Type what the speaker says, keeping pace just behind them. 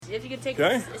if you could take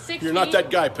Okay? 6 You're not feet.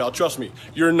 that guy, pal. Trust me.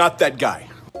 You're not that guy.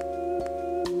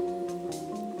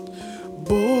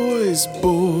 Boys.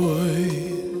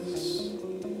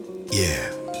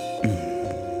 Yeah.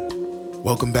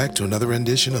 Welcome back to another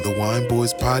rendition of the Wine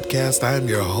Boys podcast. I am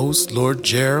your host, Lord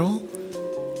Gerald.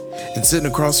 And sitting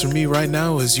across from me right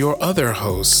now is your other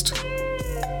host.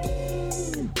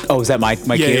 Oh, is that my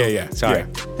cue? Yeah. Sorry.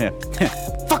 Yeah.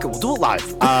 Fuck it, we'll do it live.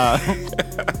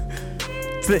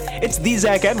 It's the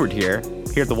Zach Edward here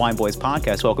at the Wine Boys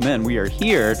podcast. Welcome in. We are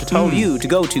here to tell you to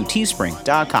go to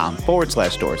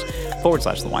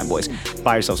teespring.com/stores/the Wine Boys.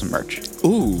 Buy yourself some merch.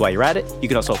 Ooh. While you're at it, you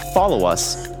can also follow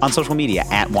us on social media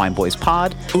at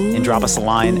WineBoysPod and drop us a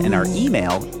line in our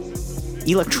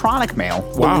electronic mail,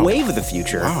 Wow. the wave of the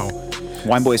future. Wow.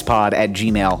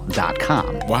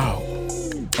 WineBoysPod@gmail.com. Wow.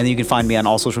 And then you can find me on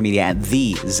all social media at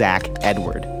the Zach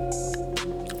Edward.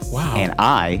 Wow. And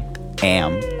I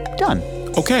am done.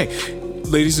 Okay,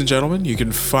 ladies and gentlemen, you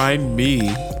can find me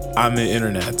on the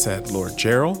internets at Lord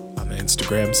Gerald, on the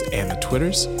Instagrams and the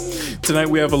Twitters. Tonight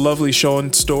we have a lovely show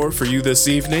in store for you this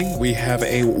evening. We have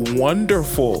a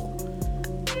wonderful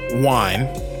wine.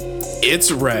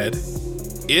 It's red,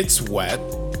 it's wet,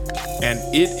 and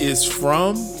it is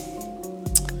from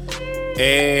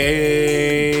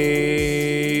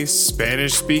a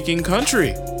Spanish-speaking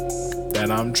country that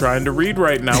I'm trying to read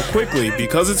right now quickly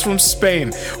because it's from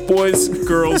Spain. Boys,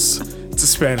 girls, it's a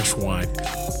Spanish wine.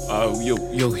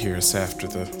 You'll hear us after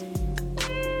the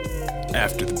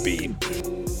beat.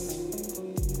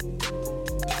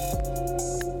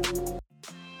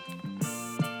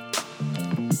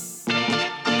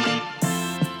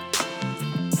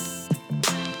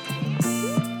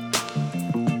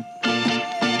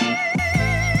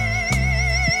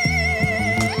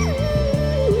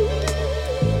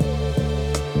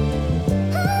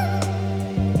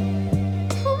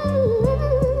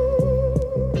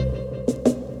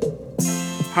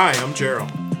 Hi, I'm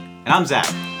Gerald, And I'm Zach.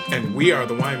 and we are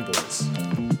the Wine Boys.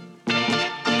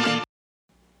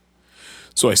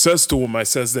 So I says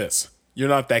this. You're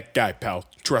not that guy, pal.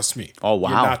 Trust me. Oh, wow.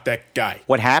 You're not that guy.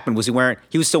 What happened? He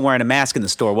was still wearing a mask in the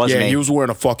store, wasn't Yeah, he? he was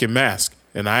wearing a fucking mask.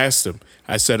 And I asked him,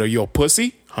 I said, are you a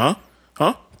pussy? Huh?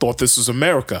 Thought this was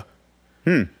America.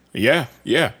 Yeah.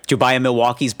 Did you buy a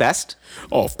Milwaukee's Best?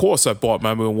 Oh, of course I bought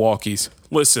my Milwaukee's.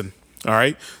 Listen, all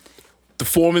right? The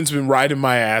foreman's been riding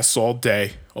my ass all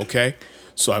day, okay?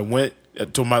 So I went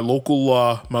to my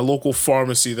local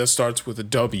pharmacy that starts with a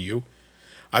W.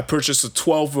 I purchased a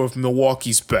 12 of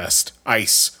Milwaukee's Best.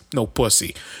 Ice. No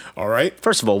pussy. All right?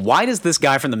 First of all, why does this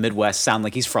guy from the Midwest sound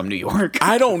like he's from New York?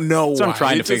 I don't know That's why. what I'm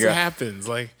trying to figure It out. just happens.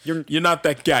 Like, you're not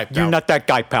that guy, pal. You're not that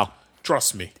guy, pal.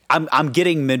 Trust me. I'm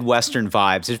getting Midwestern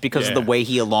vibes just because of the way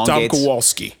he Tom elongates.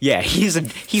 Kowalski. Yeah, he's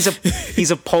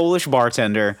a Polish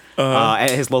bartender at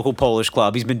his local Polish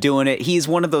club. He's been doing it. He's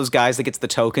one of those guys that gets the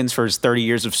tokens for his 30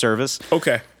 years of service.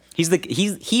 Okay.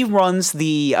 He runs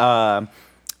the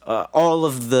all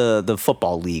of the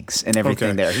football leagues and everything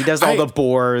Okay. there. He does all the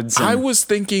boards. And I was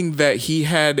thinking that he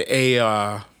had a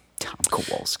Tom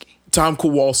Kowalski. Tom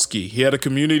Kowalski. He had a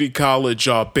community college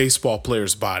baseball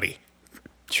player's body.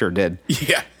 Sure did.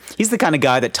 Yeah. He's the kind of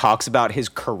guy that talks about his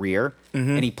career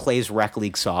and he plays rec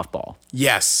league softball.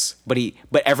 Yes. But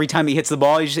every time he hits the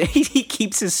ball, he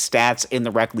keeps his stats in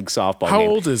the rec league softball How game.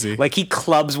 old is he? Like he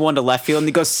clubs one to left field and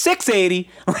he goes 680.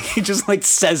 He just like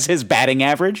says his batting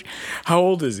average. How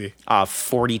old is he?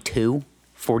 42,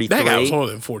 43. That guy was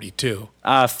older than 42.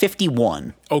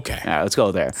 51. Okay. All right, let's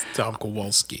go there. Tom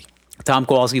Kowalski. Tom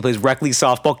Kowalski plays rec league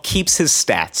softball, keeps his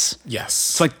stats. Yes.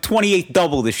 It's like 28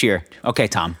 double this year. Okay,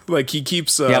 Tom. Like he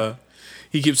keeps Yep.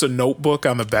 he keeps a notebook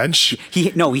on the bench. He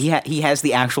has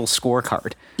the actual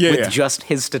scorecard with just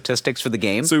his statistics for the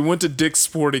game. So he went to Dick's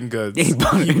Sporting Goods. He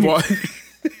bought-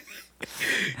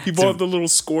 he bought the little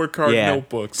scorecard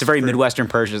notebooks. It's a very Midwestern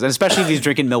purchase, and especially if he's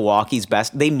drinking Milwaukee's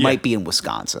Best. They might be in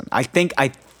Wisconsin.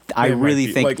 I really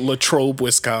think like Latrobe,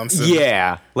 Wisconsin.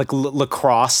 Yeah, like La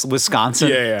Crosse, Wisconsin.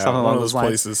 Yeah, something one along of those lines.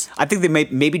 places. I think they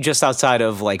maybe just outside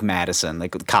of like Madison,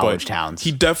 like college But towns.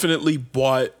 He definitely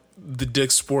bought the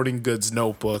Dick's Sporting Goods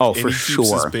notebook. Oh, and for he keeps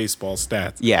sure. his baseball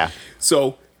stats. Yeah.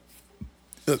 So,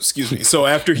 excuse me. So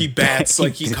after he bats,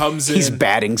 like he comes in. He's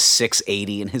batting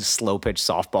 680 in his slow pitch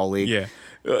softball league. Yeah.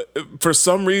 For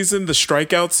some reason, the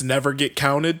strikeouts never get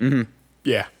counted. Mm-hmm.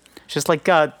 Yeah. It's just like,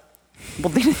 well,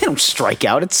 they don't strike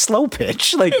out. It's slow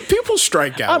pitch. Like People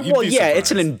strike out. You'd well, be yeah,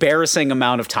 it's an surprised. embarrassing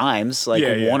amount of times. Like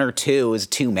Yeah. one or two is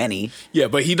too many. Yeah,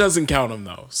 but he doesn't count them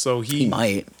though. So He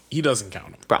might. He doesn't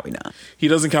count them. Probably not. He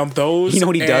doesn't count those. You know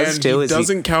what he does, too? He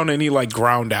doesn't count any, like,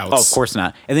 ground outs. Oh, of course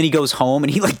not. And then he goes home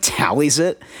and he, like, tallies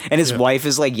it. And his wife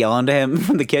is, like, yelling to him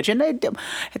from the kitchen, hey,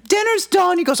 dinner's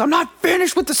done. He goes, I'm not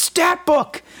finished with the stat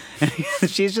book. And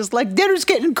she's just like, dinner's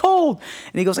getting cold.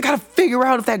 And he goes, I got to figure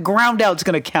out if that ground out's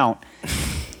going to count.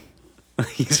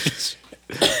 He's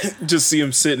just see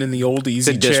him sitting in the old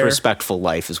easy chair. The disrespectful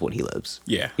life is what he lives.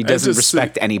 Yeah. He doesn't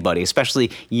respect anybody,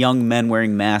 especially young men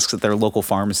wearing masks at their local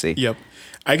pharmacy. Yep.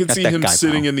 I could see him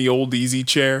sitting in the old easy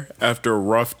chair after a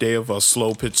rough day of a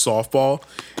slow pitch softball,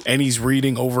 and he's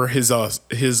reading over his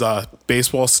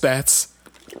baseball stats.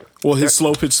 Well, his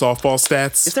slow pitch softball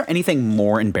stats. Is there anything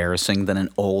more embarrassing than an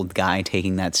old guy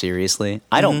taking that seriously?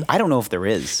 I don't know if there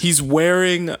is. He's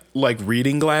wearing like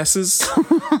reading glasses.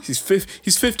 He's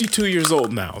 52 years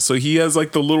old now, so he has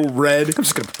like the little red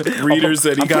readers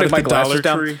that he got at the Dollar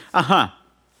Tree.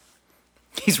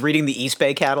 He's reading the East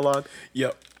Bay catalog.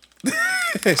 Yep.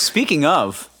 Speaking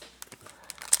of,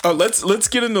 let's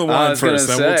get into the line first,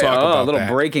 then we'll talk about a little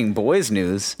that. breaking Boyz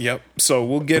news. Yep. So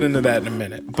we'll get into that in a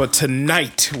minute. But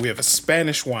tonight we have a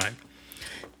Spanish wine.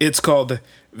 It's called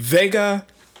Vega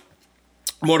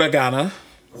Morgana.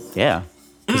 Yeah.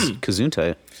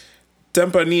 Kazunta.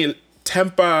 Tempranillo.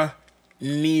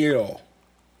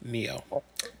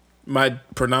 My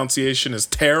pronunciation is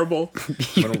terrible.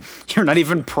 You're not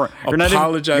even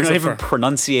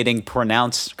pronunciating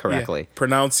pronounce correctly. Yeah.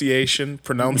 Pronunciating.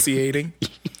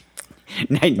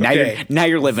 Now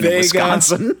you're living in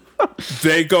Wisconsin.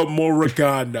 Vega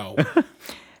Morgano.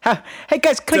 Hey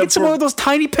guys, can I get some more of those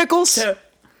tiny pickles?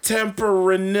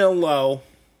 Tempranillo.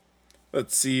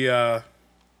 Let's see.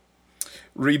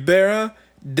 Ribera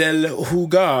del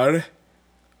Jugar.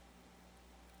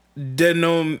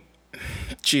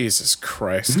 Jesus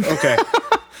Christ. Okay.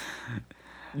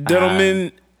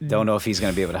 Don't know if he's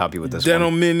going to be able to help you with this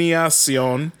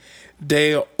Denominación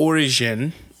de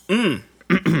origen.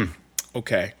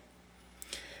 Okay.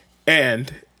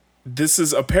 And this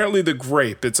is apparently the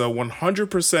grape. It's a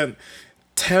 100%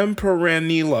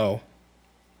 Tempranillo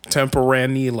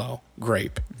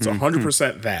grape. It's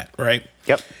 100% that, right?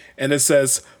 Yep. And it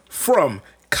says, from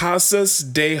Casas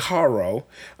de Haro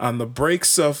on the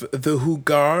breaks of the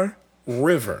Jugar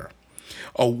River,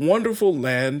 a wonderful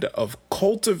land of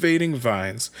cultivating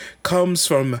vines, comes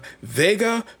from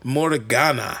Vega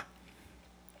Morgana,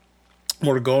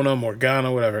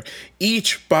 whatever.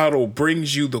 Each bottle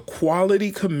brings you the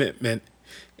quality commitment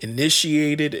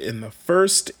initiated in the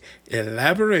first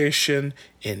elaboration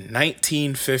in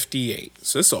 1958.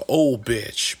 So it's an old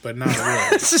bitch, but not really.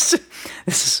 This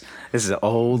is an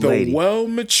old lady. The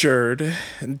well-matured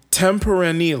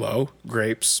Tempranillo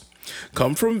grapes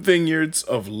come from vineyards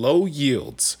of low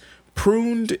yields,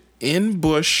 pruned in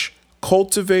bush,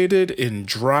 cultivated in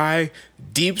dry,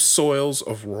 deep soils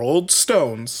of rolled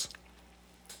stones.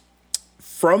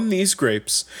 From these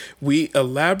grapes, we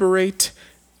elaborate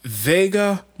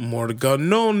Vega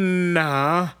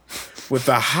Morganona with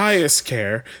the highest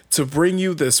care to bring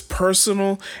you this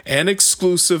personal and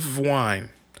exclusive wine.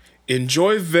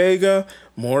 Enjoy Vega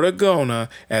Morgana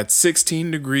at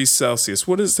 16 degrees Celsius.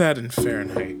 What is that in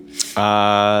Fahrenheit?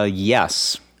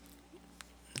 Yes.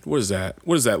 What is that?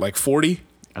 What is that, like 40?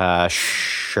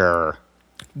 Sure.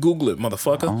 Google it,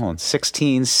 motherfucker. Oh,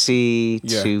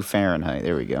 16C to Fahrenheit.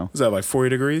 There we go. Is that like 40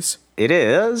 degrees? It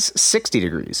is 60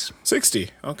 degrees. 60,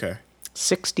 okay.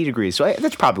 60 degrees. So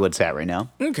that's probably what it's at right now.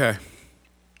 Okay.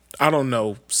 I don't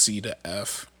know C to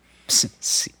F.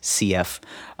 CF.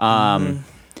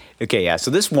 Okay, yeah. So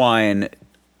this wine,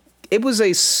 it was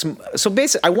so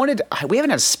basically, we haven't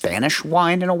had a Spanish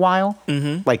wine in a while,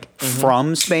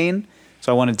 from Spain.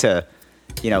 So I wanted to,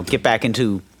 get back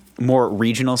into more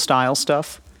regional style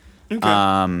stuff.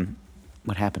 Okay.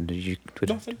 What happened?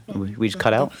 Nothing. We just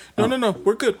cut out? No.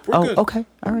 We're good. We're good. Okay.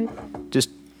 All right.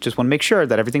 Just want to make sure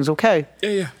that everything's okay.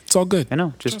 Yeah. It's all good. I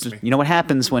know. Just you know what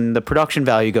happens when the production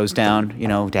value goes down,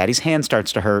 Daddy's hand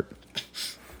starts to hurt.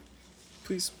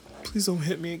 Please don't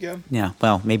hit me again. Yeah,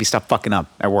 well, maybe stop fucking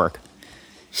up at work.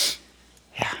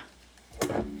 Yeah.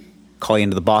 Call you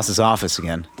into the boss's office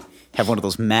again. Have one of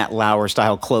those Matt Lauer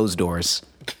style closed doors.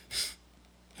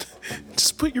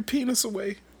 Just put your penis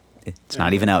away. It's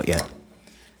not even out yet.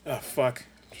 Oh, fuck.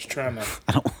 Just trying to.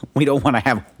 We don't want to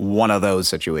have one of those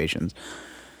situations.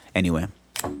 Anyway.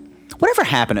 Whatever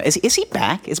happened? Is he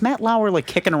back? Is Matt Lauer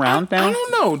kicking around now? I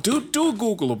don't know. Do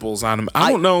Googleables on him.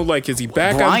 I don't know. Is he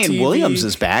back on TV? Brian Williams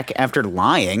is back after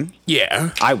lying. Yeah.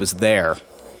 I was there.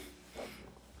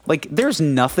 There's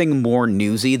nothing more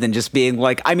newsy than just being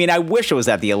I wish it was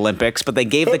at the Olympics, but they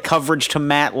gave the coverage to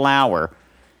Matt Lauer.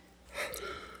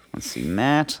 Let's see,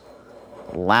 Matt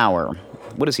Lauer.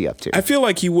 What is he up to? I feel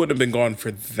like he wouldn't have been gone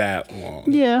for that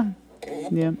long. Yeah.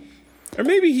 Or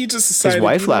maybe he just decided... His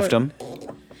wife left him.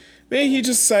 Maybe he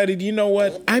just decided, you know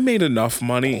what? I made enough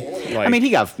money. Like, I mean, he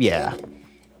got... Yeah.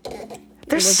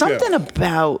 There's something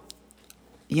about,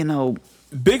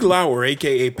 Big Lauer,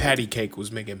 a.k.a. Patty Cake,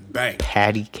 was making bank.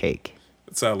 Patty Cake.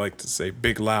 That's how I like to say,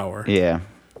 Big Lauer. Yeah.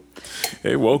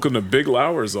 Hey, welcome to Big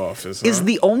Lauer's office. Is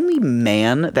the only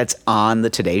man that's on the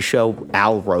Today Show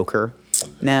Al Roker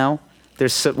now?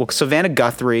 There's Savannah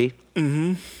Guthrie,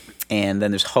 and then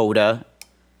there's Hoda,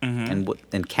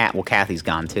 and Kathy's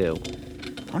gone too.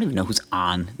 I don't even know who's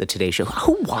on the Today Show.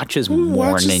 Who watches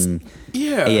morning?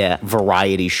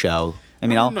 Variety show. I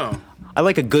mean, I don't know. I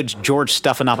like a good George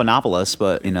Stephanopoulos,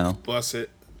 but Bless it,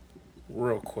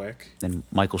 real quick. Then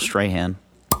Michael Strahan.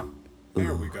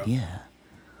 There we go. Yeah.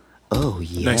 Oh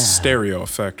yeah. Nice stereo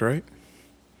effect, right?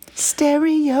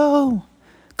 Stereo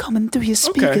coming through your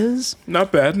speakers. Okay.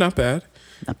 Not bad. Not bad.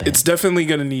 It's definitely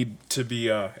gonna need to be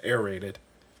aerated.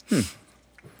 It's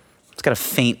got a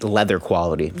faint leather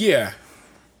quality. Yeah.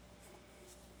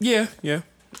 Okay.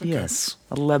 Yes,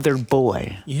 a leather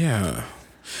boy. Yeah.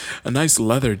 A nice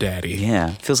leather daddy.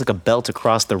 Yeah, feels like a belt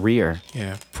across the rear.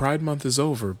 Yeah, Pride Month is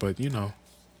over, but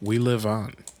we live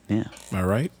on. Yeah. Am I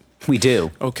right? We do.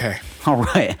 Okay. All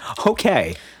right.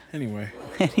 Okay. Anyway.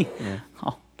 Okay.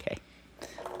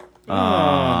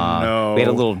 No. We had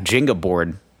a little Jenga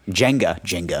board. Jenga.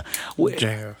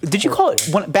 Did you call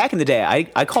it back in the day?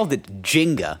 I called it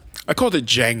Jenga. I called it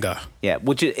Jenga. Yeah,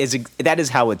 which is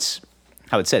how it's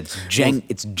said. It's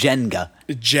Jenga.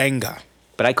 Jenga.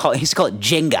 But I used to call it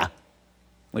Jenga.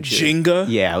 Jenga?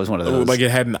 Yeah, it was one of those. Like it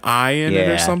had an I in it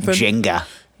or something? Jenga.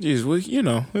 Jeez,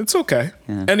 well, it's okay.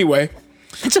 Yeah. Anyway.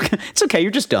 It's okay. It's okay. You're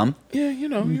just dumb. Yeah,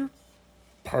 you're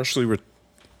partially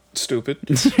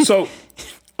stupid. So,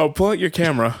 pull out your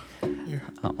camera.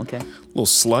 Oh, okay. Little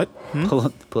slut.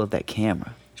 Pull up that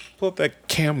camera. Pull up that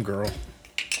cam girl.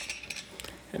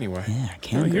 Anyway. Yeah,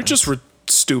 cam girl. You're just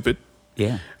stupid.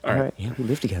 Yeah. All right. Yeah, we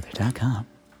live together.com.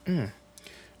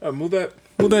 Move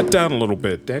that down a little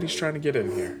bit. Daddy's trying to get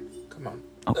in here. Come on.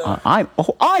 I'm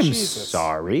Jesus.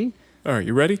 sorry. All right,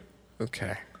 you ready?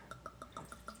 Okay.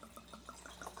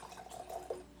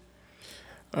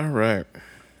 All right.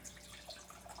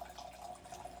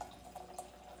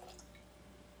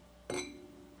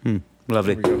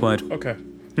 Lovely. Quiet. Okay.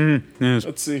 Yes.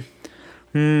 Let's see.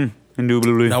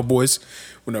 Indubitably. Now, boys,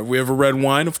 whenever we have a red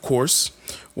wine, of course,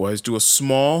 we'll always do a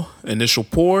small initial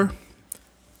pour,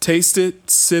 taste it,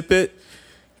 sip it,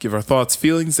 give our thoughts,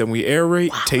 feelings, then we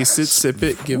aerate, taste it, sip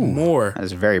it, give more.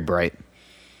 That's very bright.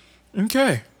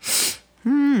 Okay.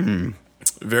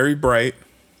 Very bright.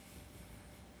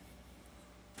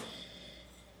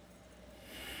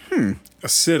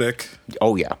 Acidic.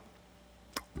 Oh, yeah.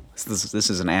 This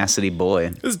is an acidy boy.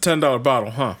 This is a $10 bottle,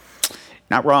 huh?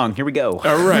 Not wrong. Here we go.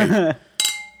 All right.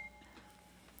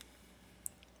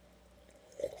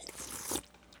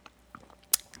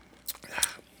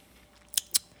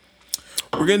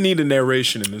 We're going to need a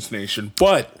narration in this nation,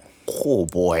 but... Oh,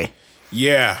 boy.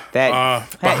 Yeah.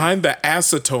 Behind the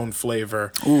acetone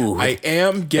flavor, I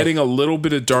am getting a little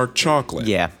bit of dark chocolate.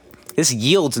 Yeah. This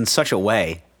yields in such a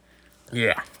way.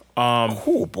 Yeah.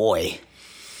 Oh, boy.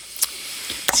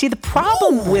 See, the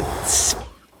problem with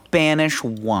Spanish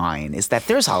wine is that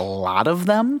there's a lot of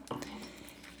them,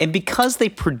 and because they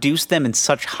produce them in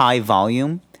such high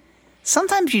volume,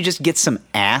 sometimes you just get some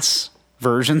ass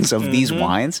versions of these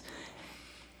wines.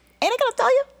 And I gotta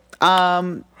tell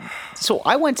you, so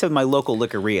I went to my local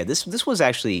liquoria. This was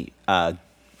actually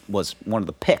was one of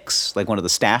the picks, like one of the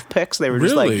staff picks. They were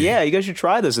just like, yeah, you guys should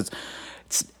try this. It's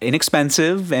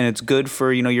inexpensive and it's good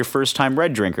for, your first time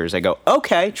red drinkers. I go,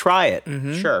 okay, try it.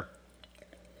 Sure.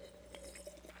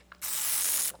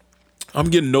 I'm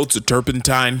getting notes of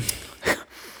turpentine.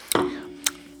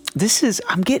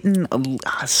 I'm getting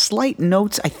a slight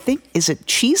notes. I think, is it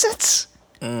Cheez-Its?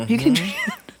 You can.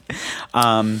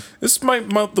 This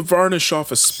might melt the varnish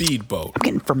off a speedboat. I'm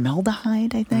getting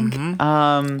formaldehyde, I think.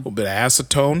 A little bit of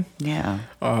acetone. Yeah.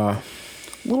 A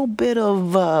little bit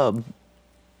of.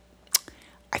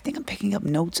 I think I'm picking up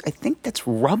notes. I think that's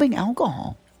rubbing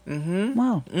alcohol.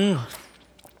 Wow. Yeah.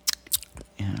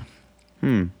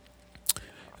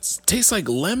 It tastes like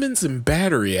lemons and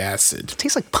battery acid. It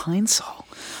tastes like Pine Sol.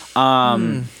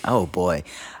 Oh boy,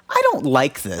 I don't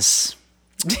like this.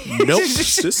 Nope,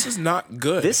 this is not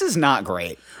good. This is not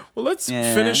great. Well, let's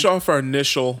finish off our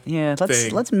initial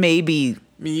thing. Let's maybe.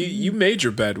 I mean, you made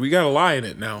your bed. We got to lie in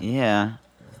it now. Yeah.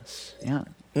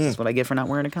 That's what I get for not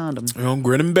wearing a condom.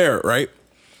 Grin and bear it, right?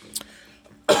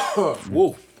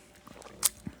 Whoa.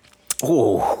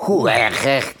 Ooh.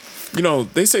 You know,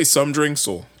 they say some drinks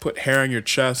will put hair on your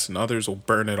chest and others will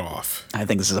burn it off. I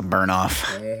think this is a burn off.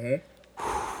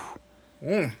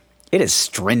 Mm. It is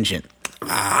stringent.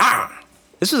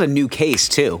 This was a new case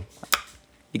too.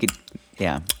 You could,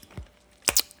 yeah.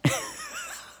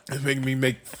 It made me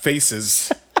make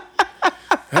faces.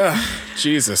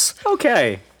 Jesus.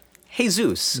 Okay.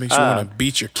 Jesus. Makes you want to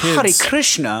beat your kids. Hare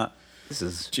Krishna. This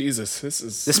is Jesus. This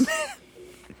is. this.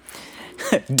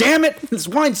 Damn it! This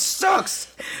wine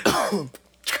sucks.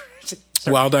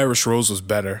 Wild Irish Rose was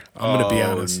better. I'm going to be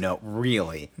honest. No,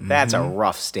 really. That's a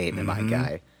rough statement, my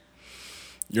guy.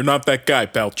 You're not that guy,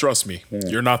 pal. Trust me.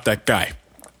 You're not that guy.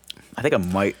 I think I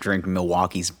might drink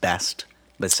Milwaukee's best.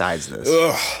 Besides this,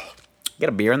 Ugh. got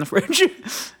a beer in the fridge.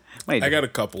 I got a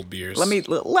couple beers.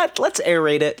 Let's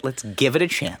aerate it. Let's give it a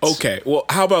chance. Okay. Well,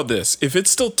 how about this? If it's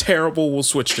still terrible, we'll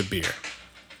switch to beer.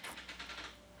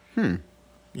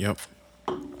 Yep.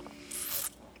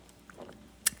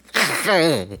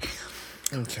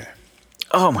 Okay.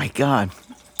 Oh my god.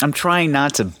 I'm trying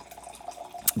not to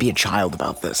be a child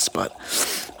about this, but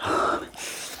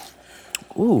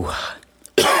ooh.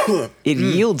 It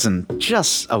yields in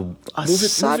just a Move it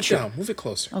such a- down. Move it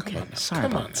closer. Okay, Come on now. sorry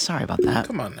Come about on. sorry about that.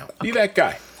 Come on now. Be that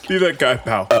guy. Be that guy,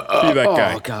 pal. Be that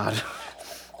guy. Oh god.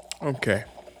 Okay.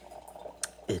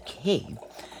 Okay.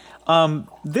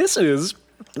 This is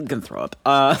I'm gonna throw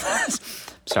up.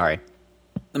 Sorry.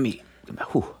 Let me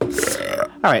whew. All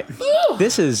right.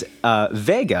 This is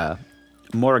Vega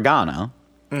Morgana.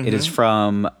 It is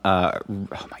from oh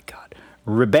my god.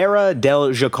 Ribera del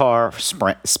Jacar,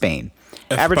 Spain.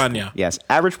 España. Yes.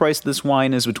 Average price of this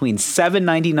wine is between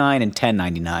 $7.99 and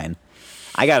 $10.99.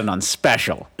 I got it on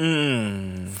special for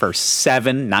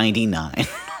 $7.99.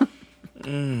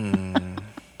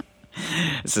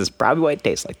 This is probably why it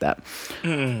tastes like that.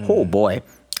 Oh boy.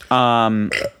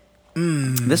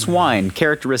 This wine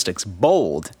characteristics: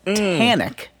 bold,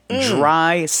 tannic,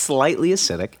 dry, slightly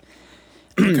acidic.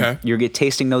 Okay. You get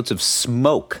tasting notes of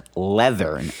smoke,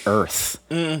 leather, and earth.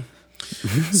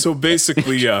 So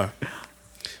basically,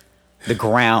 The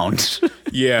ground.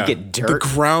 yeah. You get dirt. The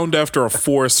ground after a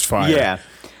forest fire. Yeah.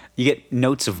 You get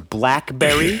notes of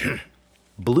blackberry,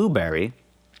 blueberry,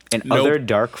 and Nope. other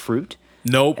dark fruit.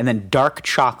 Nope. And then dark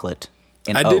chocolate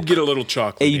and I oak. did get a little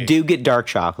chocolate. You do get dark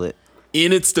chocolate.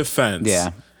 In its defense.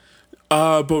 Yeah.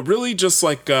 But really just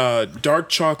like dark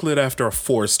chocolate after a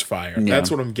forest fire. Yeah. That's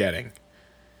what I'm getting.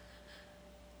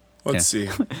 Let's see.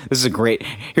 This is a great.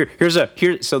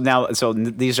 So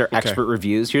these are expert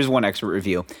reviews. Here's one expert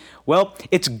review. Well,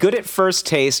 it's good at first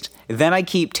taste. Then I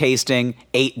keep tasting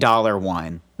 $8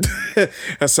 wine.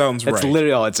 That sounds That's right.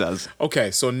 literally all it says.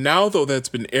 Okay, so now though that's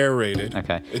been aerated.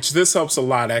 Okay. This helps a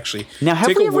lot actually. Now, have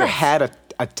Take we a ever whiff. had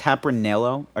a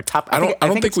Tempranillo or top? I don't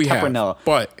think it's we have. Tempranillo.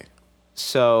 But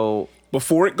So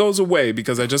before it goes away,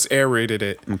 because I just aerated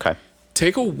it, okay.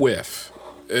 take a whiff.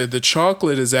 The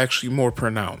chocolate is actually more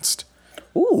pronounced.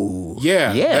 Ooh.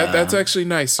 Yeah. Yeah. That's actually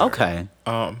nicer. Okay.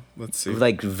 Let's see.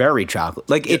 Like very chocolate.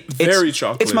 Like it's very It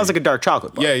chocolatey. smells like a dark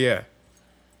chocolate bar. Yeah.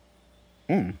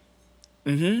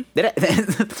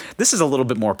 This is a little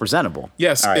bit more presentable.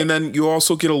 Yes, All right. and then you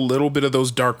also get a little bit of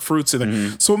those dark fruits in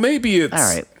there. So maybe it's All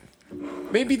right.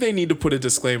 maybe they need to put a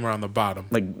disclaimer on the bottom,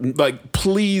 Like- like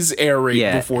please aerate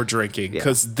Yeah. before drinking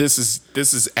because this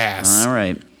is ass. All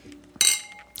right.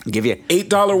 Give you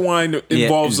 $8 wine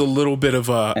involves a little bit of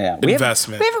a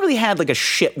investment. We haven't really had like a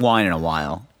shit wine in a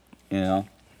while. You know.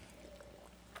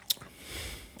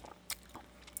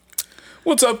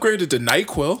 Well, it's upgraded to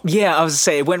NyQuil. Yeah, I was gonna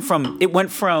say it went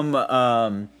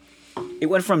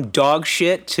from dog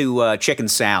shit to chicken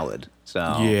salad. So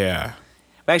Yeah,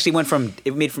 actually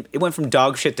it went from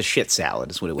dog shit to shit salad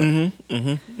is what it went.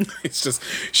 it's just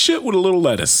shit with a little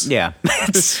lettuce. Yeah,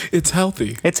 It's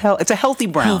healthy. it's a healthy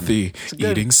brown. Healthy.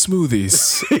 Eating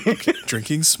smoothies.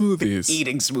 Drinking smoothies.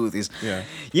 Eating smoothies. Yeah.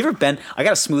 You ever been? I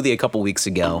got a smoothie a couple weeks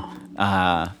ago,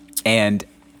 and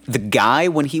the guy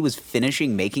when he was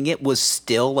finishing making it was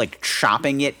still like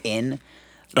chopping it in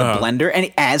the blender,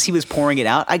 and as he was pouring it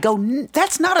out, I go,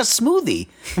 "That's not a smoothie.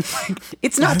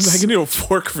 It's not." I can need a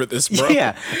fork for this, bro.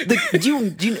 Yeah,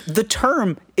 the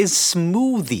term is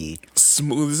smoothie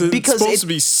Smooth. It's because supposed to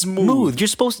be smooth. You're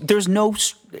supposed. There's no.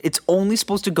 It's only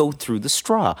supposed to go through the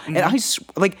straw, and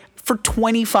like for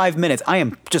 25 minutes, I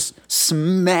am just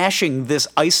smashing this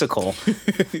icicle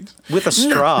with a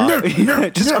straw.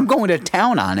 I'm going to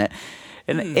town on it.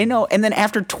 And and then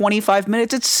after 25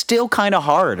 minutes, it's still kind of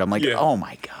hard. I'm like, oh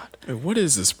my god, Hey, what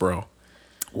is this, bro?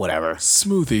 whatever.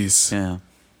 Smoothies. Yeah,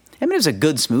 I mean, it was a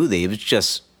good smoothie. It was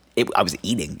just, I was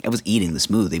eating the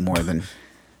smoothie more than,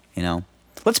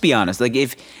 let's be honest. Like,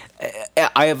 if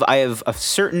I have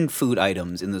certain food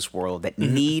items in this world that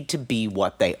need to be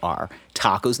what they are.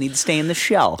 Tacos need to stay in the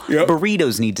shell. Yep.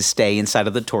 Burritos need to stay inside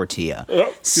of the tortilla.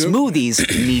 Yep. Smoothies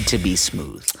need to be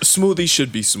smooth. Smoothies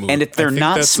should be smooth. And if they're I think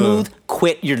not that's smooth,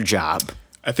 quit your job.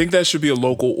 I think that should be a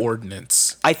local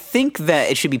ordinance. I think that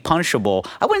it should be punishable.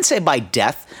 I wouldn't say by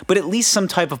death, but at least some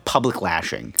type of public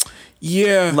lashing.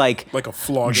 Yeah, Like a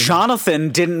flogging. Jonathan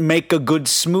didn't make a good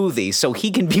smoothie, so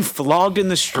he can be flogged in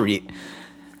the street.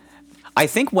 I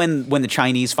think when the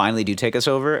Chinese finally do take us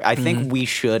over, I think we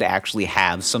should actually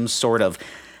have some sort of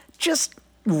just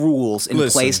rules in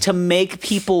place to make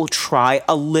people try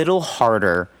a little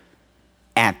harder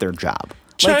at their job.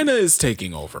 China is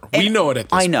taking over. We know it at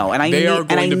this point. I know, and I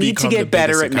need to get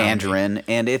better at Mandarin,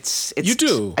 and it's You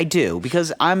do. I do,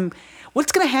 because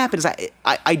what's going to happen is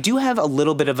I do have a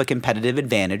little bit of a competitive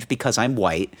advantage because I'm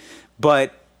white,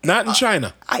 but not in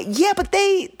China. But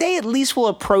they at least will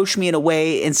approach me in a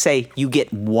way and say, you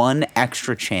get one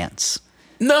extra chance.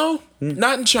 No,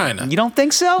 not in China. You don't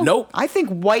think so? Nope. I think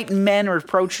white men are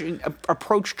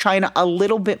approach China a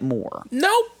little bit more.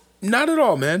 Nope, not at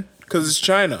all, man. Because it's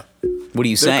China. What are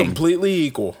you They're saying? completely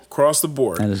equal across the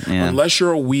board, unless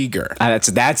you're a Uyghur. That's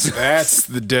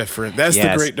the difference. That's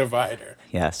the great divider.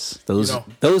 Yes,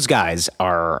 those guys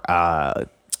are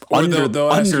under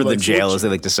the jail, as they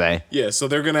like to say. Yeah, so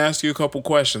they're gonna ask you a couple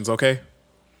questions, okay?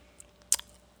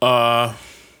 They're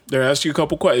asking you a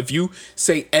couple questions. If you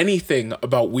say anything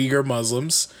about Uyghur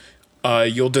Muslims,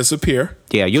 you'll disappear.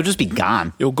 Yeah, you'll just be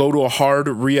gone. You'll go to a hard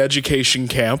re-education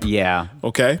camp. Yeah.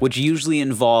 Okay. Which usually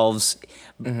involves,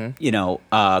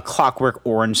 Clockwork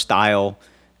Orange style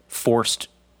forced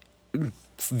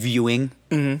viewing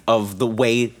of the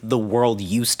way the world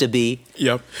used to be.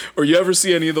 Yep. Or you ever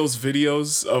see any of those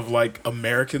videos of like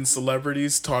American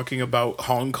celebrities talking about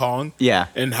Hong Kong? Yeah.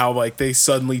 And how like they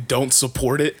suddenly don't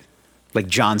support it? Like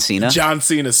John Cena. John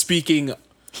Cena speaking.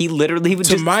 He literally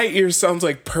would my ear sounds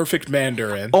like perfect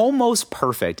Mandarin. Almost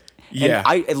perfect. Yeah.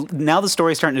 And now the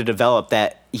story's starting to develop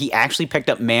that he actually picked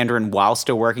up Mandarin while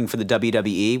still working for the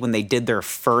WWE when they did their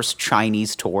first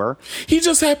Chinese tour. He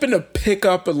just happened to pick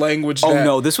up a language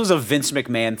no, this was a Vince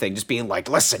McMahon thing, just being like,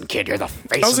 listen, kid, you're the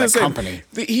face of the company.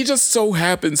 He just so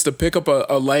happens to pick up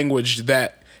a language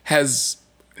that has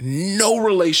no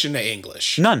relation to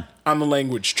English. None. On the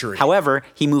language tree. However,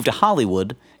 he moved to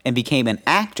Hollywood and became an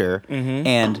actor.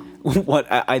 And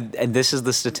and this is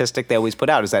the statistic they always put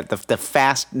out, is that the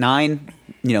Fast 9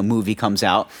 movie comes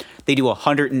out, they do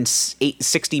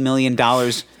 $160 million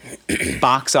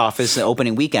box office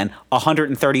opening weekend.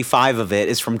 135 of it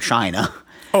is from China.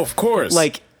 Oh, of course.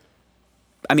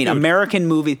 American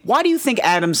movie. Why do you think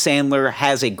Adam Sandler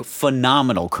has a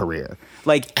phenomenal career?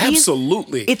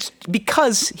 Absolutely. It's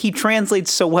because he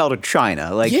translates so well to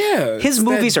China. His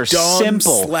movies are dumb,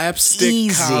 simple, slapstick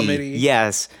easy. comedy.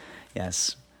 Yes.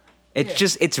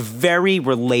 It's very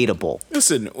relatable.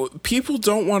 Listen, people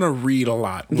don't want to read a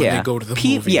lot when they go to the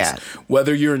movies. Yeah.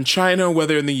 Whether you're in China or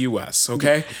whether in the U.S.,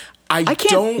 okay? I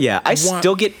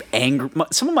still get angry.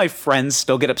 Some of my friends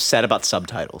still get upset about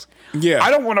subtitles. Yeah. I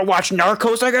don't want to watch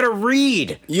Narcos. I got to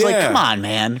read. It's like, come on,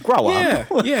 man. Grow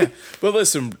up. Yeah. But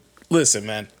listen,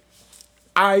 man.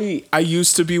 I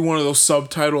used to be one of those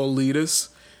subtitle elitists,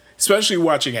 especially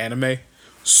watching anime.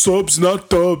 Subs, not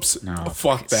dubs. No,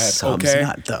 fuck that, subs, okay?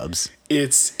 not dubs.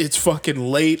 It's fucking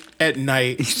late at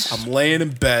night. I'm laying in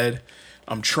bed.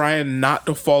 I'm trying not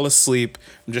to fall asleep.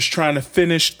 I'm just trying to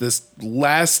finish this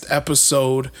last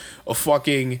episode of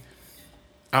fucking,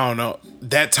 I don't know,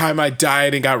 that time I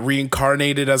died and got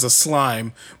reincarnated as a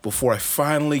slime before I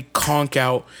finally conk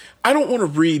out. I don't want to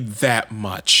read that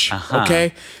much,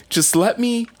 okay? Just let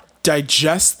me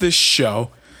digest this show.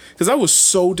 Because I was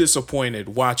so disappointed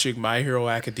watching My Hero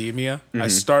Academia. I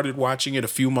started watching it a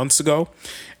few months ago.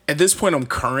 At this point, I'm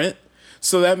current.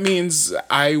 So that means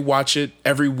I watch it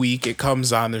every week. It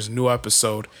comes on. There's a new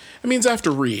episode. It means I have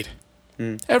to read.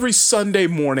 Every Sunday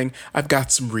morning, I've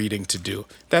got some reading to do.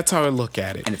 That's how I look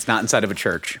at it. And it's not inside of a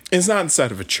church. It's not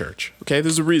inside of a church. Okay?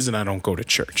 There's a reason I don't go to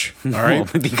church. All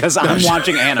right? Because I'm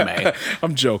watching anime.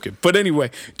 I'm joking. But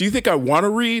anyway, do you think I want to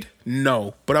read?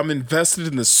 No. But I'm invested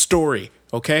in the story.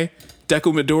 Okay?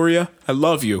 Deku Midoriya, I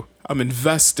love you. I'm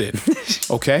invested.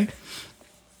 Okay?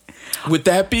 With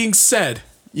that being said,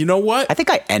 you know what? I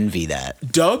think I envy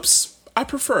that. Dubs, I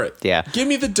prefer it. Yeah. Give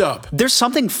me the dub. There's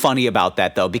something funny about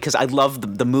that, though, because I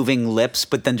love the moving lips,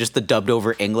 but then just the dubbed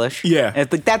over English. Yeah. And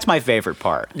that's my favorite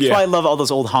part. That's why I love all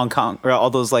those old Hong Kong, or all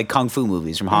those like Kung Fu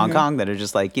movies from Hong Kong that are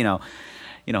just like,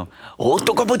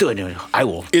 I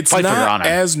will It's fight for your not honor.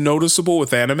 as noticeable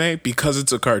with anime because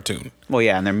it's a cartoon. Well,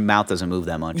 yeah, and their mouth doesn't move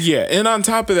that much. Yeah, and on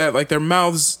top of that, like their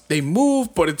mouths, they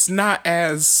move, but it's not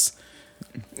as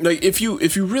like if you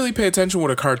really pay attention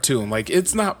with a cartoon, like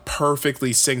it's not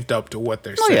perfectly synced up to what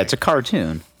they're saying. Yeah, it's a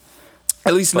cartoon.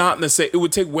 At least not in the same. It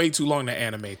would take way too long to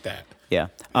animate that. Yeah.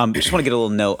 Just want to get a little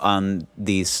note on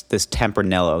this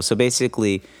Tempranillo. So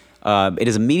basically, it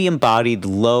is a medium-bodied,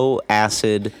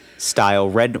 low-acid style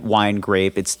red wine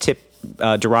grape. It's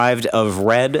derived of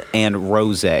red and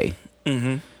rosé.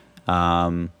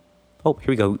 Mm-hmm. Here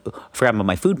we go. I forgot about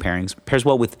my food pairings. Pairs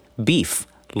well with beef,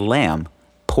 lamb,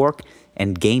 pork,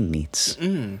 and game meats.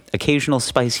 Occasional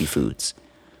spicy foods.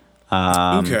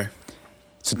 Okay.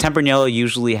 So Tempranillo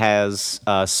usually has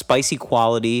spicy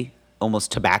quality,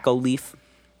 almost tobacco leaf,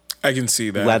 I can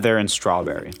see that. leather, and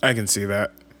strawberry. I can see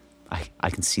that. I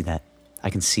can see that.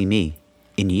 I can see me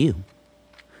in you.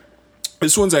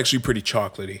 This one's actually pretty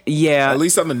chocolatey. Yeah. At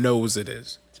least on the nose it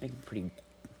is. It's making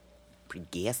pretty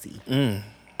gassy.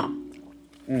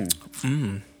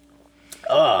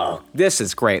 Oh, this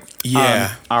is great.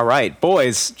 Yeah. All right,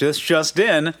 boys, just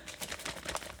in.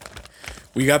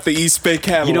 We got the East Bay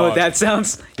catalog. You know what that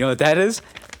sounds? You know what that is?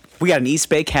 We got an East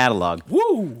Bay catalog.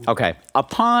 Woo! Okay.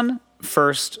 Upon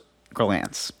first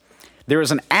glance, there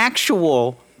is an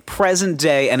actual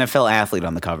present-day NFL athlete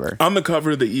on the cover. On the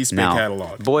cover of the East Bay Now,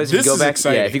 catalog. boys, This is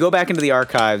exciting. if you go back into the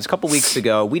archives, a couple weeks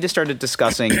ago, we just started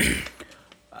discussing.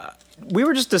 We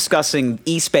were just discussing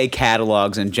East Bay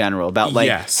catalogs in general about like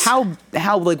Yes. how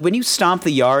like when you stomped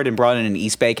the yard and brought in an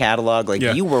East Bay catalog, like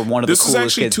Yeah. you were one of this the coolest was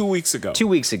actually kids. 2 weeks ago. 2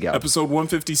 weeks ago. Episode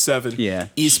 157. Yeah.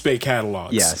 East Bay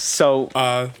catalogs. Yes.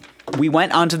 So we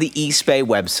went onto the East Bay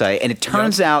website, and it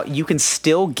turns out you can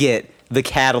still get the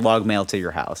catalog mailed to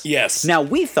your house. Yes. Now,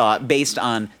 we thought, based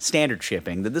on standard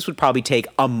shipping, that this would probably take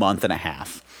a month and a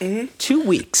half. 2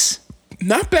 weeks.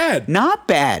 Not bad. Not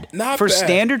bad. Not For bad.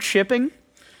 standard shipping,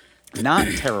 not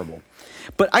terrible.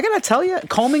 But I gotta tell you,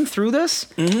 combing through this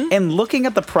and looking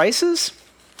at the prices,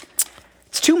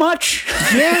 it's too much.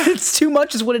 Yeah. It's too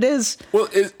much is what it is. Well,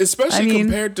 especially I mean-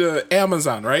 compared to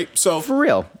Amazon, right? So For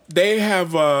real. they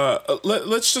have.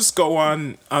 Let's just go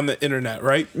on the internet,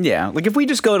 right? Yeah. Like if we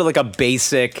just go to like a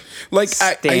basic Like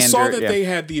I saw standard- that yeah. they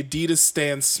had the Adidas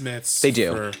Stan Smiths. They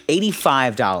do. for-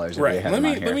 $85. Right. Let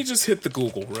me just hit the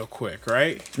Google real quick,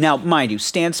 right? Now, mind you,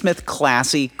 Stan Smith,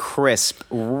 classy, crisp,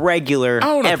 regular, I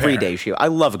own a everyday pair. shoe. I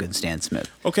love a good Stan Smith.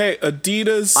 Okay,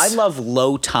 Adidas. I love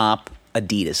low top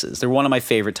Adidases. They're one of my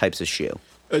favorite types of shoe.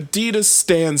 Adidas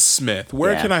Stan Smith.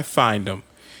 Where Yeah. can I find them?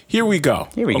 Here we go.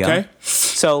 Here we go. Okay,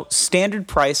 So, standard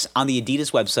price on the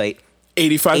Adidas website,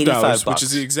 $85, $85 which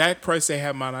is the exact price they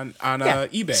have on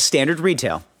eBay. standard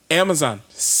retail. Amazon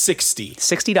 $60.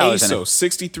 $60 in ASOS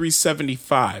it.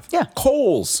 $63.75. Yeah.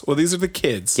 Kohl's. Well, these are the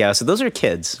kids. Yeah, so those are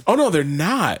kids. Oh no, they're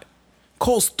not.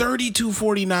 Kohl's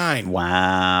 $32.49.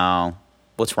 Wow.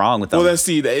 What's wrong with them? Well,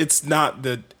 it's not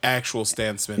the actual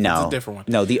Stan Smith. No. It's a different one.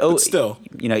 No, But still,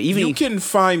 even you can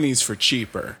find these for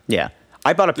cheaper. yeah.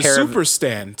 I bought a The pair Super of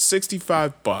Stan,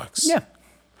 $65. yeah.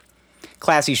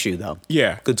 Classy shoe though.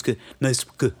 Yeah. Good. Nice.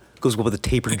 Good. Goes well with a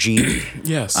tapered jean.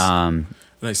 Yes.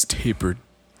 Nice tapered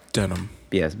denim.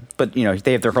 Yeah, but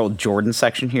they have their whole Jordan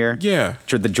section here. Yeah.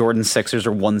 The Jordan 6ers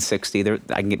are $160.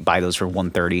 I can buy those for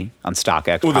 $130 on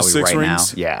StockX. Oh, the probably 6 right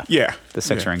rings? now. Yeah. Yeah. The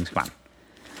 6 Yeah. rings. Come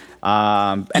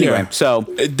on. Anyway, Yeah. so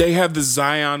They have the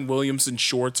Zion Williamson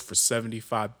shorts for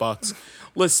 $75.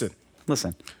 Listen,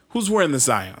 who's wearing the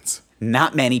Zions?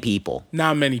 not many people.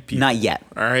 Not many people. Not yet.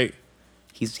 All right.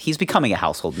 He's becoming a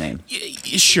household name.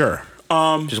 Sure.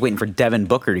 Just waiting for Devin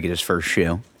Booker to get his first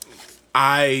shoe.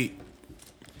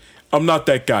 I'm not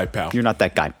that guy, pal. You're not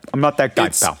that guy. I'm not that guy,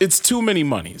 pal. It's too many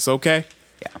monies, okay?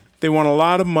 Yeah. They want a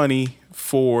lot of money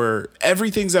for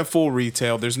everything's at full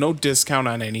retail. There's no discount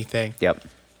on anything. Yep.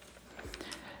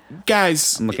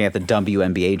 Guys, I'm looking at the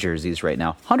WNBA jerseys right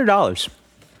now. $100.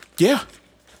 yeah.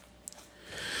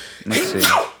 Let's see.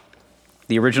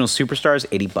 The original Superstars,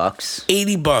 $80.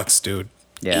 $80, dude.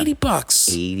 Yeah. $80.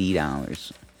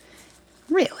 $80.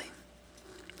 Really?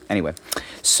 Anyway,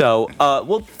 so,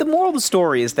 the moral of the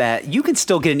story is that you can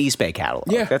still get an East Bay catalog.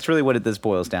 Yeah. That's really what this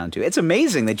boils down to. It's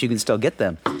amazing that you can still get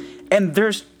them. And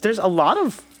there's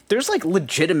like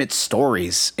legitimate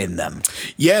stories in them.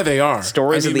 Yeah, they are.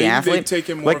 Stories of the maybe athlete. they've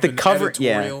taken more like of the an cover,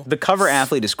 editorial. the cover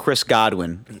athlete is Chris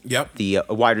Godwin. Yep. The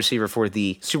wide receiver for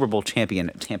the Super Bowl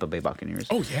champion Tampa Bay Buccaneers.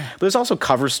 Oh, yeah. But there's also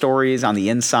cover stories on the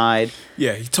inside.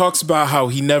 Yeah, he talks about how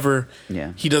he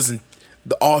doesn't,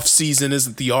 the off season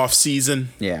isn't the off season.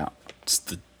 Yeah. It's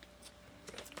the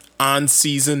on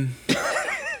season.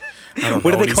 I don't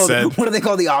know what he said. What do they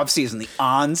call the off season? The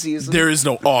on season? There is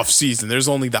no off season. There's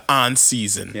only the on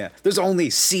season. Yeah. There's only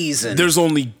season. There's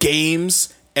only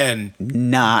games and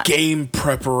not game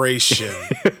preparation.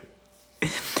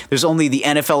 There's only the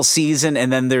NFL season,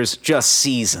 and then there's just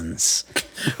seasons.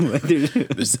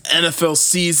 There's NFL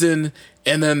season,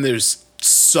 and then there's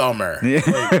summer. Like,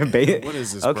 what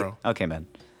is this, bro? Okay, man.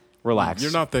 Relax.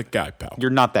 You're not that guy, pal.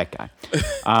 You're not that guy.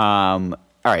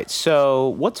 All right, so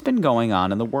what's been going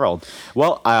on in the world?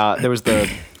 Well, there was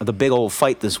the big old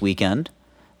fight this weekend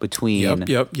between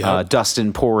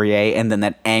Dustin Poirier and then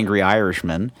that angry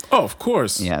Irishman. Oh, of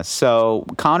course. Yeah, so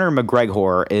Conor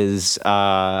McGregor is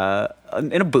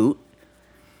in a boot.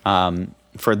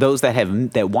 For those that had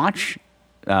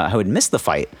missed the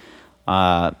fight,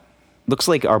 looks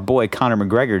like our boy Conor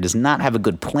McGregor does not have a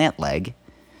good plant leg.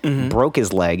 Mm-hmm. Broke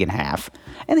his leg in half.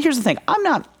 And here's the thing. I'm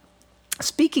not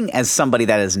speaking as somebody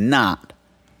that is not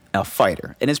a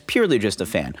fighter and is purely just a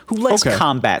fan who likes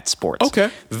combat sports. Okay.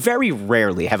 Very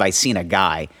rarely have I seen a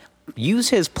guy use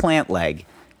his plant leg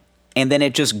and then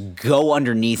it just go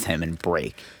underneath him and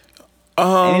break.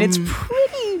 And it's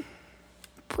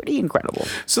pretty incredible.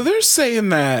 So they're saying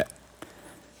that.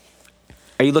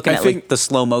 Are you looking at like the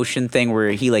slow motion thing where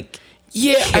he like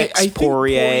kicks I think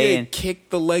Poirier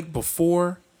kicked the leg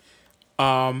before.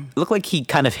 It looked like he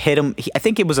kind of hit him. I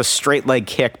think it was a straight leg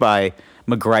kick by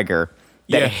McGregor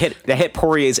that hit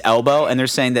Poirier's elbow, and they're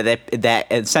saying that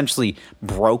essentially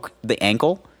broke the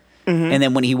ankle. Mm-hmm. And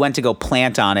then when he went to go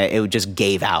plant on it, it just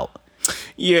gave out.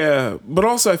 Yeah, but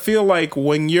also I feel like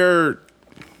when you're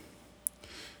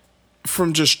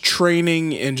from just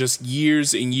training and just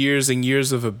years and years and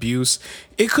years of abuse,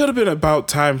 it could have been about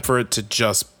time for it to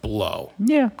just blow.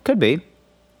 Yeah, could be.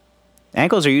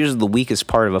 Ankles are usually the weakest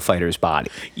part of a fighter's body.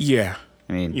 Yeah.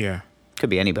 I mean, could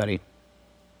be anybody.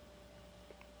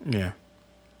 Yeah.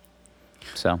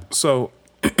 So,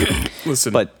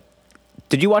 listen. But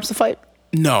did you watch the fight?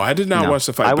 No, I did not watch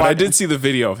the fight, but I did see the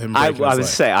video of him breaking his leg. I would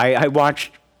say, I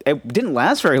watched, it didn't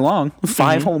last very long,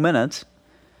 5 whole minutes.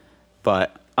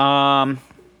 But, I'm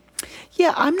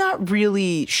not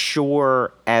really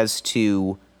sure as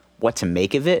to what to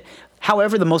make of it.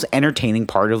 However, the most entertaining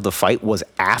part of the fight was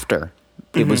after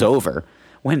it was over,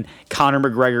 when Conor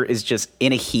McGregor is just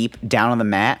in a heap down on the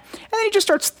mat, and then he just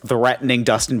starts threatening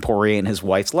Dustin Poirier and his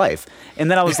wife's life.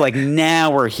 And then I was like,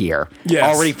 now we're here. Yes.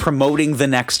 Already promoting the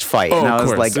next fight. And I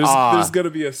was like, there's going to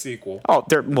be a sequel. Oh,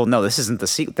 no, this isn't the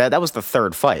sequel. That was the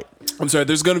third fight. I'm sorry,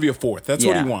 there's going to be a fourth. That's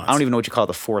what he wants. I don't even know what you call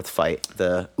the fourth fight.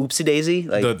 The oopsie daisy?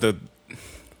 Like,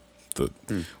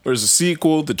 there's a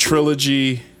sequel, the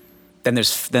trilogy. Then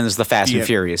there's the Fast and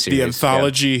Furious series. The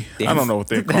anthology. I don't know what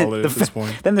they call it at this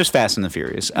point. Then there's Fast and the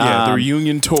Furious. Yeah, the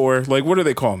reunion tour. Like, what are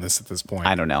they calling this at this point?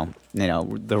 I don't know. You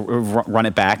know, the run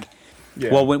it back.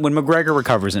 Yeah. Well, when McGregor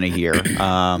recovers in a year,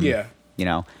 you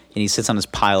know, and he sits on his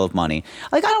pile of money.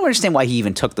 Like, I don't understand why he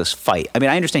even took this fight. I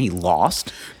mean, I understand he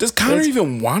lost. Does Conor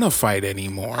even want to fight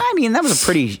anymore? I mean, that was a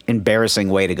pretty embarrassing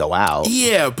way to go out.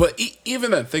 Yeah, but even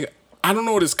that thing, I don't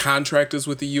know what his contract is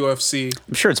with the UFC.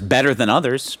 I'm sure it's better than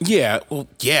others. Yeah, well,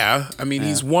 yeah. I mean,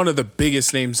 he's one of the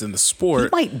biggest names in the sport. He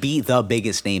might be the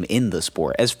biggest name in the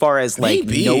sport as far as like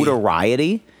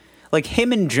notoriety. Like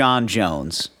him and John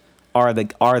Jones are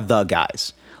the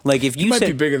guys. Like if you might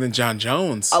be bigger than John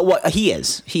Jones. Well, he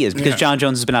is because John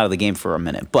Jones has been out of the game for a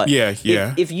minute. But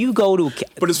if you go to,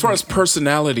 but as far as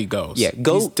personality goes,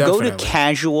 go to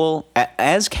casual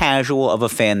of a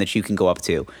fan that you can go up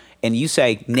to. And you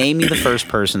say, name me the first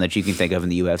person that you can think of in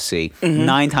the UFC.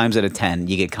 9 times out of 10,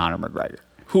 you get Conor McGregor.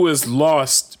 Who has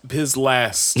lost his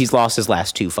last... He's lost his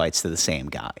last 2 fights to the same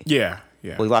guy. Yeah.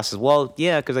 Well, he lost his... Well,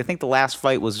 yeah, because I think the last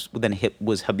fight was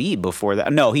Habib before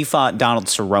that. No, he fought Donald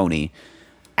Cerrone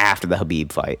after the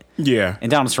Habib fight. Yeah. And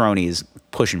Donald Cerrone is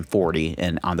pushing 40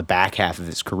 and on the back half of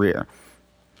his career.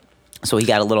 So he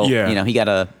got a little... You know, he got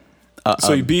a...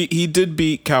 So he did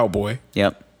beat Cowboy.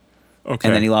 Yep. Okay.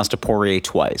 And then he lost to Poirier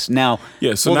twice. Now,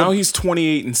 now he's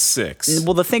 28-6.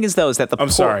 Well, the thing is though is that the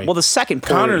second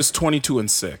Poirier, Conor's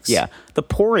 22-6. Yeah, the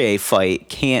Poirier fight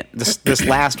can't. This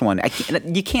last one,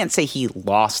 you can't say he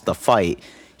lost the fight.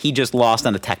 He just lost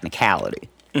on a technicality.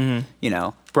 Mm-hmm. You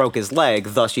know, broke his leg,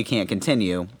 thus you can't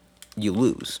continue. You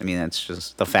lose. I mean, that's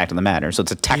just the fact of the matter. So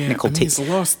it's a technical. He's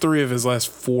lost 3 of his last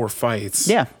 4 fights.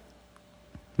 Yeah,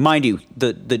 mind you,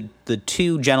 the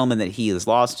 2 gentlemen that he has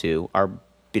lost to are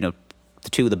the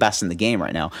 2 of the best in the game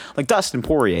right now. Like Dustin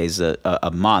Poirier is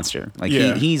a monster. Like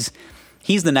he's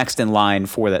the next in line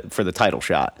for the title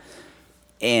shot,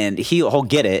 and he'll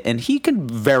get it, and he can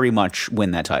very much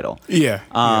win that title. Yeah.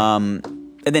 And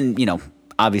then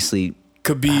obviously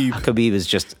Khabib is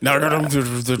just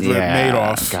made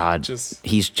off. God,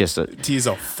 he's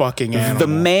a fucking animal. The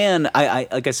man, I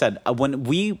like I said,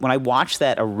 when I watched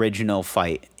that original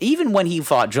fight, even when he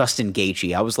fought Justin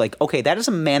Gaethje, I was like, okay, that is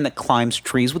a man that climbs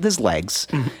trees with his legs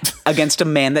against a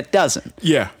man that doesn't.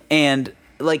 Yeah, and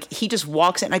like he just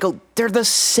walks in, and I go, they're the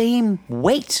same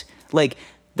weight. Like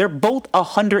they're both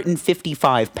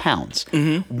 155 pounds.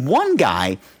 Mm-hmm. One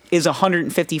guy is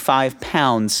 155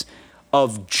 pounds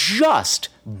of just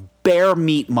bare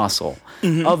meat muscle,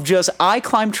 of just, I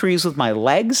climb trees with my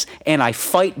legs and I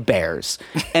fight bears.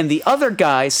 And the other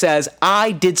guy says,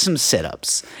 I did some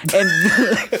sit-ups.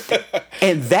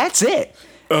 And that's it.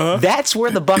 That's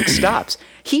where the buck stops.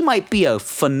 He might be a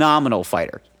phenomenal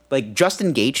fighter. Like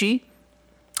Justin Gaethje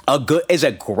is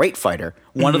a great fighter,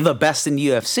 one of the best in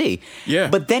UFC. Yeah.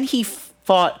 But then he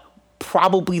fought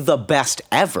probably the best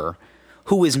ever,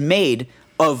 who is made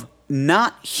of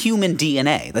not human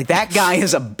DNA. Like that guy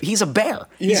he's a bear.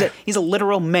 Yeah. He's a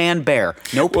literal man bear.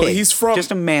 No pig. Well,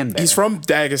 just a man bear. He's from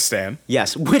Dagestan.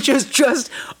 Yes, which is just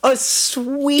a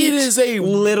sweet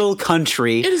little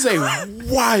country. It is a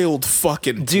wild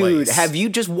fucking place. Dude, have you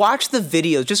just watched the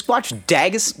videos? Just watch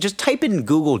just type in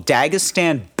Google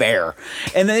Dagestan bear.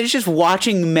 And then it's just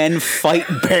watching men fight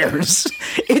bears.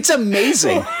 It's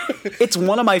amazing. It's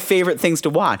one of my favorite things to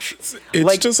watch. It's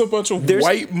like, just a bunch of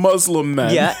white Muslim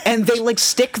men. Yeah, and they like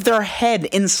stick their head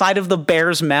inside of the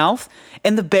bear's mouth,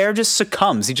 and the bear just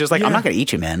succumbs. He's just like, I'm not going to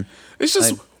eat you, man. It's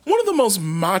just one of the most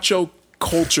macho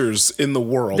cultures in the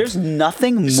world. There's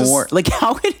nothing more. Like,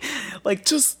 how could, like,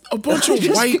 just a bunch of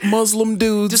white Muslim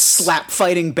dudes just slap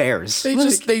fighting bears. They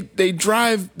just they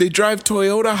drive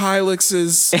Toyota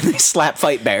Hiluxes and they slap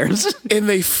fight bears and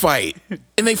they fight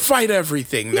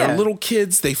everything. They're little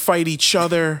kids. They fight each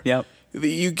other. Yep.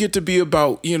 You get to be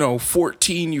about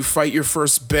 14. You fight your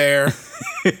first bear.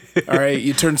 All right.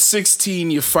 You turn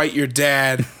 16. You fight your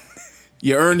dad.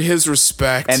 You earn his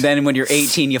respect. And then when you're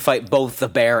 18, you fight both the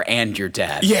bear and your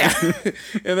dad. Yeah.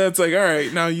 And that's like, all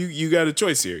right, now you got a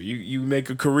choice here. You make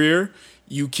a career.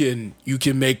 You can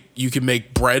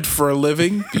make bread for a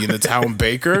living, being a town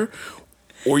baker,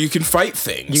 or you can fight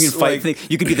things. You can fight things.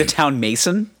 You can be the town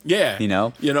mason. Yeah. You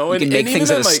and, can make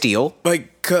things out of steel. Like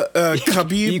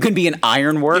Khabib. You can be an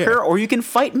iron worker, or you can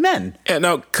fight men. And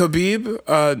now Khabib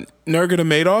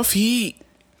Nurmagomedov,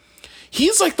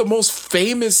 he's like the most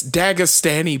famous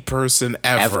Dagestani person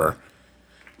ever.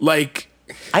 Like,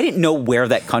 I didn't know where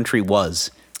that country was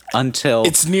until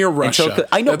it's near Russia.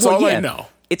 I know. That's all I know.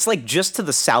 It's like just to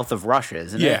the south of Russia,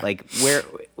 isn't it? Like where?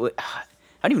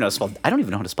 I don't even know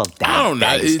how to spell Dagestan. I don't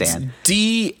know. It's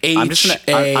DHA. I'm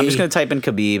just gonna type in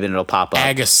Khabib and it'll pop up.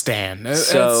 Dagestan.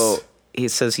 So he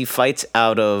says he fights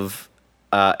out of.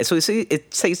 So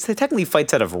it technically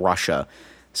fights out of Russia.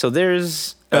 So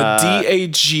there's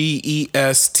Dagestan.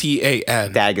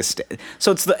 Dagestan.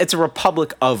 So it's a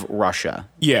republic of Russia.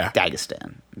 Yeah.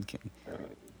 Dagestan. Okay.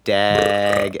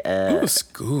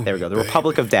 School, there we go. The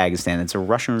Republic of Dagestan. It's a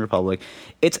Russian republic.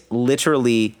 It's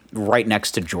literally right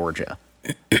next to Georgia,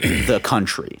 the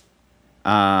country.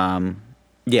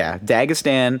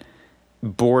 Dagestan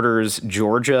borders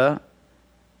Georgia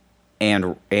and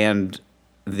not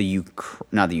the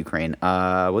Ukraine.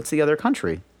 What's the other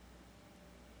country?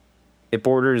 It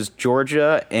borders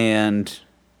Georgia and,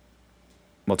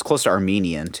 well, it's close to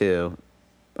Armenia, too.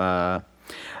 Moral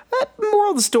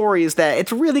of the story is that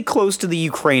it's really close to the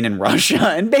Ukraine and Russia.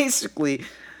 And basically,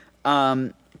 there's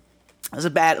a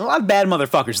lot of bad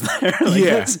motherfuckers there.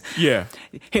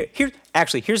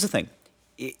 Here's the thing.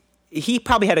 He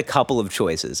probably had a couple of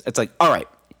choices. It's like, all right,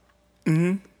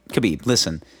 Khabib,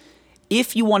 listen.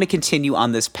 If you want to continue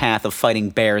on this path of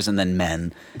fighting bears and then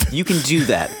men, you can do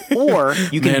that. Or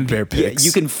you can Man-bear pigs.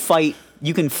 You can fight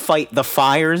the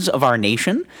fires of our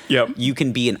nation. Yep. You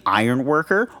can be an iron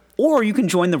worker, or you can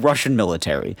join the Russian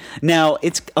military. Now,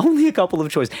 it's only a couple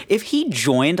of choices. If he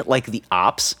joined like the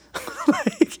ops,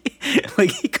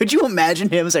 like could you imagine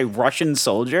him as a Russian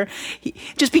soldier? He'd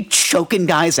just be choking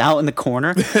guys out in the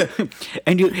corner,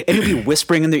 and he'd be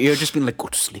whispering in their ear, just being like, "Go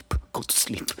to sleep, go to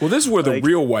sleep." Well, this is where the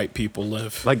real white people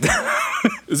live. Like that.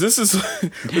 It's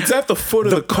at the foot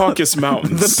of the Caucasus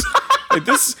Mountains. Like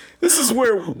this is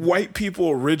where white people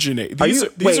originate.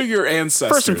 These are your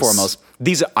ancestors. First and foremost,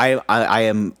 I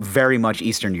am very much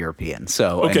Eastern European.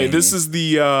 So okay, this is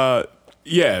the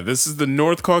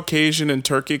North Caucasian and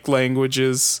Turkic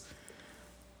languages.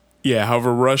 Yeah,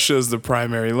 however, Russia is the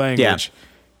primary language.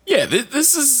 Yeah,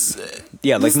 this is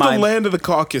the land of the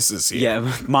Caucasus here.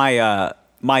 Yeah,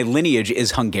 my lineage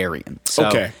is Hungarian. So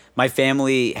okay. My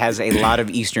family has a lot of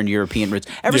Eastern European roots.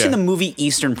 Ever seen the movie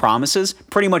Eastern Promises?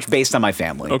 Pretty much based on my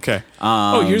family. Okay.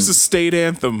 Here's the state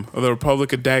anthem of the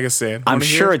Republic of Dagestan. I'm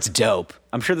sure it's dope.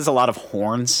 I'm sure there's a lot of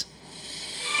horns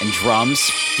and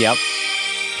drums. Yep.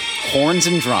 Horns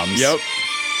and drums. Yep.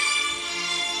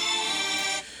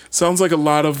 Sounds like a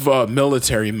lot of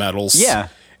military medals. Yeah.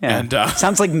 And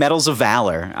sounds like medals of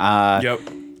valor. Yep.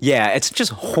 Yeah, it's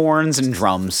just horns and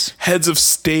drums. Heads of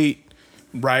state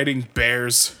riding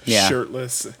bears,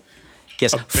 shirtless.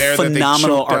 Yes, a bear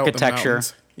phenomenal that they architecture.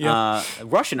 Yep.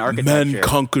 Russian architecture. Man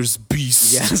conquers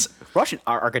beast. Yes, Russian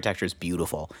architecture is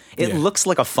beautiful. It looks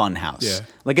like a fun house. Yeah.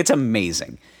 Like it's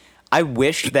amazing. I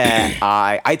wish that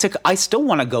I still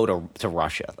want to go to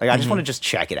Russia. Like I just want to just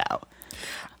check it out.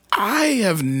 I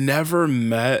have never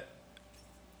met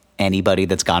anybody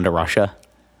that's gone to Russia.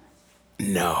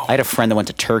 No. I had a friend that went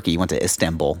to Turkey, went to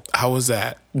Istanbul. How was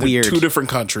that? Weird. Two different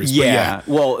countries. Yeah. But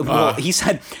Well,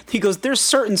 he goes, there's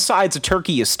certain sides of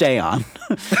Turkey you stay on.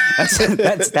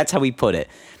 That's how he put it.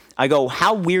 I go,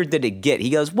 how weird did it get?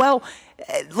 He goes, well,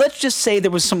 let's just say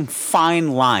there was some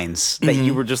fine lines that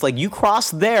you were just like, you cross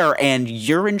there and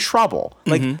you're in trouble.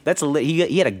 Like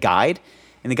he had a guide.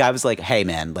 And the guy was like, hey,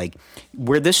 man, like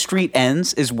where this street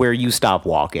ends is where you stop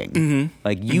walking.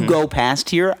 Like you go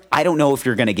past here. I don't know if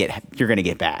you're going to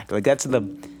get back. Like that's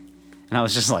and I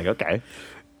was just like, OK,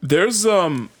 there's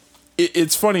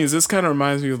it's funny is this kind of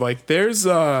reminds me of like there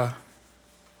are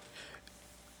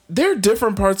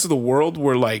different parts of the world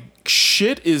where like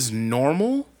shit is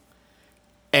normal.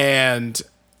 And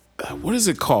what is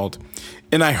it called?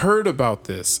 And I heard about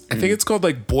this. I think it's called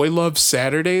like Boy Love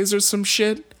Saturdays or some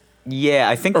shit. Yeah,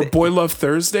 I think. Or Boy Love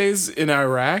Thursdays in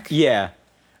Iraq. Yeah.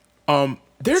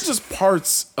 They're just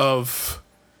parts of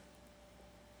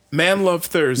Man Love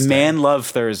Thursday. Man Love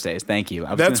Thursdays. Thank you.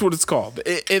 That's what it's called.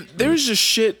 There's just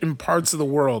shit in parts of the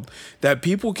world that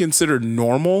people consider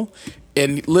normal,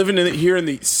 and living here in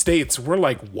the States, we're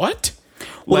like, what?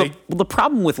 Well, the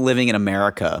problem with living in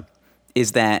America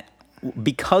is that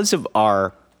because of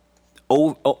our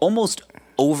almost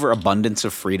overabundance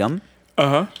of freedom,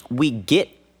 we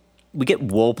get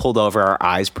wool pulled over our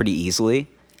eyes pretty easily.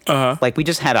 Like we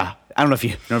just had I don't know if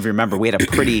you remember, we had a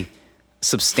pretty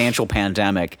substantial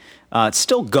pandemic. It's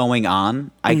still going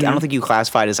on. I don't think you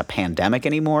classify it as a pandemic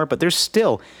anymore, but there's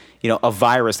still, a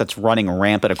virus that's running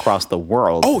rampant across the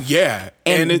world. Oh yeah,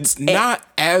 and it's not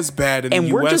as bad in the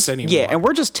U.S. anymore. Yeah, and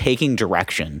we're just taking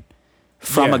direction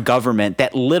from a government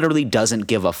that literally doesn't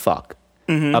give a fuck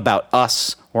about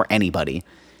us or anybody,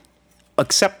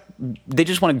 except they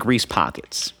just want to grease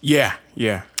pockets. Yeah,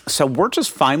 yeah. So we're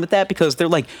just fine with that because they're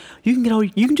like, you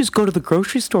can just go to the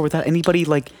grocery store without anybody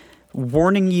like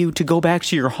warning you to go back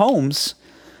to your homes,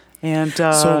 and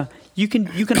so you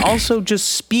can also just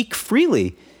speak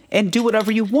freely and do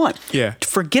whatever you want. Yeah.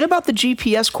 Forget about the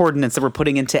GPS coordinates that we're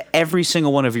putting into every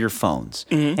single one of your phones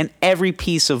and every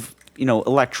piece of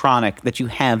electronic that you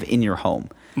have in your home.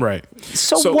 Right.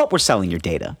 So what? We're selling your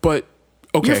data, but.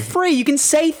 Okay. You're free. You can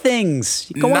say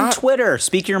things. Go on Twitter.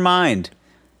 Speak your mind.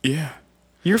 Yeah.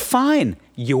 You're fine.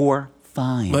 You're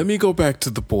fine. Let me go back to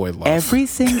the boy love.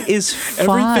 Everything is fine.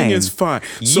 Everything is fine.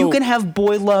 You can have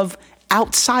boy love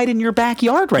outside in your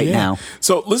backyard right now.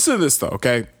 So listen to this, though,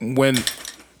 okay? When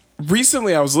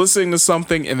recently I was listening to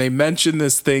something and they mentioned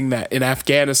this thing that in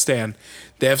Afghanistan,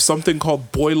 they have something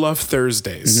called Boy Love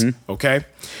Thursdays, okay?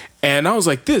 And I was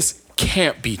like, this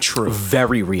can't be true.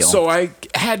 Very real. So I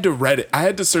had to Reddit. I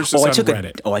had to search this on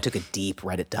Reddit. I took a deep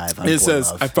Reddit dive on It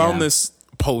says, love. I found this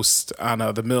post on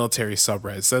the military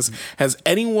subreddit. It says, has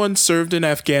anyone served in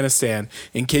Afghanistan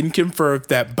and can confirm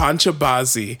that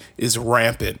Banchabazi is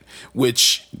rampant?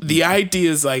 Which the idea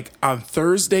is like on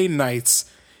Thursday nights,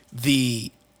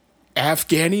 the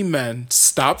Afghani men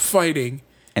stop fighting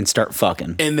and start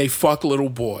fucking. And they fuck little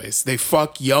boys. They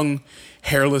fuck young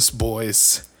hairless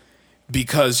boys.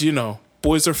 Because,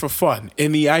 boys are for fun.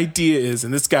 And the idea is,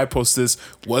 and this guy posted this,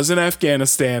 was in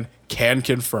Afghanistan, can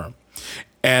confirm.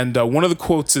 And one of the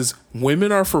quotes is,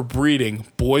 women are for breeding,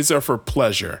 boys are for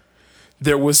pleasure.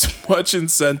 There was much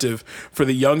incentive for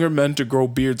the younger men to grow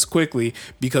beards quickly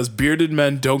because bearded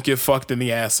men don't get fucked in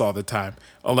the ass all the time.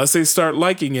 Unless they start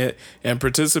liking it and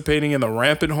participating in the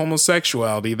rampant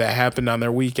homosexuality that happened on their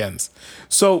weekends.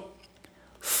 So.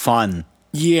 Fun.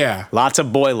 Yeah. Lots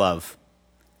of boy love.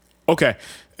 Okay.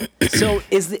 So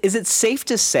is it safe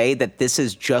to say that this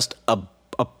is just a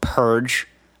purge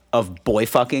of boy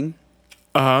fucking?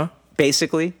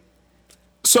 Basically.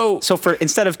 So for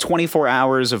instead of 24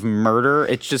 hours of murder,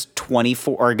 it's just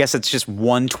 24, or I guess it's just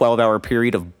one 12-hour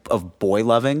period of boy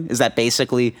loving. Is that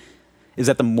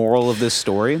the moral of this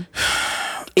story?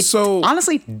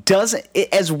 honestly doesn't,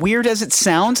 as weird as it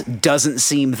sounds, doesn't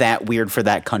seem that weird for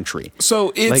that country.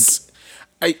 So it's,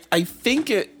 I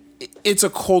think it's a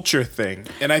culture thing.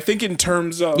 And I think in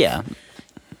terms of,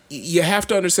 you have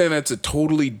to understand that it's a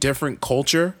totally different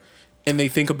culture and they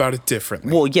think about it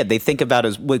differently. Well, yeah, they think about it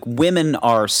as like women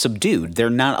are subdued.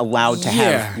 They're not allowed to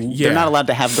they're not allowed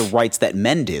to have the rights that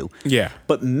men do. Yeah.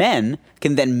 But men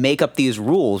can then make up these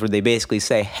rules where they basically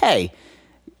say, hey,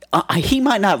 he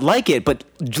might not like it, but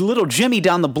little Jimmy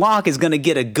down the block is going to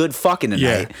get a good fucking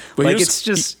tonight. But like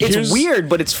it's weird,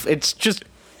 but it's just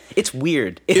it's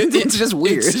weird. It's just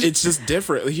weird. It's just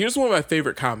different. Here's one of my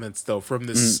favorite comments though from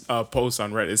this post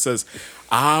on Reddit. It says,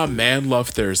 man, love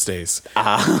Thursdays.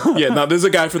 Yeah, now there's a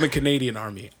guy from the Canadian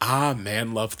Army.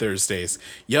 Man, love Thursdays.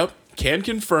 Yep. Can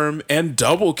confirm and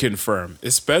double confirm,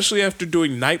 especially after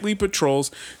doing nightly patrols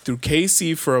through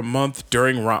KC for a month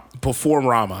before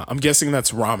Rama. I'm guessing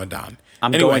that's Ramadan.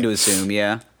 I'm going to assume,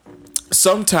 yeah.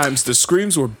 Sometimes the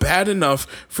screams were bad enough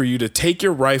for you to take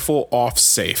your rifle off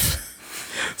safe.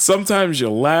 Sometimes you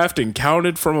laughed and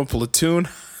counted for a platoon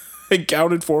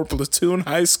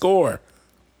high score.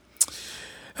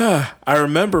 I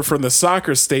remember from the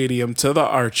soccer stadium to the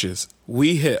arches,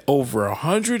 we hit over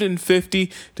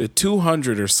 150 to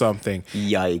 200 or something.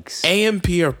 Yikes. AMP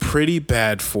are pretty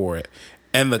bad for it,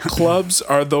 and the clubs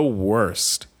are the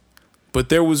worst. But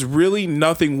there was really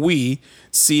nothing we,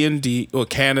 C&D, or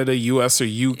Canada, US, or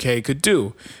UK could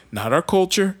do. Not our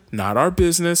culture, not our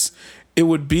business. It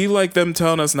would be like them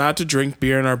telling us not to drink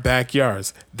beer in our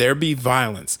backyards. There'd be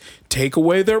violence. Take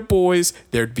away their boys,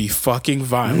 there'd be fucking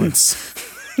violence.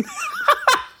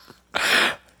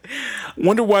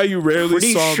 Wonder why you rarely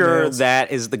Pretty saw sure males.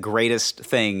 that is the greatest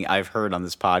thing I've heard on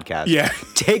this podcast. Yeah.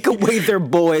 Take away their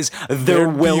boys, there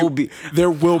will be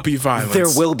violence. There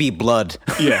will be blood.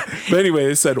 Yeah. But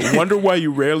anyway, it said, wonder why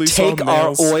you rarely saw males. Take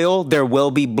our oil, there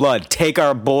will be blood. Take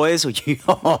our boys,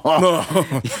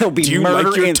 there'll be Do you murder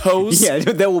like your in toes? Yeah,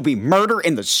 there will be murder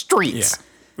in the streets.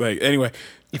 Yeah. Like, anyway.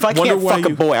 If I can't fuck a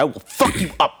boy, I will fuck you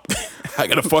up. I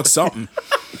gotta fuck something.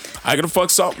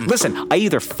 Listen, I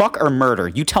either fuck or murder.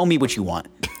 You tell me what you want.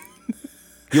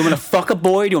 You want me to fuck a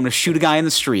boy? Or do you want me to shoot a guy in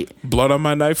the street? Blood on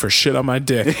my knife or shit on my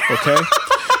dick, okay?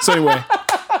 So anyway,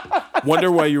 wonder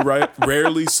why you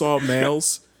rarely saw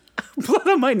males. Blood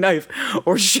on my knife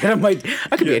or shit on my...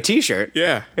 That could be a t-shirt.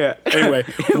 Yeah. Anyway,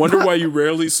 wonder why you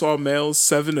rarely saw males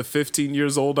 7 to 15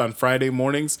 years old on Friday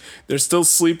mornings. They're still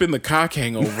sleeping the cock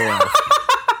hangover off.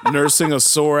 Nursing a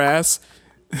sore ass.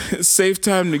 Save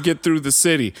time to get through the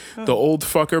city. The old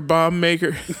fucker bomb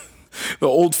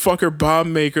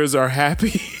makers are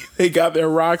happy they got their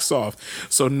rocks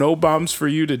off. So no bombs for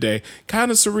you today.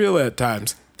 Kind of surreal at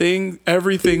times.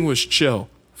 Everything was chill.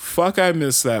 Fuck, I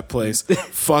miss that place.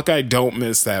 Fuck, I don't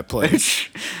miss that place.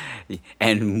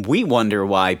 And we wonder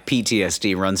why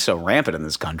PTSD runs so rampant in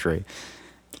this country.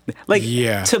 Like,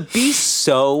 to be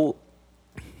so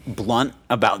blunt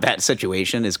about that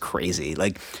situation is crazy.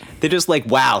 Like, they're just like,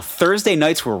 wow, Thursday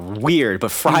nights were weird, but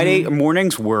Friday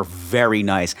mornings were very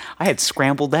nice. I had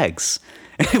scrambled eggs.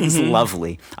 It was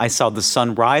lovely. I saw the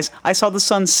sun rise. I saw the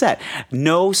sun set.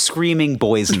 No screaming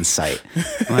boys in sight.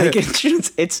 Like,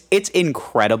 it's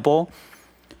incredible.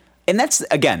 And that's,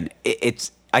 again,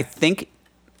 I think,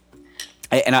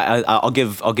 and I'll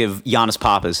give Giannis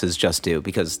Papas his just due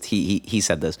because he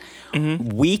said this.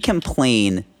 We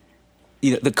complain.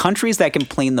 The countries that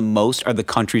complain the most are the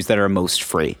countries that are most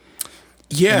free.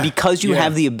 Yeah. Because you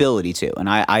have the ability to. And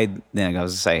I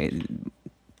was saying,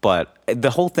 but the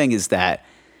whole thing is that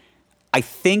I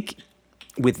think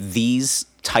with these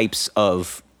types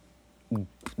of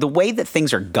the way that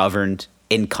things are governed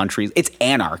in countries, it's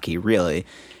anarchy, really.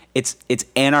 It's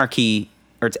anarchy,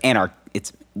 or I'm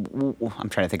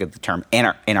trying to think of the term,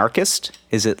 anarchist.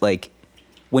 Is it like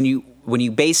when you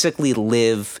basically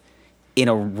live in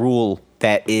a rule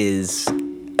that is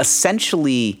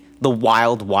essentially the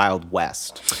wild, wild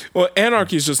west? Well,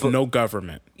 anarchy is just no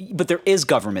government. But there is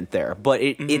government there. But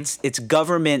it's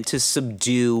government to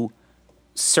subdue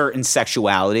certain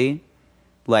sexuality,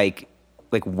 like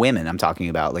women. I'm talking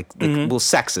about like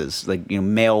sexes, like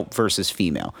male versus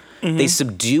female. They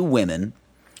subdue women,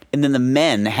 and then the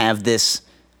men have this.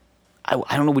 I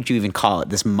don't know what you even call it.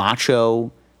 This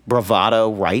macho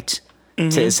bravado right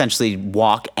to essentially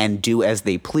walk and do as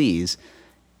they please.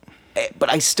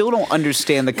 But I still don't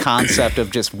understand the concept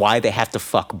of just why they have to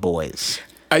fuck boys.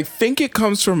 I think it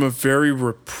comes from a very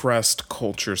repressed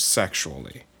culture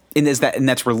sexually. And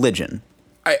that's religion.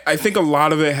 I think a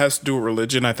lot of it has to do with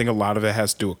religion. I think a lot of it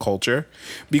has to do with culture.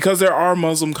 Because there are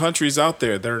Muslim countries out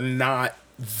there that are not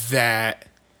that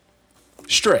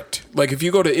strict. Like if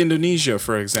you go to Indonesia,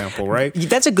 for example, right?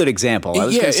 That's a good example. I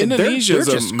was gonna say, Indonesia is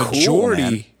they're a just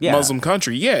majority cool, Muslim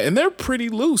country. Yeah, and they're pretty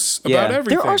loose about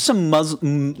everything. There are some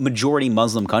majority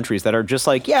Muslim countries that are just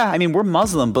like, I mean, we're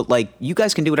Muslim, but like, you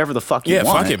guys can do whatever the fuck you want.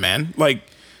 Yeah, fuck it, man. Like,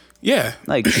 yeah.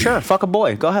 Like, sure, fuck a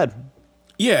boy. Go ahead.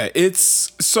 Yeah,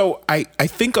 it's so I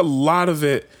think a lot of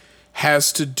it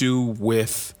has to do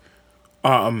with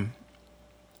I'm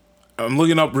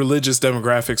looking up religious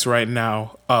demographics right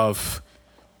now of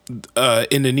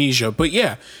Indonesia, but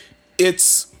yeah,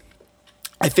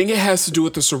 I think it has to do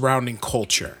with the surrounding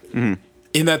culture. Mm-hmm.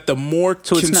 In that the more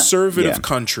conservative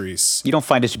countries, you don't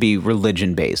find it to be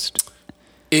religion based.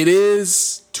 It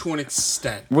is to an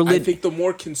extent. I think the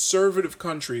more conservative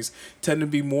countries tend to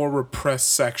be more repressed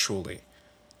sexually.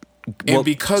 And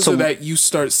because of that, you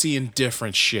start seeing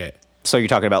different shit. So you're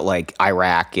talking about like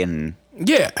Iraq and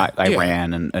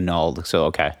Iran and all. So,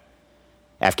 okay.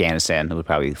 Afghanistan would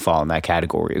probably fall in that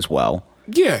category as well.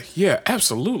 Yeah,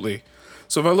 absolutely.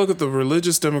 So if I look at the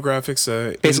religious demographics,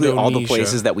 basically Indonesia, all the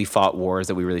places that we fought wars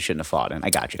that we really shouldn't have fought in. I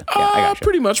got you. Yeah, I got you.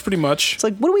 Pretty much. It's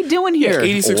like, what are we doing here?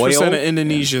 86% of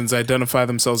Indonesians identify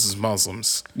themselves as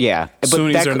Muslims. Yeah.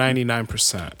 Sunnis are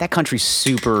 99%. That country's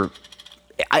super...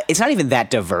 It's not even that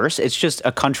diverse. It's just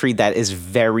a country that is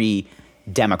very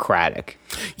democratic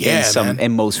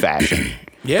in most fashion.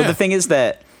 Yeah. But the thing is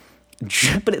that...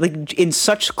 But like in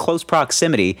such close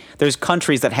proximity, there's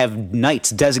countries that have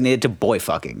nights designated to boy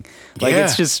fucking. Like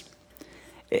it's just,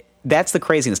 that's the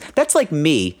craziness. That's like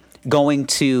me going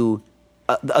to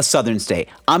a southern state.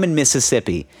 I'm in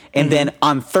Mississippi, and then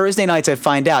on Thursday nights I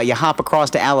find out you hop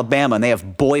across to Alabama and they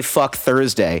have boy fuck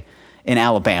Thursday in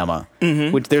Alabama,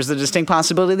 which there's a distinct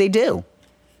possibility they do.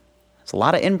 There's a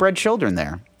lot of inbred children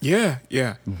there.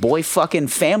 Yeah. Boy fucking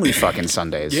family fucking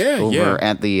Sundays. Over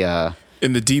at the.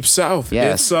 In the deep south.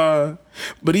 Yes. But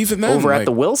even then, over at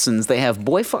the Wilsons, they have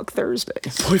boy fuck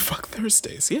Thursdays. Boy fuck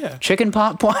Thursdays, yeah. Chicken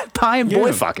pot pie and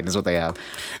boy fucking is what they have.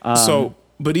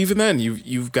 But even then,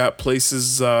 you've got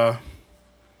places. You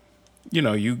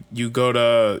go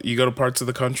to parts of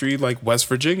the country like West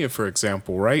Virginia, for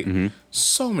example, right? Mm-hmm.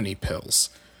 So many pills.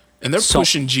 And they're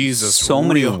pushing Jesus. So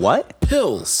many what?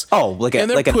 Pills. Oh, like an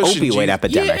opioid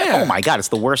epidemic. Yeah. Oh my God, it's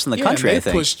the worst in the country. They I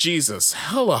think. push Jesus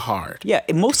hella hard. Yeah,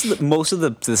 most of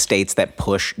the states that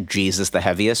push Jesus the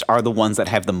heaviest are the ones that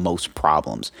have the most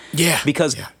problems. Yeah,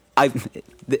 because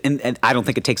and I don't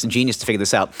think it takes a genius to figure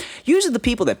this out. Usually, the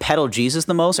people that peddle Jesus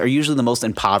the most are usually the most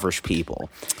impoverished people.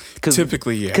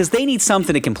 Typically, because they need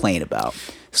something to complain about.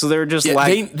 So they're just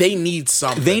like they need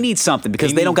something. They need something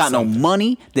because they don't got no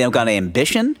money. They don't got any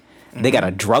ambition. They got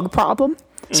a drug problem.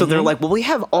 So they're like, well, we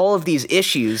have all of these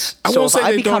issues. I won't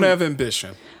say they don't have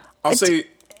ambition. I'll say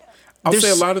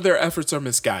a lot of their efforts are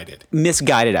misguided.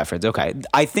 Misguided efforts, okay.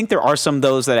 I think there are some of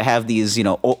those that have these,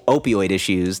 opioid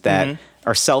issues that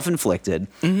are self-inflicted,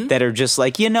 that are just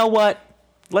like, you know what?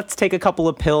 Let's take a couple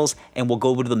of pills and we'll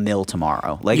go to the mill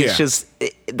tomorrow. Like,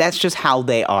 that's just how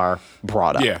they are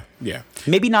brought up. Yeah.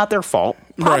 Maybe not their fault.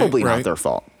 Probably not their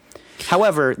fault.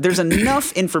 However, there's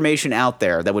enough information out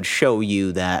there that would show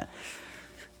you that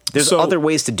there's other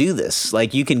ways to do this.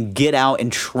 Like, you can get out and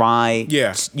try.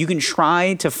 Yeah. You can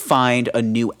try to find a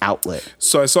new outlet.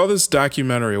 So I saw this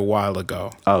documentary a while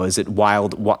ago. Oh, is it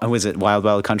Wild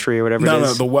Wild Country or whatever it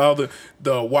is? No,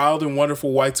 the Wild and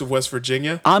Wonderful Whites of West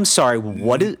Virginia. I'm sorry,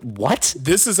 what?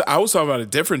 I was talking about a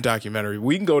different documentary.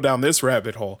 We can go down this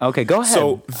rabbit hole. Okay, go ahead.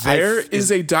 So there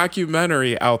is a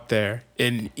documentary out there,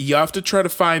 and you have to try to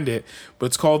find it, but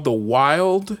it's called The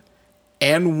Wild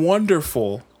and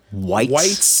Wonderful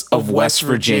Whites of West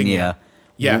Virginia.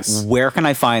 Yes. Where can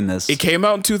I find this? It came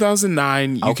out in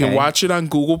 2009. You can watch it on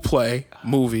Google Play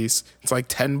Movies. It's like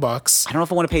 $10. I don't know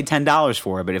if I want to pay $10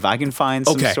 for it, but if I can find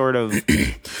some sort of...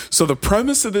 So the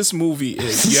premise of this movie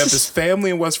is you have this family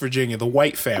in West Virginia, the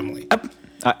White family.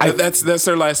 That's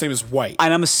their last name is White.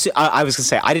 And I was going to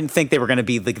say, I didn't think they were going to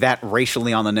be like that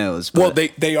racially on the nose. But well,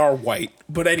 they are white.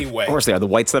 But anyway. Of course they are. The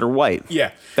whites that are white.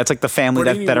 Yeah. That's like the family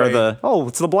that are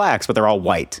it's the blacks, but they're all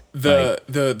white.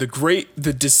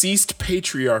 The deceased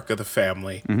patriarch of the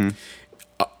family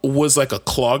was like a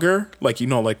clogger. Like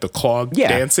the clog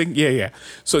dancing. Yeah.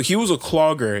 So he was a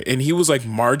clogger, and he was like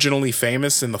marginally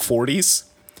famous in the 40s.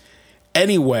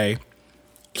 Anyway,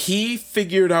 he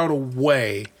figured out a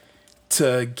way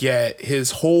to get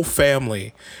his whole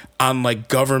family on like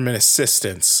government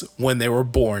assistance when they were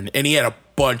born, and he had a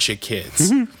bunch of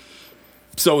kids.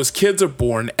 So his kids are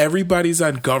born, everybody's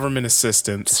on government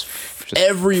assistance, just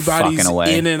everybody's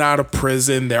in and out of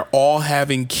prison, they're all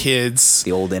having kids.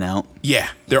 The old and out. Yeah,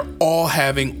 they're all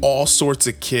having all sorts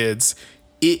of kids.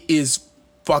 It is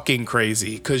fucking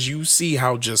crazy because you see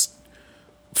how just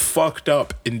fucked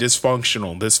up and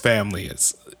dysfunctional this family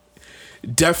is.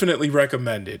 Definitely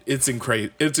recommended. It's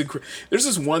incredible. There's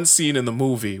this one scene in the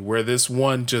movie where this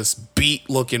one just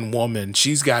beat-looking woman,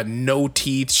 she's got no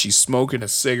teeth, she's smoking a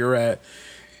cigarette,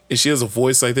 and she has a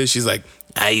voice like this. She's like,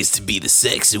 I used to be the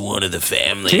sexy one of the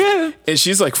family. Yeah. And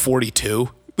she's like 42.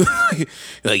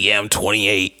 Like, yeah, I'm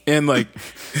 28. And like,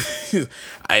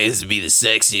 I used to be the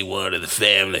sexy one of the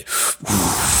family.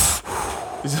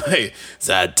 Like,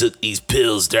 so I took these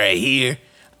pills right here.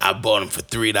 I bought them for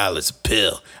 $3 a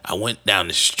pill. I went down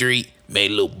the street, made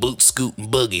a little boot scooting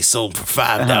boogie, sold them for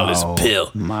 $5 a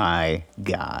pill. My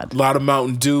God. A lot of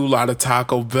Mountain Dew, a lot of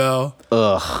Taco Bell.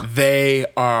 Ugh. They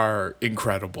are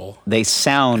incredible. They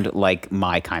sound like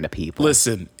my kind of people.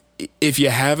 Listen, if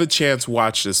you have a chance,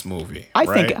 watch this movie. I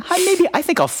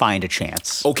think I'll find a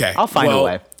chance. Okay. I'll find a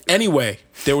way. Anyway,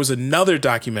 there was another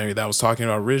documentary that I was talking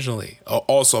about originally,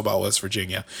 also about West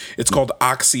Virginia. It's called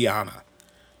Oceana.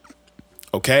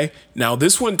 Okay? Now,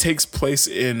 this one takes place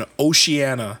in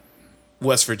Oceana,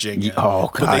 West Virginia. Oh,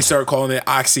 God. But they start calling it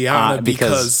Oceana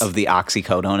because of the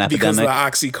oxycodone epidemic. Because of the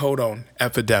oxycodone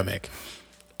epidemic.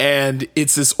 And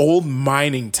it's this old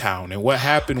mining town. And what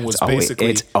happened was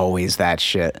basically... It's always that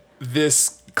shit.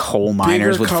 This coal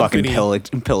miners with fucking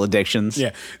pill addictions.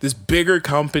 Yeah. This bigger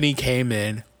company came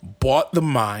in, bought the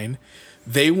mine.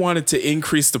 They wanted to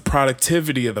increase the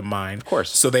productivity of the mine. Of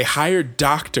course. So they hired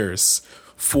doctors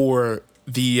for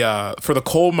the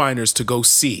coal miners to go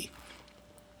see.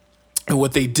 And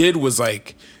what they did was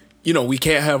like, we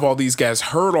can't have all these guys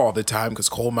hurt all the time because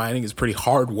coal mining is pretty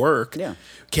hard work. Yeah.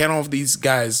 Can't have these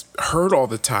guys hurt all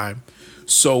the time.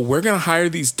 So we're going to hire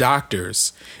these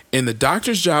doctors. And the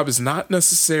doctor's job is not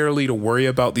necessarily to worry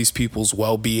about these people's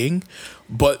well-being,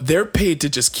 but they're paid to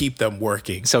just keep them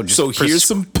working. So here's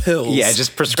some pills. Yeah,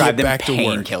 just prescribe them back to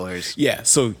work. Painkillers. Yeah,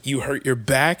 so you hurt your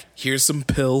back, here's some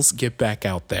pills, get back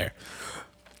out there.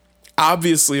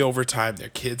 Obviously, over time, their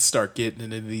kids start getting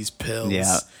into these pills.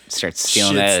 Yeah, start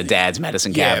stealing out of dad's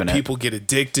medicine cabinet. Yeah, people get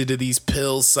addicted to these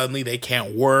pills. Suddenly, they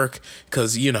can't work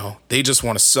because, they just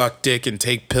want to suck dick and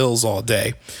take pills all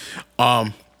day.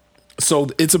 So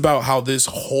it's about how this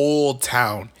whole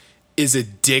town is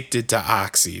addicted to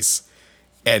oxys.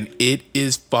 And it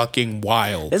is fucking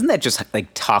wild. Isn't that just like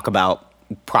talk about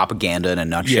propaganda in a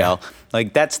nutshell? Yeah.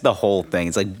 Like, that's the whole thing.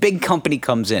 It's like, big company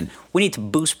comes in. We need to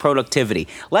boost productivity.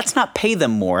 Let's not pay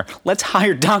them more. Let's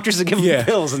hire doctors to give them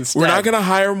pills instead. We're not going to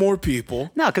hire more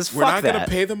people. No, because we're not going to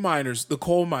pay the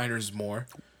coal miners more.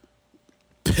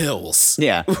 Pills.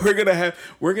 Yeah. We're gonna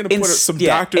put some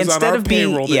doctors on our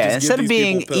payroll. Instead of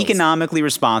being economically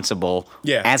responsible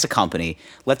as a company,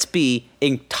 let's be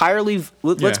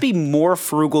let's be more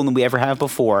frugal than we ever have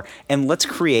before, and let's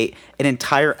create an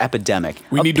entire epidemic.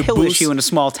 We need pill issue in a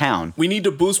small town. We need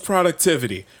to boost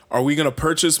productivity. Are we gonna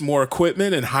purchase more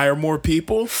equipment and hire more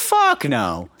people? Fuck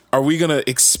no. Are we gonna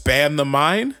expand the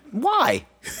mine? Why?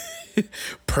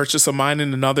 Purchase a mine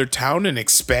in another town and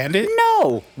expand it?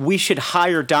 No, we should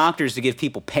hire doctors to give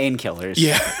people painkillers.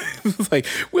 Yeah, like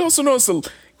we also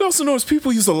notice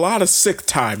people use a lot of sick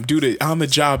time due to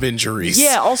on-the-job injuries.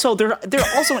 Yeah, also they're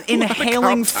also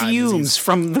inhaling fumes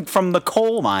from the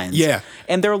coal mines. Yeah,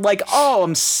 and they're like, "Oh,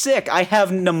 I'm sick. I have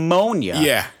pneumonia."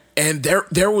 Yeah, and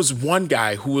there was one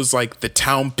guy who was like the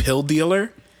town pill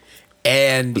dealer,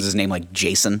 and was his name like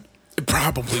Jason? It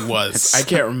probably was. I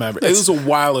can't remember. It was a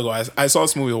while ago. I saw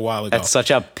this movie a while ago. That's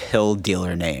such a pill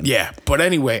dealer name. Yeah, but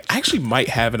anyway, I actually might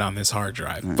have it on this hard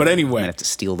drive. But anyway, I'm gonna have to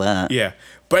steal that. Yeah,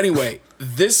 but anyway,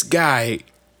 this guy,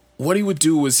 what he would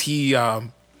do was he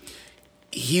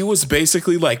was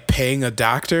basically like paying a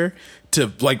doctor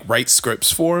to like write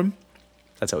scripts for him.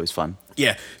 That's always fun.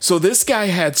 Yeah, so this guy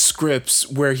had scripts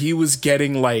where he was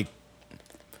getting like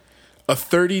a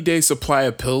 30-day supply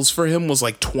of pills for him was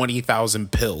like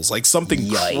 20,000 pills, like something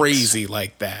crazy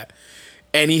like that.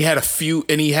 And he had a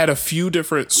few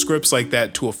different scripts like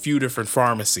that to a few different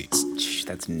pharmacies.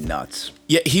 That's nuts.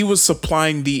 Yet he was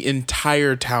supplying the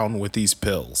entire town with these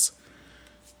pills.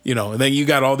 And then you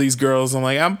got all these girls. I'm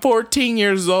like, I'm 14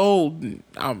 years old.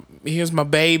 Here's my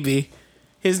baby.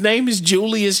 His name is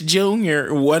Julius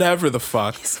Jr. Whatever the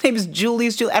fuck. His name is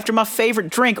Julius after my favorite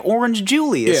drink, Orange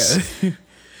Julius. Yeah.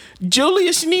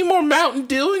 Julius, you need more Mountain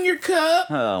Dew in your cup?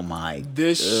 Oh my.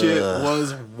 This shit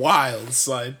was wild,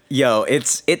 son. Yo,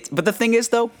 but the thing is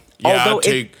though,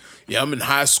 I'm in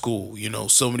high school,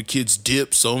 some of the kids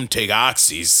dip, some take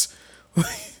oxys.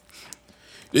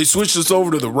 They switched us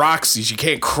over to the Roxys. You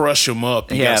can't crush them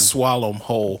up. You gotta swallow them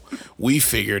whole. We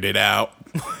figured it out.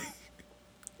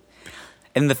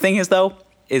 And the thing is though,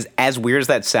 is, as weird as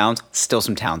that sounds, still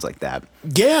some towns like that.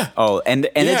 Yeah. Oh, and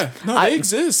Yeah. it's, No, they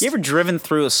exist. You ever driven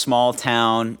through a small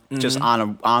town just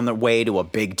on the way to a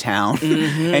big town,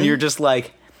 and you're just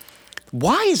like,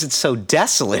 why is it so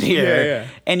desolate here? Yeah.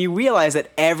 And you realize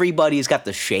that everybody's got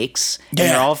the shakes, and Yeah.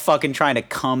 they're all fucking trying to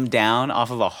come down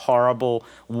off of a horrible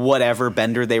whatever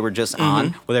bender they were just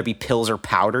on, whether it be pills or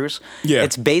powders. Yeah.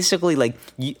 It's basically like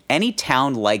any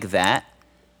town like that,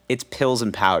 it's pills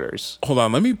and powders. Hold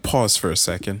on, let me pause for a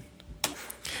second.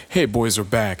 Hey, boys, we're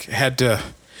back.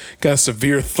 Got a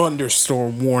severe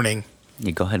thunderstorm warning.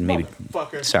 You go ahead and maybe.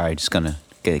 Motherfucker. Sorry, just gonna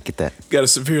get that. Got a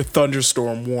severe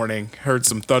thunderstorm warning. Heard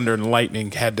some thunder and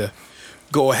lightning. Had to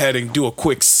go ahead and do a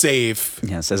quick save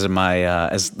Yes, as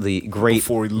the great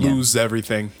before we lose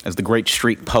everything. as the great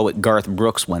street poet Garth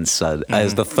Brooks once said,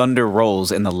 as the thunder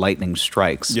rolls and the lightning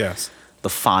strikes, Yes. the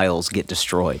files get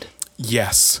destroyed.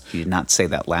 Yes. You did not say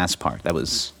that last part.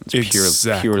 That's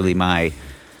Exactly. purely my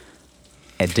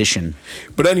addition.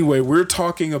 But anyway, we're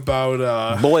talking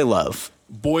about Boy love.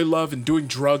 boy love and doing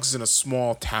drugs in a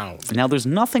small town. Now, there's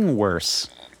nothing worse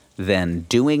than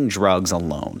doing drugs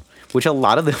alone, which a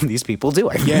lot of these people do.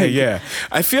 I Yeah, think. yeah.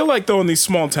 I feel like though in these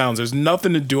small towns, there's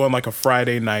nothing to do on like a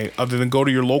Friday night other than go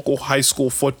to your local high school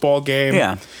football game.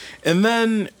 Yeah. And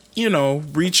then,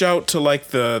 reach out to like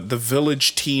the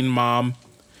village teen mom,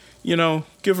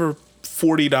 give her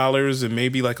 $40 and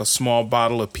maybe like a small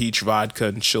bottle of peach vodka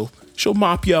and she'll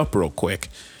mop you up real quick.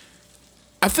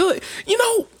 I feel like,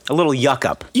 A little yuck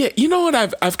up yeah, you know what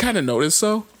I've kind of noticed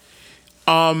though?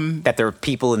 that there are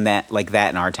people in that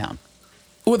in our town.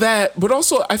 Well, that, but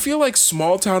also I feel like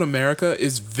small town America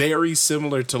is very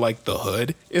similar to like the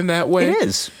hood in that way. It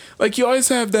is. Like you always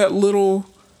have that little.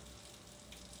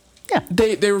 Yeah.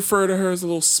 They refer to her as a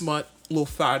little smut, little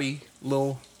thotty,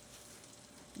 little.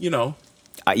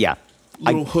 Yeah.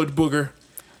 Little hood booger,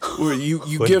 where you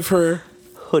give her,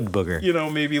 Hood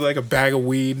booger. maybe like a bag of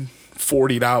weed,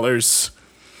 $40,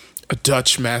 a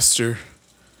Dutch Master,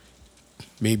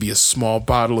 maybe a small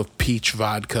bottle of peach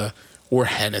vodka or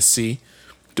Hennessy,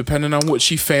 depending on what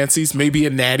she fancies. Maybe a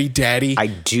Natty Daddy, I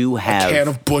do a have. can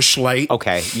of Busch Light.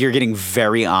 Okay, you're getting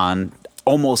very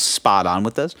almost spot on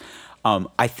with this.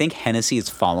 I think Hennessy is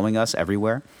following us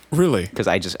everywhere Really? because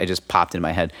I just popped in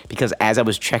my head because as I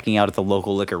was checking out at the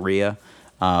local liquoria,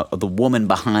 the woman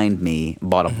behind me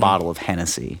bought a bottle of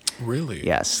Hennessy. Really?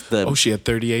 Yes. She had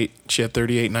 38. She had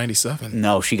 38.97.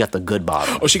 No, she got the good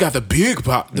bottle. Oh, she got the big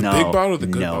bottle. The big bottle or the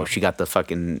good bottle? No, she got the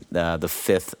fucking the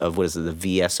fifth of what is it,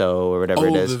 the VSO or whatever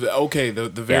it Oh, is.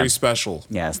 the very Yeah. special.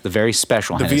 Yes, the very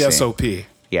special The Hennessy. VSOP.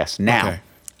 Yes. Now, Okay.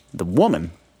 the woman,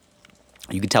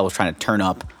 you could tell was trying to turn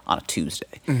up on a Tuesday,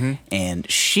 and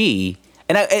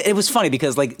it was funny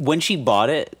because like when she bought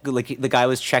it, like the guy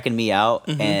was checking me out,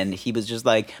 and he was just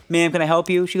like, "Ma'am, can I help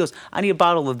you?" She goes, "I need a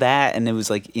bottle of that," and it was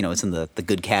like it's in the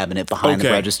good cabinet behind the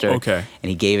Okay, register. okay. And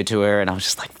he gave it to her, and I was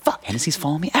just like, "Fuck, Hennessy's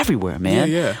following me everywhere, man."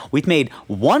 Yeah. We've made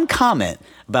one comment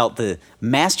about the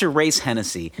Master Race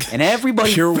Hennessy, and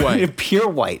everybody Pure white. pure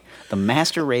white, the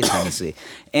Master Race Hennessy,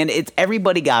 and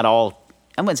everybody got all.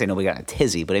 I wouldn't say nobody got a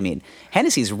tizzy, but I mean,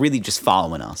 Hennessy's really just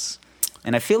following us.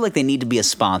 And I feel like they need to be a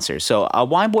sponsor. So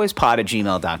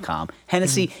wineboyspod@gmail.com.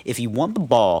 Hennessy, if you want the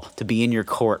ball to be in your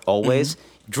court always,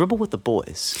 dribble with the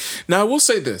boys. Now, I will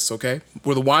say this, okay?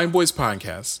 We're the Wine Boys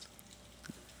podcast.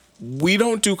 We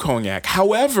don't do cognac.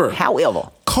 However,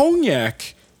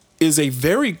 cognac is a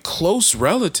very close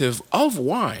relative of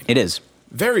wine. It is.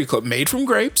 Very close. Made from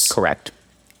grapes. Correct.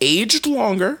 Aged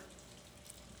longer.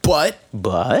 But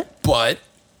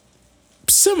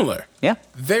similar. Yeah.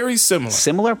 Very similar.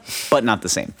 Similar, but not the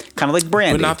same. Kind of like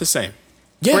brandy. But not the same.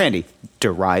 Yeah. Brandy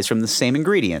derives from the same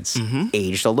ingredients,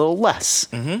 aged a little less.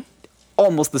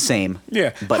 Almost the same.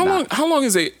 Yeah. But How long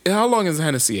is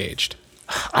Hennessy aged?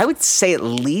 I would say at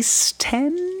least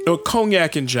 10 No,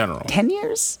 cognac in general.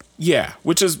 years, Yeah,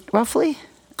 which is roughly.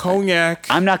 cognac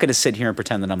I'm not going to sit here and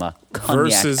pretend that I'm a cognac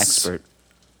Versus- expert.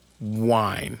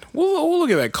 wine. We'll look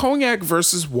at that. Cognac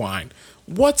versus wine.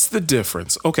 What's the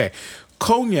difference? Okay,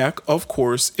 cognac, of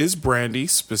course, is brandy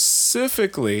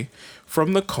specifically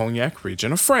from the cognac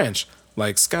region of France,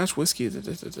 like Scotch whiskey.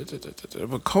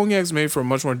 But cognac's made from a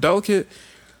much more delicate.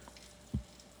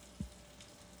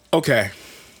 Okay,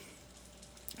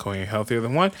 cognac healthier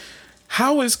than wine.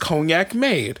 How is cognac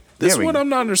made? This is There we what go. I'm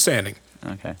not understanding.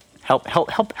 Okay. Help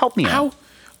me out. How?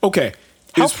 Okay,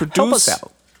 it's produced. Help us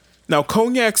out. Now,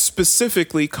 cognac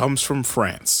specifically comes from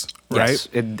France, right? Yes,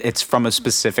 it's from a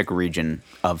specific region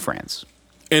of France.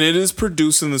 And it is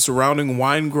produced in the surrounding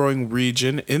wine growing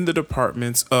region in the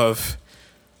departments of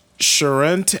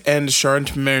Charente and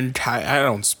Charente-Maritime. I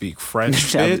don't speak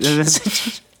French,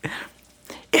 bitch.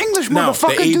 English, Now,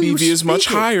 motherfucker. the do you ABV is much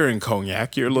speak it? higher in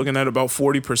cognac. You're looking at about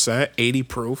 40%, 80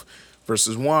 proof,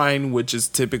 versus wine, which is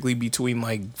typically between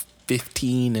like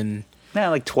 15 and Yeah,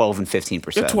 like 12 and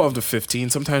 15%. 12 to 15.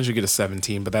 Sometimes you get a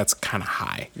 17, but that's kind of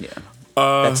high. Yeah.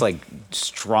 That's like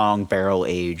strong barrel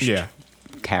aged Yeah.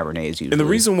 Cabernets usually. And the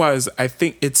reason why is I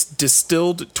think it's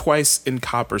distilled twice in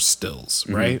copper stills,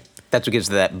 right? that's what gives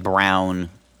it that brown.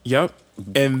 Yep.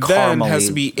 And then has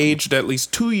to Caramely- be aged at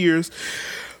least 2 years.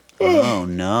 Oh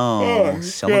no!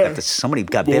 Somebody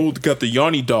got bit. Bold got the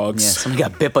yawny Yeah, dogs. somebody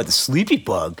got bit by the sleepy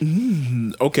bug.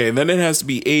 Okay, and then it has to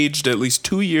be aged at least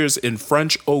 2 years in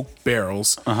French oak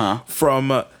barrels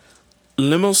from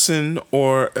Limousin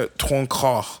or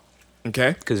Troncal.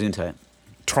 Okay? Gesundheit.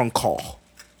 Troncal.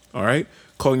 All right?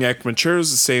 Cognac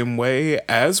matures the same way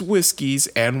as whiskeys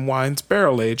and wines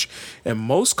barrel age, and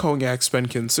most cognacs spend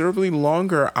considerably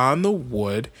longer on the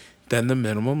wood than the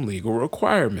minimum legal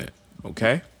requirement.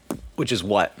 Okay? Which is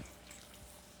what?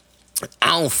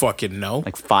 I don't fucking know.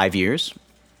 Like 5 years?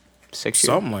 6 years?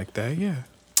 Something like that, yeah.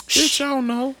 Bitch, I don't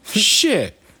know.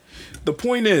 Shit. The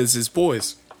point is,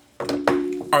 boys,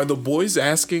 are the boys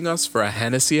asking us for a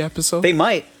Hennessy episode? They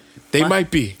might. They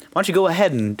might be. Why don't you go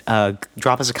ahead and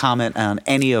drop us a comment on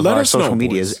any of Let our us know, social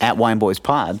medias boys. at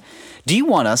WineBoysPod. Do you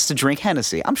want us to drink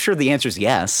Hennessy? I'm sure the answer is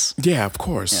yes. Yeah, of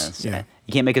course. Yes. Yeah,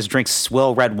 You can't make us drink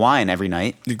swill red wine every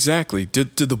night. exactly. Do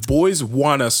the boys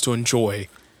want us to enjoy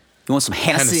You want some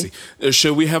Hennessy? Hennessy?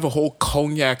 Should we have a whole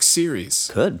cognac series?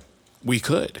 Could. We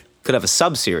could. Could have a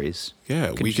sub-series.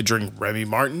 Yeah, we could drink Remy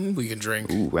Martin. We could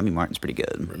drink Ooh, Remy Martin's pretty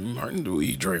good. Remy Martin.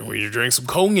 We drink some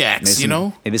cognacs, you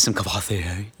know? Maybe some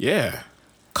Cavalier. Yeah.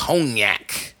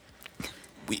 Cognac.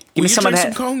 We Give me some of drink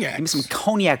that. some cognac. Give me some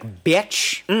cognac,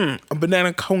 bitch. A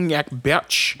banana cognac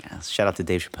bitch. Yes, shout out to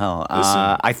Dave Chappelle.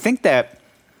 I think that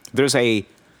there's a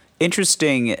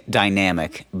interesting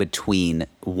dynamic between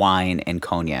wine and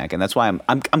cognac, and that's why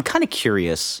I'm kind of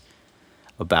curious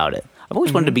about it. I've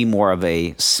always wanted to be more of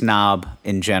a snob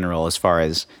in general as far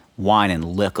as wine and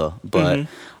liquor, but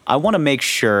I want to make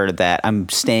sure that I'm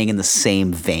staying in the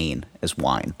same vein as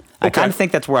wine. I Okay. kind of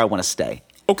think that's where I want to stay.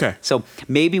 Okay. So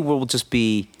maybe we'll just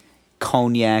be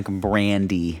cognac,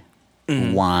 brandy,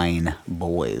 wine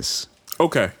boys.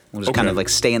 Okay. We'll just kind of like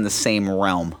stay in the same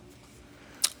realm.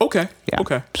 Okay. Yeah.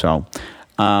 Okay. So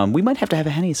we might have to have a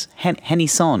Henny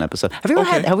Son episode. Have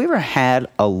we ever had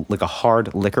a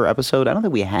hard liquor episode? I don't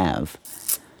think we have.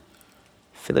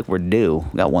 I feel like we're due.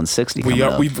 We got 160 coming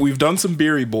up. We've done some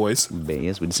beery boys.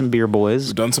 Yes, we did some beer boys.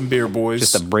 We've done some beer boys.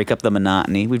 Just to break up the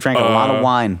monotony. We drank a lot of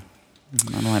wine.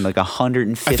 I don't know, like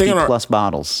 150 plus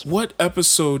bottles. What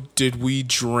episode did we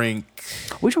drink?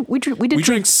 We did We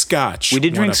drank scotch. We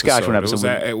did drink scotch one It was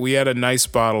episode. we had a nice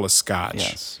bottle of scotch.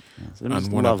 Yes. It On was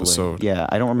one lovely. episode. Yeah,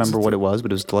 I don't remember what it was,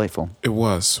 but it was delightful. It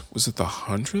was. Was it the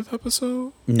 100th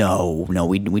episode? No,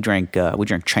 we drank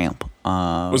Champ.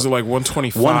 Was it like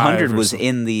 125? 100 or was something?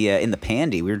 in the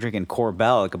pandy. We were drinking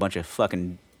Corbel like a bunch of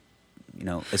fucking,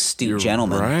 astute You're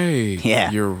gentlemen. Right.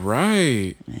 Yeah. You're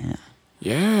right.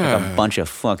 Yeah. A bunch of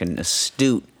fucking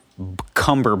astute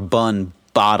cummerbund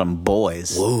bottom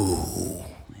boys. Whoa.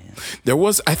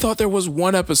 I thought there was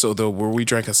one episode though where we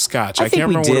drank a scotch. I I, think can't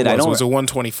we remember did. what I it was. don't- Was it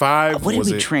 125? What did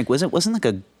was we drink?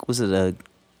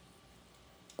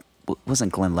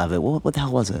 Wasn't Glenlivet. What the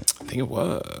hell was it? I think it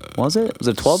was. Was it? Was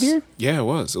it a 12 year? Yeah, it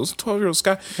was. It was a 12-year-old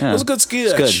scotch. Yeah. It was a good scotch.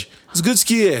 It's good. It was a good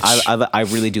scotch. I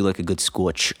really do like a good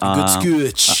scotch. good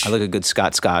scotch. I like a good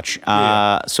scotch.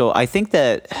 Yeah. So I think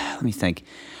that, let me think.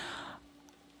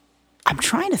 I'm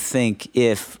trying to think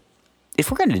if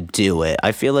we're going to do it,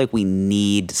 I feel like we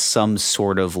need some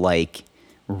sort of like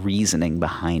reasoning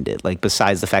behind it. Like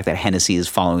besides the fact that Hennessy is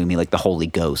following me like the Holy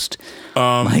Ghost.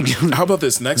 How about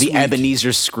this next The week?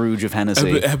 Ebenezer Scrooge of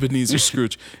Hennessy. Ebenezer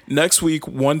Scrooge. Next week,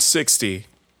 160.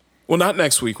 Well, not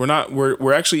next week.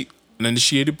 We're actually an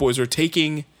initiated boys. We're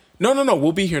taking. No.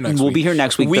 We'll be here next week. We'll be here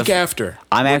next week. The week after.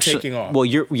 I'm we're actually taking off. Well,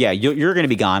 you're going to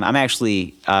be gone. I'm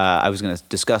actually. I was going to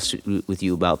discuss with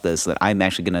you about this. That I'm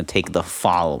actually going to take the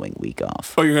following week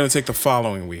off. Oh, you're going to take the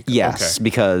following week. Yes, Okay.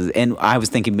 because I was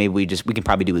thinking maybe we can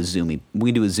probably do a Zoom.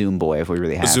 We can do a Zoom boy if we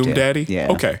really have to. Zoom daddy?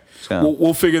 Yeah. Okay. So,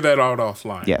 We'll figure that out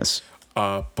offline. yes.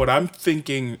 But I'm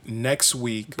thinking next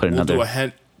week Put we'll do another- a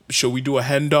hen. Shall we do a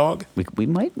hen dog? We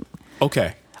might.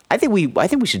 Okay. I think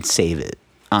we should save it.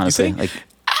 Honestly, think?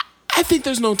 I think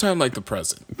there's no time like the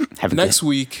present. Haven't Next been-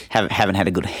 week. haven't had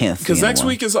a good hint. Because next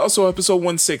week is also episode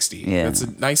 160. Yeah. It's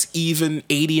a nice even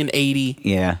 80 and 80.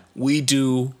 Yeah. We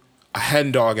do a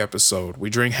hen dog episode. We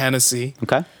drink Hennessy.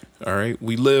 Okay. All right.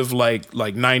 We live like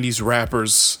 90s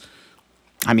rappers,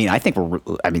 I mean, I think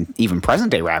even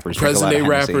present day rappers. drink a lot present day of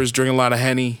Hennessy. rappers drink a lot of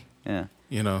Henny. Yeah.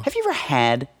 You know. Have you ever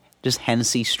had just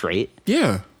Hennessy straight.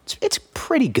 Yeah. It's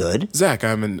pretty good. Zach,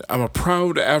 I'm a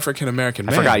proud African American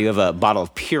man. I forgot you have a bottle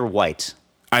of pure white.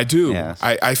 I do. Yes.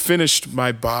 I finished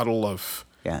my bottle of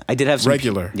I did have some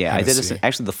regular. Yeah, Hennessy. I did.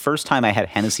 Actually, the first time I had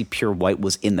Hennessy pure white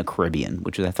was in the Caribbean,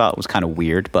 which I thought was kind of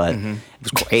weird, but it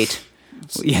was great.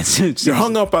 Yes, You're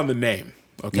hung up on the name,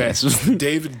 okay? Yes.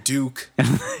 David Duke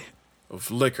of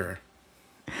liquor.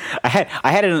 I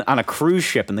had it on a cruise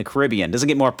ship in the Caribbean. Doesn't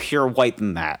get more pure white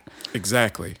than that.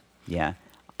 Exactly. Yeah.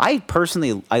 I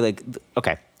personally, I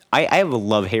have a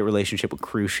love-hate relationship with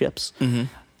cruise ships. Mm-hmm.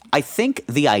 I think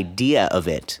the idea of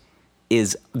it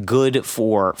is good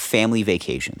for family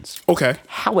vacations. Okay.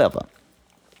 However,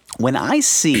 when I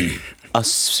see a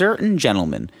certain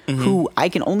gentleman who I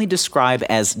can only describe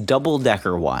as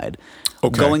double-decker wide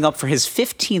going up for his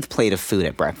 15th plate of food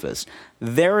at breakfast,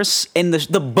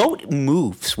 the boat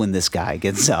moves when this guy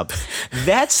gets up.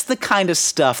 That's the kind of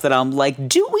stuff that I'm like,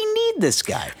 do we need this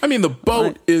guy? I mean, the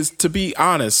boat is, to be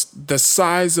honest, the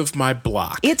size of my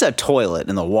block. It's a toilet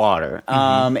in the water,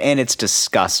 and it's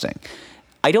disgusting.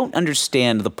 I don't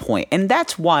understand the point. And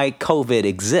that's why COVID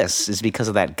exists, is because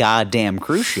of that goddamn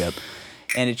cruise ship.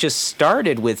 And it just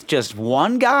started with just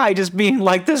one guy just being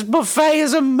like, this buffet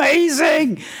is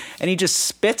amazing. And he just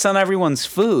spits on everyone's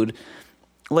food.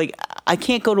 Like, I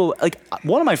can't go to, like,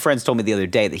 one of my friends told me the other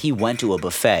day that he went to a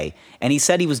buffet and he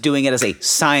said he was doing it as a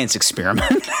science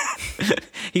experiment.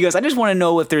 He goes, I just want to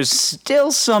know if there's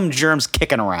still some germs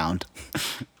kicking around.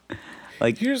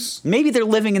 Like, maybe they're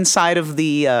living inside of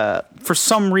the, for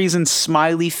some reason,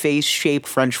 smiley face shaped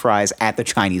French fries at the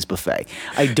Chinese buffet.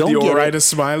 I don't get it.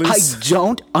 Smileys? I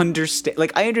don't understand.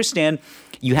 Like, I understand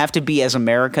you have to be as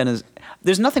American as.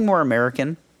 There's nothing more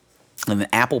American than an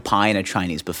apple pie in a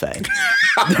Chinese buffet.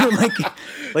 They're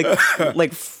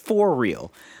like for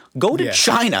real. Go to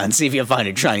China and see if you find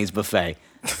a Chinese buffet.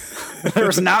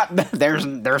 There's not.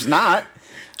 There's not.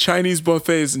 Chinese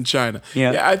buffets in China.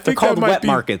 Yeah, I think they're called wet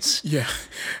markets. Yeah,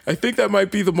 I think that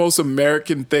might be the most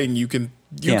American thing you can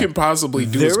possibly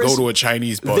do is go to a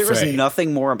Chinese buffet. There is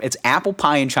nothing more. It's apple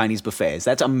pie and Chinese buffets.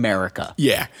 That's America.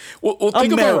 Yeah. Well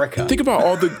think about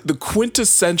all the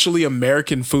quintessentially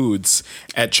American foods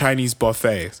at Chinese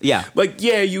buffets. Yeah. Like,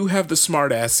 you have the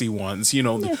smart-assy ones,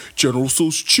 the General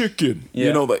Tso's chicken,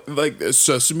 like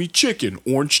sesame chicken,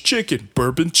 orange chicken,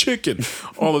 bourbon chicken,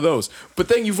 all of those. But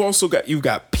then you've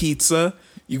got pizza,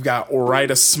 you've got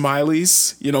Ore-Ida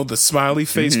Smileys, the smiley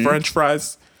face French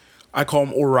fries. I call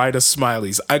them Ore-Ida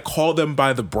Smileys. I call them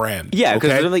by the brand. Yeah, because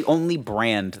they're the only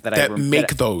brand that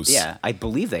make those. Yeah, I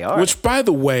believe they are. Which, by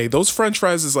the way, those French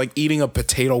fries is like eating a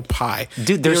potato pie.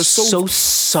 Dude, they're so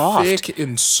soft, thick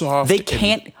and soft. They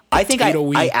can't. I think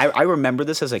I remember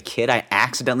this as a kid. I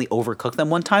accidentally overcooked them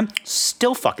one time.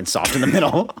 Still fucking soft in the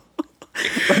middle.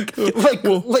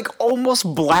 like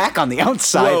almost black on the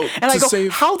outside. And I go,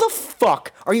 how the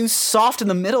fuck are you soft in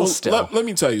the middle still? Let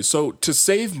me tell you. So to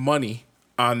save money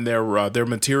on their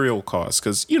material costs,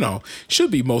 because should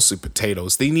be mostly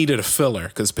potatoes. They needed a filler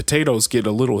because potatoes get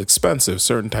a little expensive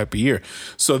certain type of year.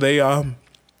 So they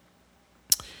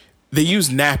use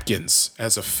napkins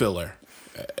as a filler.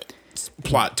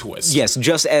 Plot twist. Yes,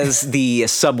 just as the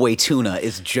Subway tuna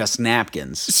is just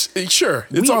napkins. Sure.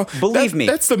 Believe me.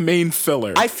 That's the main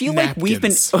filler. I feel like we've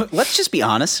been, let's just be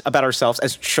honest about ourselves.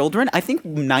 As children, I think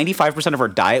 95% of our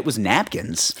diet was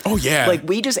napkins. Oh, yeah. Like,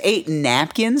 we just ate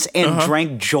napkins and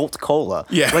drank Jolt Cola.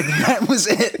 Yeah. Like, that was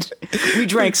it. We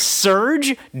drank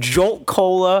Surge, Jolt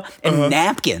Cola, and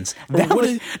napkins.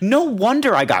 No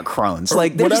wonder I got Crohn's.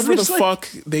 Like, whatever the fuck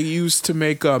they used to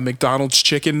make McDonald's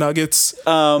chicken nuggets.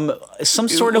 Some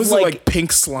sort of like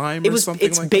pink slime or something.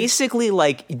 It's basically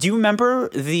like, do you remember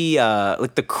the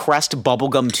like the Crest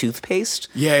bubblegum toothpaste?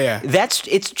 Yeah.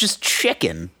 It's just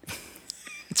chicken.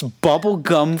 It's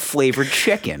bubblegum flavored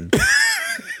chicken.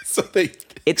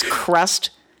 It's Crest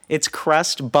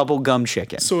bubblegum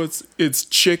chicken. So it's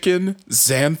chicken,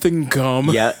 xanthan gum.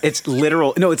 Yeah, it's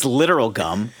literal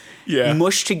gum. Yeah.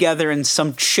 Mushed together in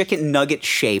some chicken nugget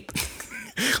shape.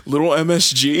 Little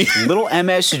MSG,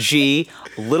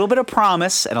 a little bit of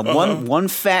promise, and one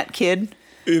fat kid.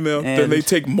 Then they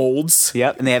take molds.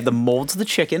 Yep, and they have the molds of the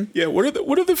chicken. Yeah, what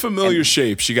are the familiar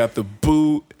shapes? You got the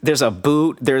boot. There's a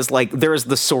boot. There's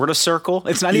the sort of circle.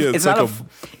 It's not even. It's not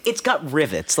it's got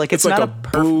rivets. Like it's like not a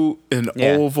boot, an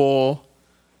oval.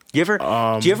 Do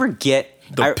you ever get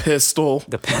the pistol?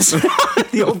 The pistol.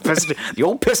 the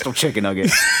old pistol chicken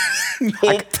nugget.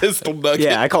 Pistol nugget.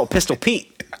 Yeah, I call it Pistol Pete.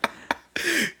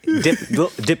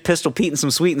 Dip Pistol Pete in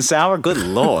some sweet and sour. Good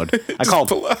Lord, I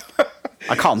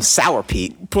call him Sour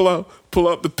Pete. Pull out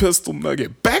the pistol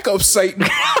nugget. Back up, Satan.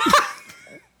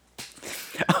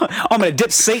 I'm gonna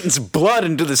dip Satan's blood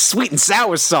into the sweet and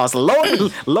sour sauce.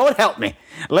 Lord help me.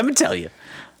 Let me tell you.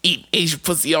 Eat Asian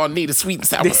pussy all need a sweet and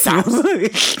sour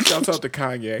sauce. Shouts out to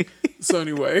Kanye. So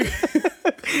anyway.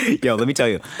 Yo, let me tell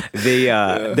you.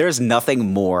 There's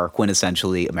nothing more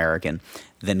quintessentially American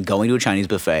than going to a Chinese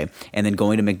buffet and then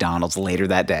going to McDonald's later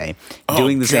that day,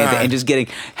 doing the same thing and just getting...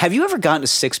 Have you ever gotten a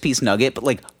 6-piece nugget, but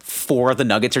like 4 of the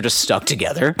nuggets are just stuck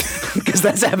together? Because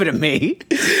that's happened to me.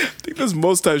 I think that's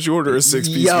most times you order a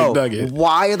 6-piece McNugget.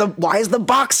 Why is the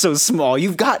box so small?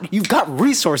 You've got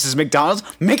resources, McDonald's.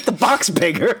 Make the box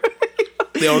bigger.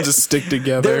 They all just stick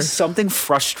together. There's something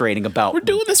frustrating about... We're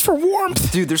doing this for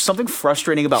warmth. Dude, there's something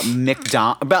frustrating about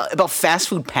about fast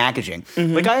food packaging.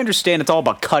 Like, I understand it's all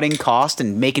about cutting cost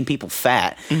and making people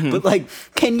fat. But, like,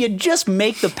 can you just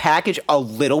make the package a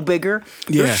little bigger?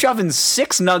 Yeah. You're shoving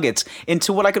 6 nuggets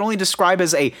into what I can only describe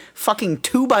as a fucking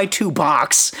 2x2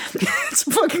 box. It's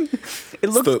fucking... It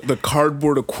looks... The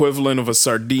cardboard equivalent of a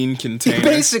sardine container.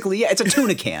 Basically, yeah, it's a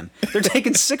tuna can. They're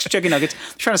taking 6 chicken nuggets,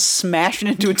 trying to smash it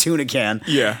into a tuna can.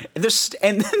 Yeah.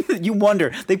 And then you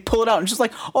wonder, they pull it out and just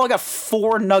like, oh, I got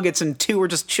 4 nuggets and 2 are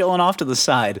just chilling off to the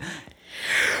side.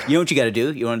 You know what you got to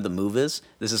do? You know what the move is?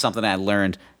 This is something I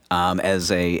learned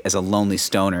as a lonely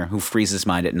stoner who frees his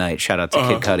mind at night. Shout out to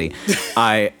Kid Cudi.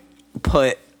 I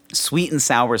put sweet and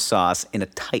sour sauce in a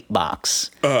tight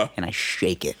box and I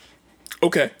shake it.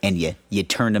 Okay. And you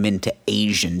turn them into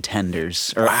Asian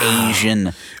tenders or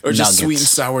Asian or just nuggets. Sweet and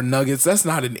sour nuggets. That's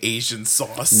not an Asian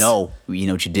sauce. No. You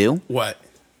know what you do? What?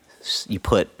 You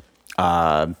put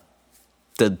the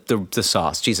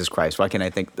sauce. Jesus Christ. Why can't I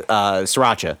think?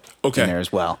 Sriracha in there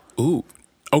as well. Ooh.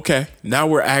 Okay. Now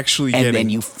we're actually and getting... then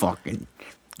you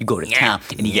go to town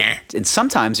and you get, and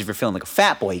sometimes if you're feeling like a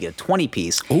fat boy, you get a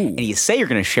 20-piece and you say you're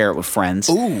going to share it with friends.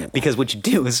 Because what you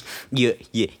do is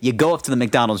you go up to the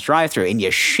McDonald's drive-thru and you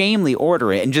shamefully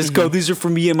order it and just go, these are for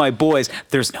me and my boys.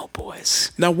 There's no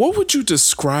boys. Now, what would you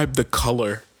describe the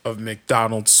color of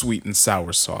McDonald's sweet and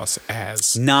sour sauce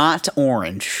as? Not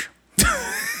orange.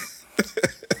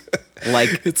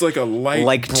 Like it's like a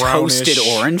light brownish, toasted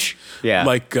orange. Yeah.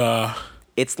 Like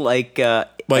it's like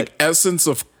essence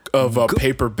of a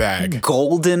paper bag.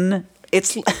 Golden.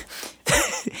 It's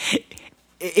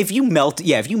if you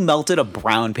melted a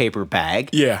brown paper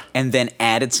bag, and then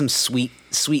added some sweet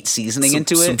seasoning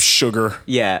into it, some sugar,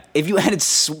 if you added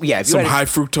some high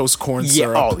fructose corn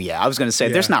syrup. Oh yeah, I was gonna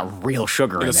say there's not real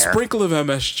sugar in there. A sprinkle of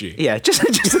MSG. Yeah, just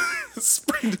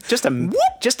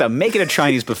to make it a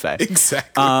Chinese buffet.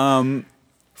 Exactly.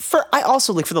 I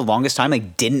also, for the longest time,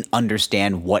 didn't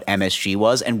understand what MSG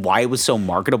was and why it was so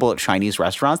marketable at Chinese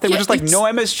restaurants. They were just like, no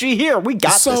MSG here. We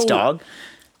got this, dog.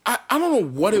 I don't know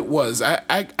what it was. I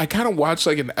kind of watched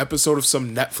an episode of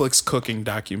some Netflix cooking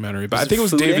documentary, but I think it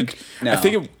was David. Inc? No. I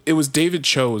think it was David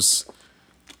Cho's.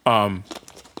 Not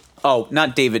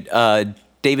David.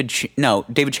 David Chang.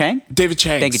 David Chang.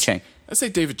 Thank you, Chang. I say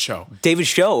David Cho. David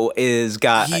Cho he's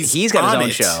got his own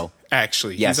show.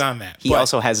 Actually, yes. He's on that. He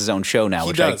also has his own show now.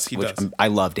 He does. I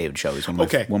love David Cho. He's one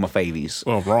of my favies.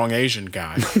 Well, wrong Asian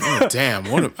guy. Oh, damn,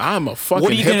 I'm a fucking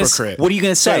hypocrite. What are you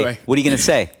gonna say? What are you gonna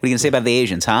say? What are you gonna say about the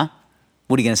Asians, huh?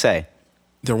 What are you gonna say?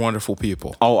 They're wonderful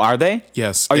people. Oh, are they?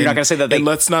 Yes. Oh, you're not gonna say that they... And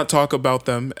let's not talk about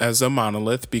them as a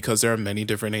monolith because there are many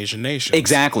different Asian nations.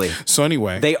 Exactly. So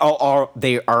anyway, they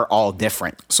are all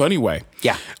different. So anyway,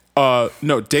 yeah.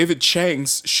 No, David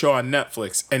Chang's show on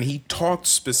Netflix, and he talked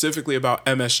specifically about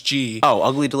MSG. Oh,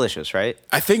 Ugly Delicious, right?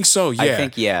 I think so, yeah. I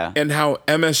think, yeah. And how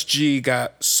MSG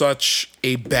got such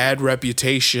a bad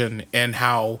reputation and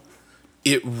how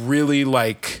it really,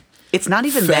 it's not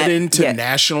even fed that into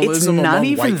nationalism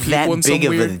among white people in some weird... It's not even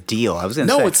that big of a deal, I was going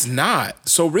to say. No, it's not.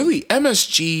 So really,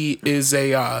 MSG is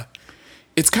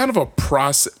it's kind of a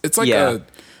process... It's like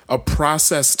a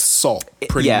processed salt,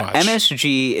 pretty much.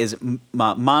 MSG is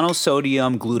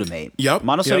monosodium glutamate. Yep.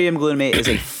 Monosodium glutamate is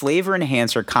a flavor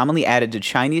enhancer commonly added to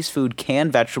Chinese food,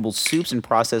 canned vegetables, soups, and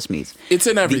processed meats. It's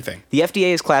in everything. The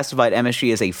FDA has classified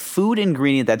MSG as a food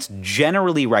ingredient that's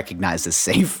generally recognized as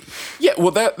safe. Yeah,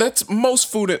 well, that's most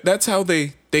food. That's how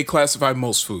they classify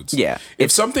most foods. Yeah.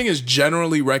 If something is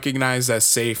generally recognized as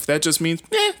safe, that just means,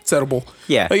 it's edible.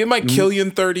 Yeah. It might kill you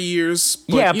in 30 years.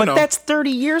 But, but that's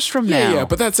 30 years from now. Yeah,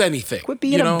 but that's anything. Quit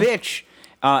being a bitch.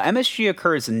 MSG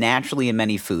occurs naturally in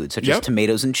many foods, such as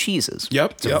tomatoes and cheeses.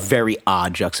 It's a very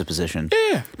odd juxtaposition.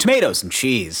 Yeah. Tomatoes and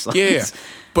cheese. Yeah.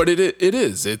 But it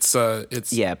is. It's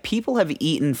people have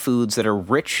eaten foods that are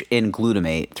rich in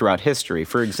glutamate throughout history.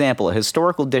 For example, a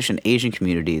historical dish in Asian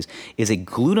communities is a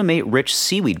glutamate-rich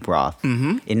seaweed broth.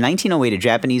 Mm-hmm. In 1908, a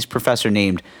Japanese professor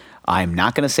named, I'm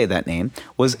not going to say that name,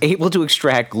 was able to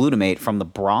extract glutamate from the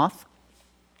broth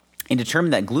and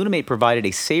determined that glutamate provided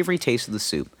a savory taste of the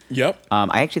soup. Yep.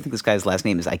 I actually think this guy's last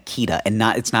name is Ikeda, and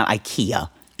it's not IKEA.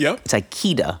 Yep. It's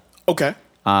Ikeda. Okay.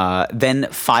 Then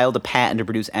filed a patent to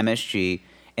produce MSG,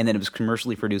 and then it was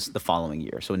commercially produced the following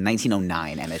year. So in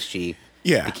 1909, MSG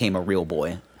became a real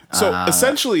boy. So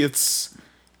essentially, it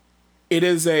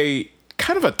is a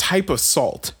kind of a type of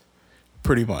salt,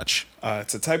 pretty much.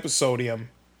 It's a type of sodium,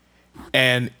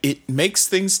 and it makes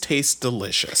things taste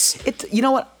delicious. You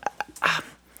know what?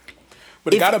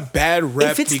 But it got a bad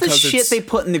rep if it's because the shit they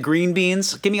put in the green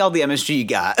beans, give me all the MSG you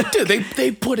got. Dude,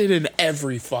 they put it in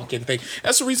every fucking thing.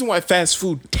 That's the reason why fast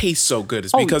food tastes so good.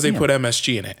 Is because they put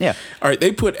MSG in it. Yeah. All right,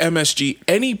 they put MSG.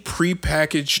 Any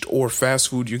prepackaged or fast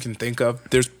food you can think of,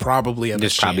 there's probably MSG.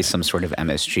 There's probably in it. some sort of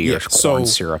MSG or corn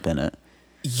syrup in it.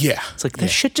 Yeah. It's like, this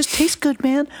shit just tastes good,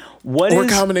 man. Or a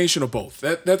combination of both.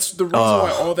 That's the reason why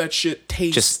all that shit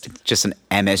tastes... Just an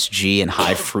MSG and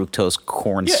high fructose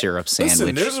corn syrup sandwich.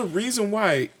 Listen, there's a reason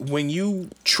why when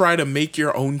you try to make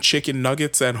your own chicken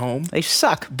nuggets at home... They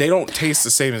suck. They don't taste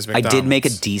the same as McDonald's. I did make a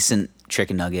decent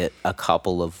chicken nugget a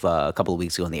couple of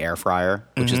weeks ago in the air fryer,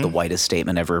 which is the whitest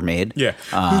statement ever made. Yeah.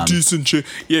 Decent chicken.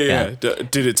 Yeah.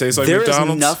 Did it taste like McDonald's?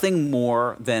 There is nothing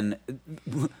more than...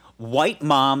 White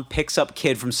mom picks up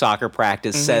kid from soccer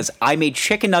practice, says, I made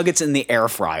chicken nuggets in the air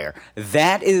fryer.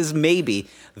 That is maybe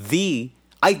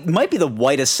might be the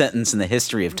whitest sentence in the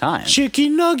history of time.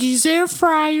 Chicken nuggets air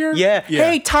fryer. Yeah.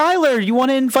 Hey, Tyler, you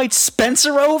want to invite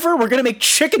Spencer over? We're going to make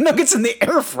chicken nuggets in the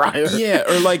air fryer. Yeah,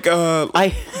 or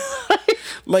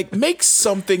like make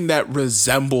something that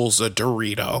resembles a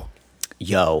Dorito.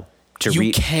 You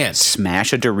can't.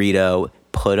 Smash a Dorito,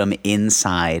 put them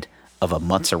inside of a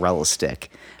mozzarella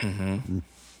stick.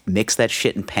 Mix that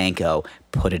shit in panko,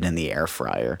 put it in the air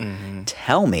fryer.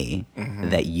 Tell me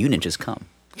that you didn't just come,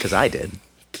 because I did.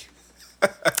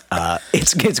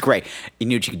 It's great. You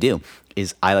know what you can do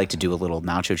is I like to do a little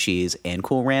nacho cheese and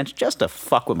Cool Ranch just to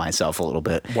fuck with myself a little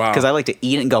bit. Wow. Because I like to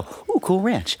eat it and go, ooh, Cool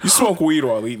Ranch. You smoke weed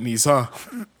while eating these, huh?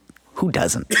 Who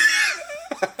doesn't?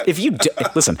 If you do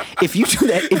that,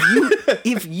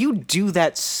 if you do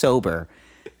that sober,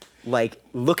 like,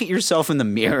 look at yourself in the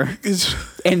mirror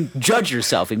and judge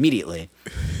yourself immediately.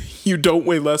 You don't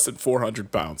weigh less than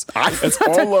 400 pounds. That's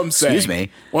all I'm saying. Excuse me.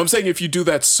 Well, I'm saying if you do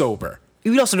that sober.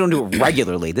 You also don't do it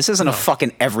regularly. This isn't a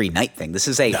fucking every night thing. This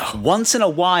is a once in a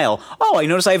while. Oh, I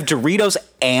notice I have Doritos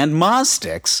and Moz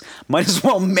Sticks. Might as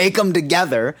well make them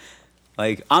together.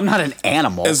 Like, I'm not an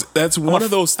animal. That's one of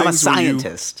those things. I'm a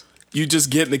scientist. You just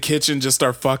get in the kitchen, just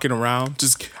start fucking around.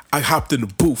 I hopped in the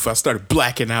booth. I started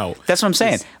blacking out. That's what I'm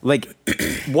saying. Like,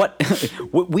 what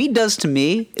weed does to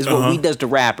me is what weed does to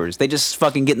rappers. They just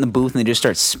fucking get in the booth and they just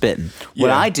start spitting. What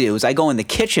I do is I go in the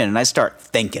kitchen and I start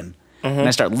thinking. And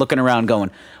I start looking around going,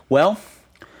 well,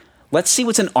 let's see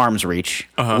what's in arm's reach.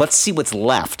 Let's see what's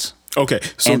left. Okay,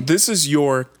 so this is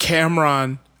your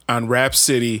Cameron on Rap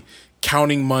City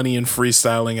counting money and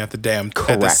freestyling at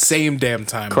the same damn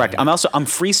time. Correct. I'm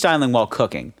freestyling while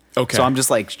cooking. Okay. So I'm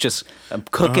just I'm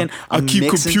cooking. I keep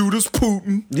mixing. computers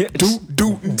pooting. Yeah,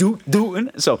 doing.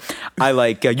 So I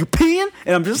you peeing,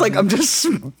 and I'm just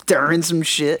stirring some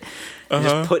shit.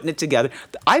 Just putting it together.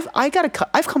 I've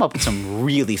come up with some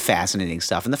really fascinating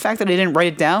stuff, and the fact that I didn't write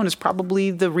it down is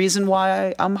probably the reason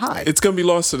why I'm high. It's gonna be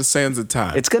lost to the sands of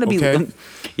time. It's gonna be,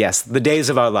 yes, the days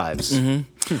of our lives.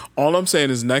 All I'm saying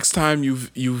is, next time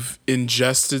you've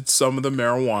ingested some of the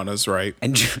marijuanas, right?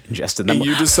 Ingested them, and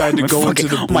you decide to go into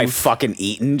the booth. My fucking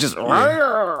eating just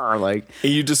and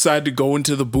you decide to go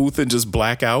into the booth and just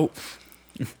black out.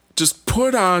 Just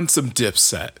put on some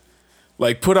Dipset.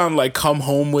 Like, put on, Come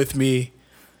Home With Me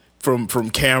from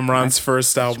Cameron's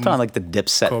first album. Put on, the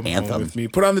Dipset Come anthem. Home With Me.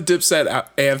 Put on the Dipset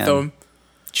anthem.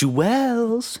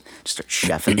 Jewels. Just start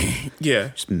chefing.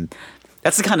 Yeah.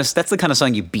 That's the kind of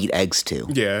song you beat eggs to.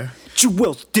 Yeah.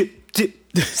 Jewels, dip.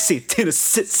 Sit. Then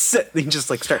just,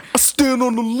 start. I stand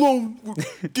on the lawn,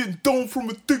 getting down from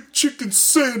a thick chicken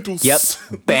sandals. Yep.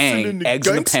 Bang. Eggs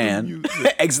in the pan.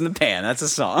 Eggs in the pan. That's a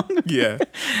song. Yeah.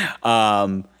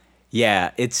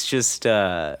 Yeah, it's just,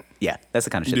 that's the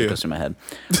kind of shit that goes through my head.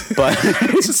 But,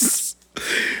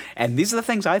 and these are the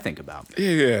things I think about.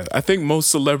 Yeah. I think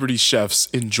most celebrity chefs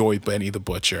enjoy Benny the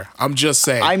Butcher. I'm just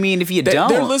saying. I mean, if you don't.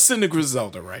 They're listening to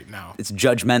Griselda right now. It's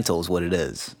judgmental is what it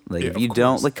is. If you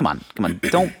don't, come on.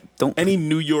 Don't. Any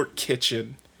New York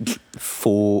kitchen.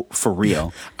 For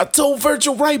real. I told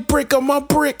Virgil, right brick on my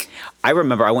brick. I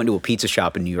remember I went to a pizza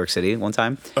shop in New York City one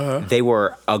time. They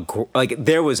were,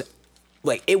 it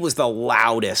was the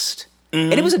loudest.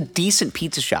 And it was a decent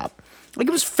pizza shop. Like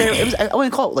it was fair. It was, I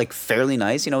wouldn't call it like fairly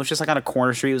nice. You know, it was just like on a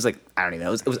corner street. It was like, I don't even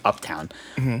know. It was uptown.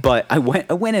 But I went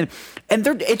in, and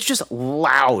it's just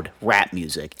loud rap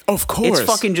music. Of course. It's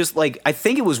fucking just like, I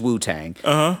think it was Wu-Tang.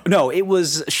 No, it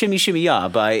was Shimmy Shimmy Ya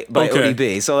by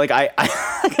ODB. So like I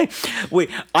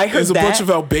heard There's a that. bunch of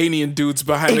Albanian dudes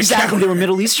behind the Exactly. camera. They were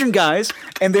Middle Eastern guys,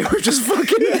 and they were just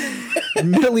fucking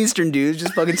Middle Eastern dudes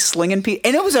just fucking slinging pizza.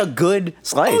 And it was a good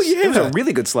slice. Oh, yeah. It was a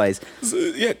really good slice.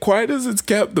 Yeah, quiet as it's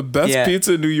kept, the best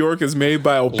pizza in New York is made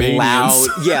by Albanians.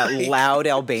 Loud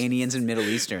Albanians and Middle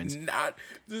Easterns. Not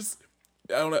just,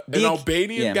 I don't know. An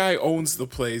Albanian guy owns the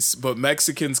place, but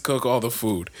Mexicans cook all the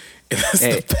food. And that's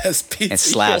the best pizza. And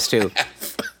slaps too.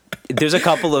 There's a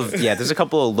couple of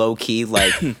low key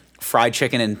like fried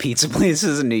chicken and pizza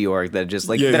places in New York that just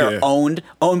like are owned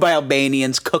by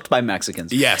Albanians, cooked by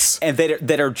Mexicans. Yes. And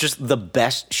that are just the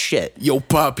best shit. Yo,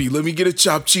 Poppy, let me get a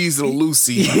chopped cheese and a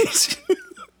Lucy.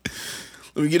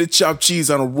 Let me get a chopped cheese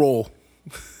on a roll.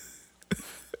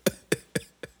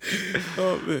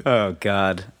 Oh, man. Oh,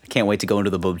 God. I can't wait to go into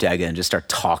the bodega and just start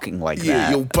talking like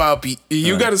that. Yo, Poppy,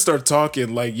 you got to start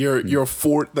talking like you're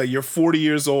 40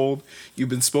 years old. You've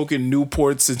been smoking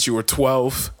Newport since you were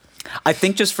 12. I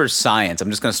think just for science, I'm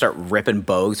just going to start ripping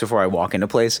bogues before I walk into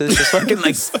places. Just so I can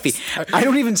I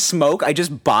don't even smoke. I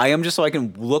just buy them just so I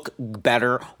can look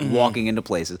better walking into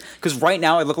places. Because right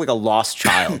now I look like a lost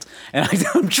child. And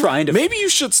I'm trying to... Maybe you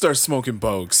should start smoking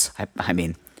bogues. I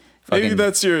mean... Maybe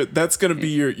that's gonna be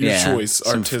your choice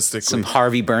artistically. Some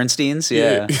Harvey Bernsteins,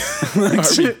 yeah.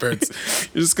 Harvey Bernstein.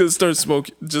 You're just gonna start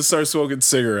smoking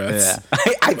cigarettes.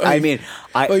 Yeah. I mean,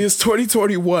 it's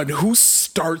 2021. Who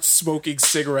starts smoking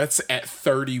cigarettes at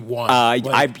 31?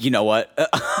 You know what?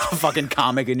 A fucking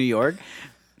comic in New York.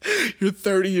 You're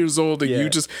 30 years old and you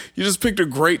just picked a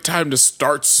great time to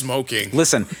start smoking.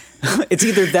 Listen, it's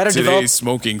either that or today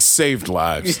smoking saved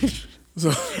lives.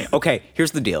 Okay,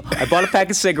 here's the deal. I bought a pack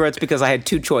of cigarettes because I had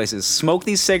two choices: smoke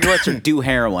these cigarettes or do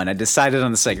heroin. I decided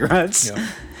on the cigarettes.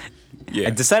 Yeah.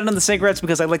 I decided on the cigarettes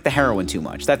because I like the heroin too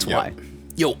much. That's why.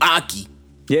 Yo, Aki.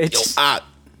 Yeah,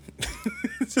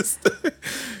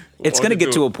 it's going to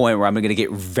get to a point where I'm going to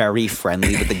get very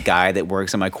friendly with the guy that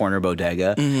works in my corner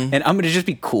bodega, and I'm going to just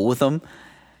be cool with him.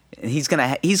 And he's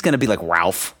gonna be like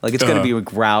Ralph. Like it's going to be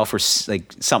like Ralph or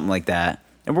like something like that,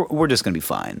 and we're just going to be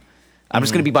fine. I'm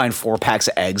just going to be buying 4 packs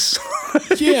of eggs.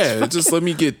 Yeah, just let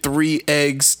me get 3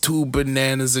 eggs, 2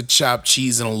 bananas, a chopped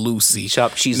cheese, and a Lucy.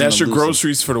 Chopped cheese and and that's a your Lucy.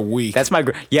 Groceries for the week. That's my...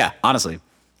 honestly.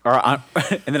 And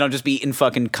then I'll just be eating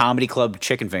fucking comedy club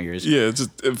chicken fingers. Yeah,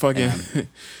 just fucking...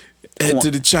 Head to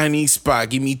the Chinese spot.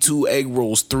 Give me 2 egg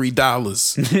rolls,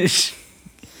 $3.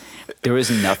 There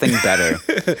is nothing better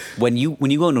when you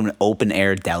go into an open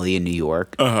air deli in New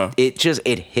York.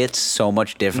 It hits so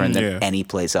much different than any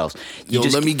place else.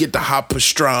 Let me get the hot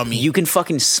pastrami. You can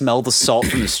fucking smell the salt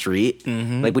from the street.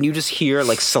 Like when you just hear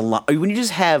like salami, when you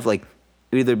just have like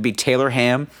either be Taylor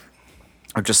ham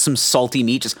or just some salty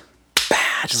meat, just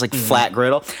like flat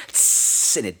griddle,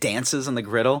 and it dances on the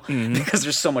griddle because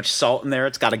there's so much salt in there.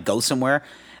 It's got to go somewhere.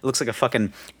 It looks like a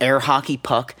fucking air hockey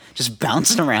puck just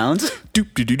bouncing around.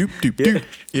 Doop, doop, doop, doop, doop.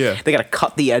 Yeah. They got to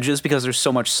cut the edges because there's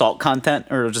so much salt content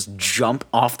or it'll just jump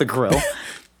off the grill.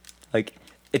 Like,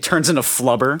 it turns into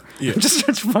flubber. Yeah. It just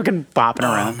starts fucking bopping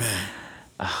around.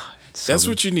 Man. That's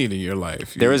what you need in your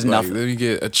life. There is nothing. Let me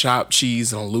get a chopped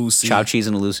cheese and a Lucy. Chopped cheese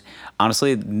and a Lucy.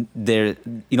 Honestly,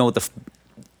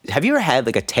 have you ever had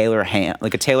like a Taylor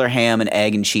ham and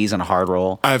egg and cheese on a hard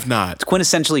roll? I've not. It's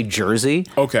quintessentially Jersey.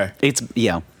 Okay.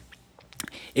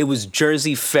 It was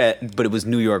Jersey fit, but it was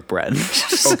New York bread.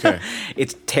 Okay.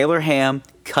 It's Taylor ham,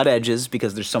 cut edges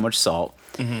because there's so much salt.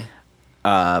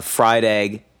 Fried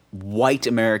egg, white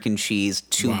American cheese,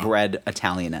 2 bread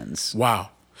Italian ends. Wow.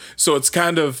 So it's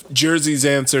kind of Jersey's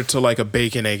answer to like a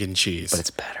bacon, egg, and cheese. But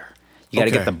it's better. You got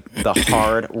to get the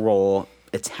hard roll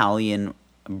Italian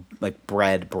like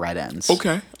bread ends.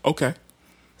 Okay.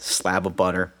 Slab of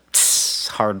butter,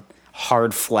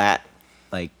 hard flat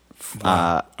like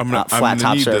flat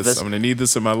top surface. I'm gonna need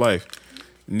this in my life.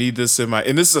 And this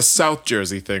is a South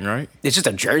Jersey thing, right? It's just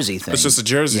a Jersey thing. It's just a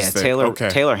Jersey thing.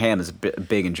 Taylor ham is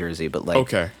big in Jersey, but like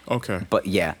okay. But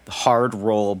yeah, hard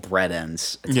roll bread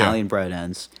ends, Italian bread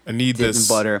ends. I need this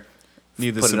in butter.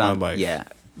 Need this in my life. Yeah.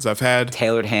 Because I've had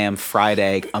tailored ham, fried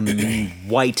egg,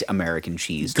 white American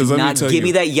cheese. Do let me not tell give you,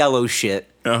 me that yellow shit.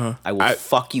 I will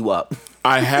fuck you up.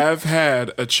 I have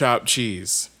had a chopped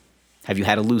cheese. Have you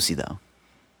had a Lucy though?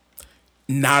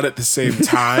 Not at the same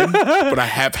time, but I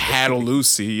have had a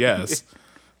Lucy, yes.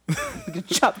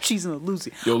 Chopped cheese and a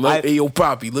Lucy. Hey, yo,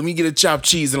 Poppy, let me get a chopped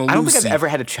cheese and a Lucy. I don't think I've ever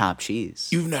had a chopped cheese.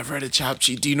 You've never had a chopped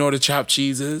cheese? Do you know what a chopped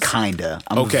cheese is? Kinda.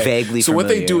 I'm vaguely So familiar. what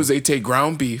they do is they take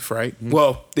ground beef, right? Mm-hmm.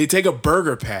 Well, they take a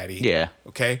burger patty. Yeah.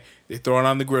 Okay? They throw it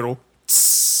on the griddle.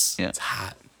 Yeah. It's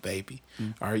hot, baby.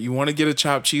 Mm-hmm. All right, you want to get a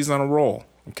chopped cheese on a roll,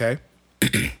 okay?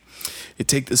 You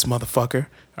take this motherfucker,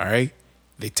 all right?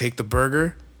 They take the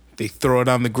burger, they throw it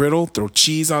on the griddle, throw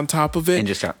cheese on top of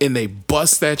it, and they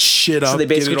bust that shit up. So they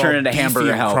basically get it turn all it into beefy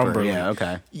hamburger and helper. crumbly. Yeah,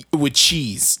 okay. With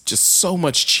cheese, just so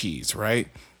much cheese, right?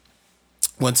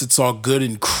 Once it's all good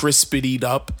and crispitied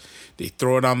up, they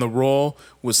throw it on the roll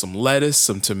with some lettuce,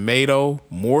 some tomato,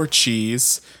 more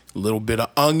cheese, a little bit of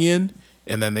onion,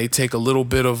 and then they take a little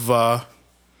bit of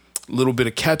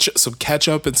ketchup, some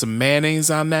ketchup and some mayonnaise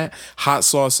on that, hot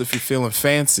sauce if you're feeling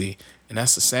fancy, and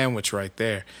that's the sandwich right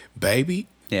there, baby.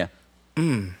 Yeah.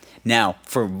 Now,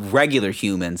 for regular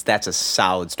humans, that's a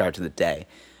solid start to the day.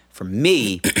 For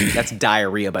me, that's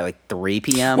diarrhea by like 3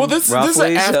 p.m. Well, this is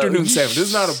an afternoon so. sandwich. This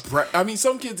is not I mean,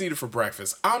 some kids eat it for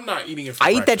breakfast. I'm not eating it for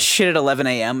breakfast. I eat that shit at 11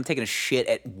 a.m. I'm taking a shit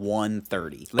at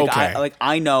 1:30. Okay.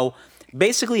 I know.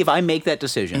 Basically, if I make that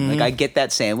decision, like I get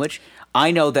that sandwich,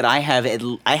 I know that I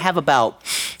have about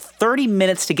 30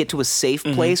 minutes to get to a safe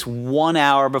place 1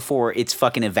 hour before it's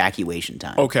fucking evacuation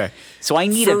time. Okay. So I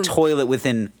need a toilet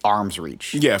within arm's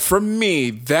reach. Yeah, for me,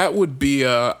 that would be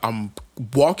I'm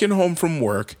walking home from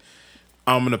work.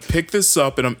 I'm going to pick this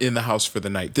up and I'm in the house for the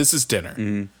night. This is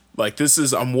dinner. Like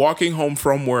I'm walking home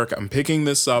from work. I'm picking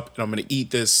this up and I'm going to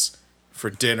eat this for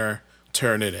dinner,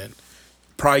 turn it in.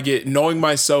 Probably knowing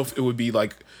myself, it would be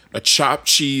like a chopped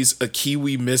cheese, a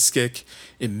kiwi miskik,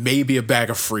 and maybe a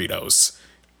bag of Fritos.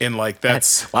 And like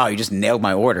that's wow, you just nailed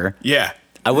my order. Yeah.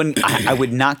 I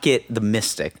would not get the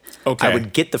Mystic. Okay. I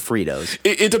would get the Fritos.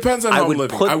 It depends on how I'm living.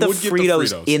 I would put get the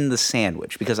Fritos in the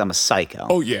sandwich because I'm a psycho.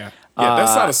 Oh yeah. Yeah,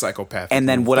 that's not a psychopath. And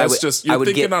then what that's I would just you're I would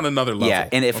thinking get, on another level. Yeah,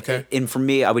 and for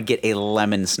me, I would get a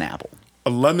lemon Snapple. A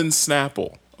lemon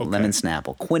Snapple. Okay. Lemon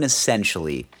Snapple,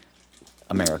 quintessentially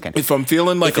American. If I'm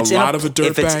feeling like a lot of a dirtbag,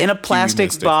 if it's in a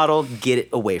plastic bottle, get it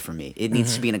away from me. It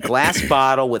needs to be in a glass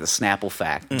bottle with a Snapple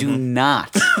fact. Do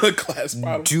not a glass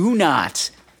bottle. Do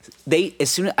not. As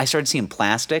soon as I started seeing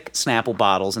plastic Snapple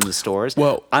bottles in the stores,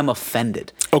 well, I'm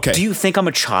offended. Okay. Do you think I'm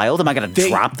a child? Am I going to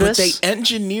drop this? But they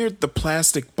engineered the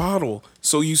plastic bottle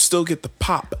so you still get the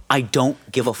pop. I don't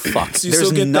give a fuck. So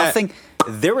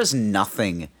There is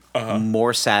nothing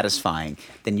more satisfying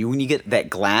than when you get that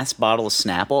glass bottle of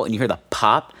Snapple and you hear the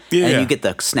pop and you get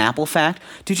the Snapple fact.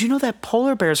 Did you know that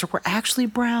polar bears were actually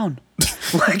brown?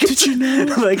 Like, did you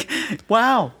know? Like,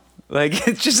 wow. Like,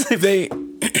 it's just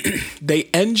they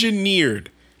engineered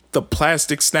the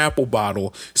plastic Snapple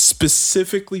bottle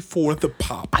specifically for the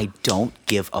pop. I don't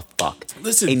give a fuck.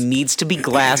 Listen, it needs to be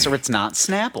glass or it's not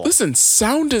Snapple. Listen,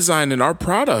 sound design in our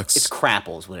products. It's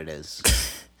crapple is what it is.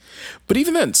 But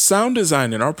even then, sound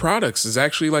design in our products is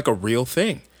actually like a real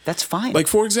thing. That's fine. Like,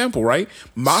 for example, right?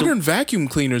 Modern vacuum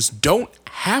cleaners don't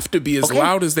have to be as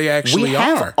loud as they actually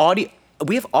are.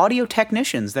 We have audio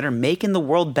technicians that are making the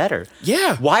world better.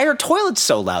 Yeah. Why are toilets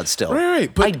so loud still?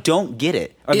 Right. But I don't get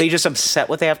it. Are they just upset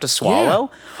what they have to swallow?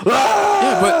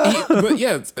 Yeah, but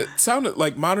it sounded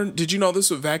like modern. Did you know this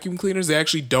with vacuum cleaners? They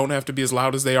actually don't have to be as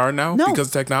loud as they are now because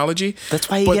of technology. That's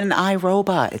why you get an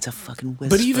iRobot. It's a fucking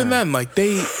whisper. But even then, like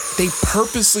they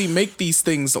purposely make these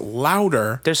things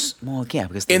louder. Because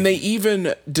and they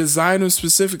even design them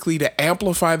specifically to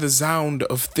amplify the sound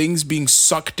of things being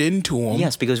sucked into them.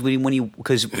 Yes, because you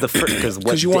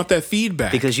want that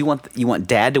feedback. Because you want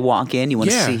dad to walk in. He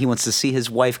wants to see his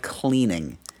wife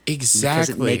cleaning. Exactly. Because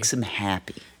it makes him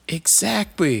happy.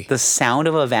 Exactly. The sound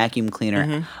of a vacuum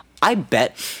cleaner. I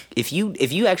bet if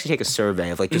you actually take a survey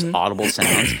of like just audible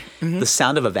sounds, the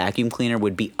sound of a vacuum cleaner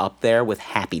would be up there with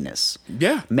happiness.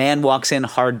 Yeah. Man walks in,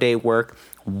 hard day work.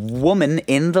 Woman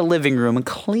in the living room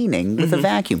cleaning with a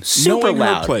vacuum. Super Knowing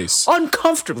loud. her place.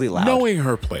 Uncomfortably loud. Knowing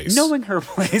her place.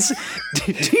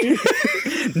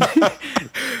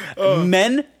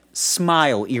 Men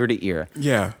smile ear to ear.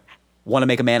 Yeah. Want to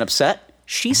make a man upset?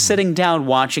 She's sitting down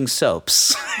watching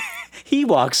soaps. He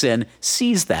walks in,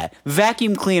 sees that.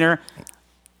 Vacuum cleaner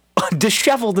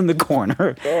disheveled in the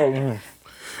corner.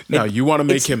 Now, you want to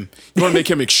make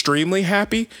him extremely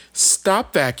happy?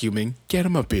 Stop vacuuming. Get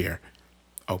him a beer.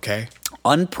 Okay?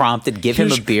 Unprompted, give him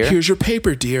a beer. Here's your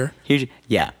paper, dear.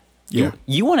 Yeah.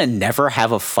 You want to never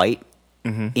have a fight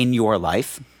in your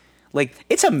life? Like,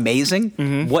 it's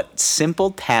amazing what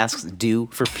simple tasks do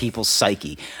for people's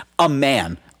psyche. A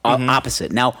man,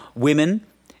 opposite. Now, women,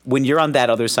 when you're on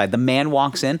that other side, the man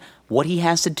walks in, what he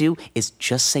has to do is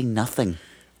just say nothing.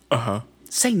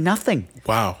 Say nothing.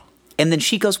 Wow. And then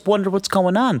she goes, wonder what's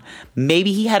going on.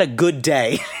 Maybe he had a good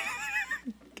day.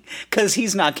 Because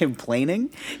he's not complaining.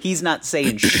 He's not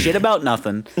saying shit about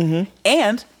nothing.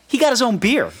 And he got his own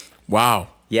beer. Wow.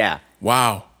 Yeah.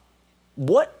 Wow.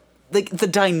 What, like, the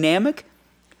dynamic,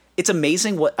 it's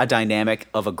amazing what a dynamic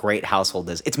of a great household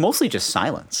is. It's mostly just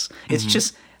silence. It's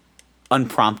just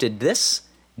unprompted this,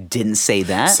 didn't say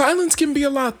that. Silence can be a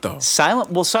lot, though.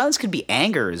 Silence could be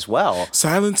anger as well.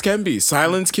 Silence can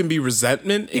be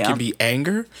resentment. It can be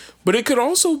anger, but it could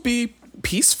also be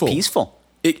peaceful.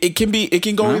 It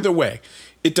can go either way.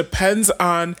 It depends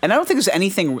on. And I don't think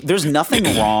there's nothing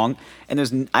wrong,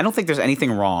 and I don't think there's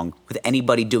anything wrong with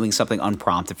anybody doing something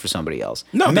unprompted for somebody else.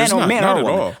 No, man there's or not. man Not or at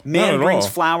woman. all. Man Not at brings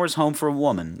all. flowers home for a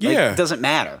woman. Like, Yeah. it doesn't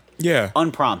matter. Yeah.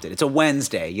 Unprompted. It's a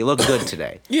Wednesday. You look good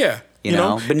today. Yeah. You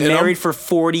know? Been And married for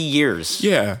 40 years.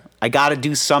 Yeah. I got to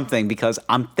do something because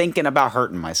I'm thinking about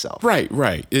hurting myself.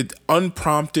 Right. It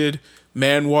unprompted.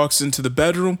 Man walks into the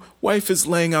bedroom. Wife is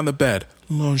laying on the bed.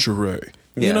 Lingerie.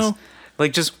 You Yes. know?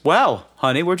 Like, just, wow,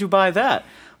 honey, where'd you buy that?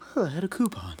 Oh, I had a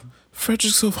coupon.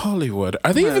 Fredericks of Hollywood.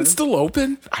 Are they even still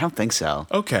open? I don't think so.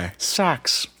 Okay.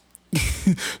 Saks.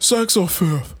 Saks or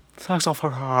Fifth. Saks off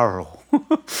her Harl.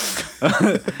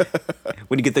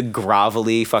 When you get the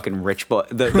grovelly fucking rich boy,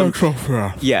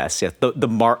 yes,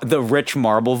 the rich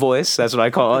marble voice. That's what I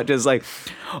call it. Just like,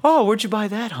 oh, where'd you buy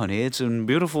that, honey? It's a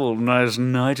beautiful, nice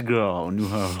nightgown. You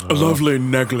have A lovely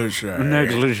negligee.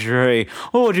 negligee.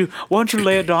 Oh, why don't you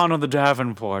lay it down on the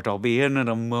Davenport? I'll be in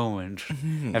a moment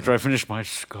after I finish my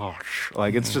scotch.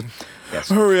 Like, it's just, yes.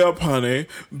 Hurry up, honey.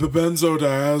 The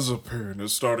benzodiazepine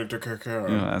is starting to kick in.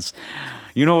 Yes.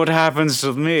 You know what happens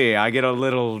to me? I get a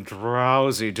little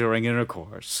drowsy during intercourse.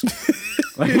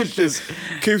 Like, it's just,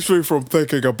 Keeps me from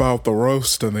thinking about the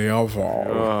roast in the oven.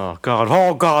 oh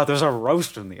God, there's a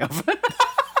roast in the oven.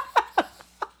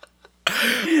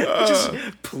 Just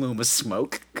plume of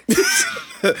smoke.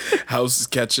 House is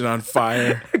catching on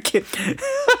fire. Cute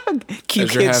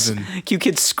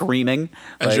kids screaming.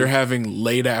 As you're having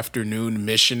late afternoon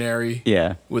missionary.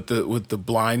 Yeah. With the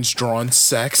blinds drawn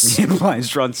sex. Blinds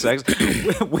drawn sex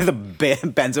with a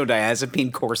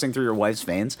benzodiazepine coursing through your wife's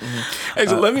veins. Hey,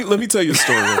 so let me tell you a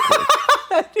story real quick.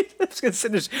 I was gonna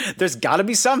say, there's got to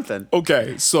be something.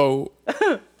 Okay, so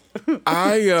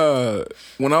I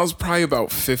when I was probably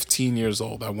about 15 years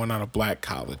old, I went on a black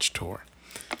college tour.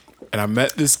 And I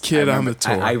met this kid on the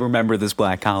tour. I remember this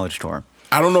black college tour.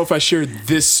 I don't know if I shared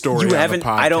this story You on haven't. the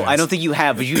podcast. I don't think you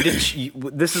have. But you did.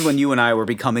 This is when you and I were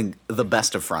becoming the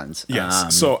best of friends.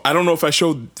 Yes. So I don't know if I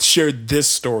shared this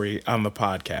story on the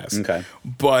podcast. Okay.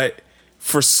 But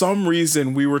for some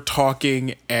reason we were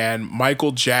talking and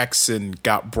Michael Jackson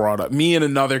got brought up. Me and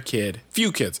another kid,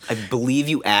 few kids. I believe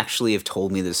you actually have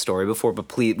told me this story before, but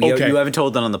please, Okay. you haven't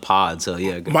told that on the pod. So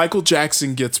yeah. Go. Michael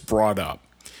Jackson gets brought up.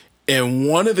 And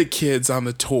one of the kids on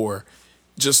the tour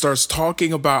just starts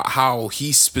talking about how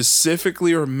he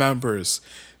specifically remembers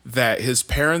that his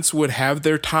parents would have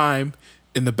their time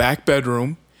in the back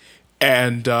bedroom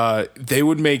and they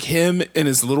would make him and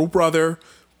his little brother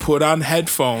put on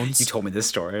headphones. You told me this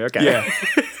story. Okay. Yeah.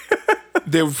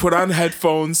 They would put on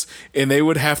headphones and they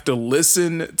would have to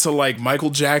listen to like Michael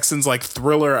Jackson's like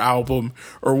Thriller album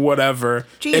or whatever.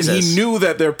 Jesus. And he knew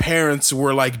that their parents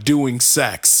were like doing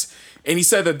sex. And he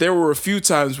said that there were a few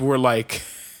times where like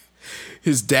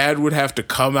his dad would have to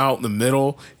come out in the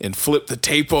middle and flip the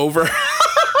tape over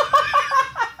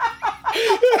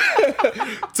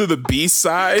to the B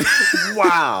side.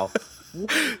 Wow.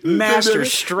 Master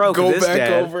stroke. Go this back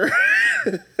dad. over.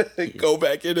 Go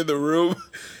back into the room.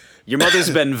 Your mother's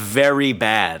been very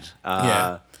bad.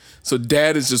 Yeah. So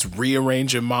dad is just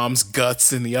rearranging mom's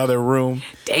guts in the other room.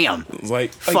 Damn.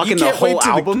 Like Fucking you the can't wait whole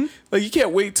till album? Like you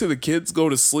can't wait till the kids go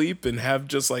to sleep and have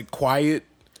just like quiet.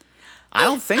 I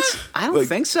don't think so.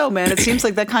 Think so, man. It seems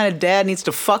like that kind of dad needs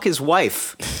to fuck his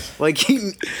wife. Like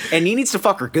he needs to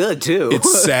fuck her good too.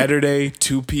 It's Saturday,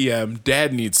 2 p.m.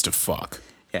 Dad needs to fuck.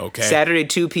 Yeah. Okay. Saturday,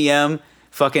 2 p.m.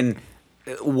 Fucking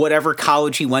whatever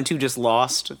college he went to just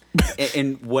lost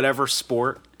in whatever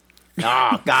sport.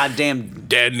 Ah, goddamn.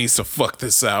 Dad needs to fuck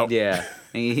this out. Yeah.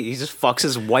 He just fucks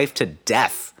his wife to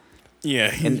death.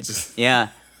 Yeah. Yeah.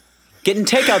 Getting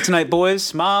takeout tonight,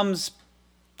 boys. Mom's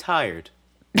tired.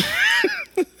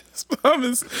 Mom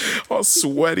is all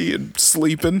sweaty and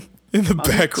sleeping in the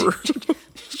back room.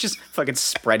 Just fucking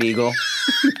spread eagle.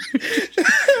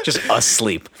 Just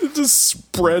asleep. Just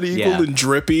spread eagle Yeah. and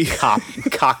drippy.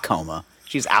 Cock coma.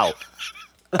 She's out.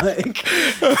 Like,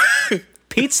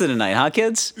 pizza tonight, huh,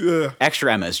 kids? Yeah.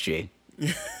 Extra MSG.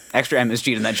 Extra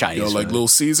MSG in that Chinese Like food. Little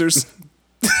Caesars.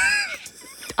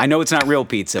 I know it's not real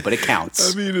pizza, but it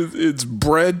counts. I mean, it's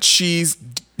bread, cheese,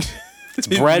 It's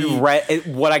bread,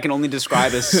 what I can only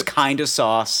describe as kind of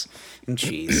sauce and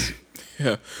cheese.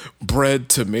 Yeah. Bread,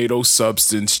 tomato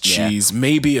substance, cheese,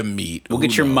 maybe a meat. We'll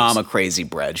get your mama crazy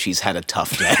bread. She's had a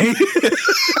tough day.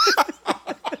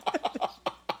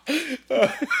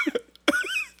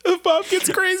 Bob gets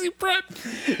crazy bread.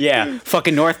 Yeah.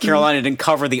 Fucking North Carolina didn't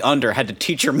cover the under. Had to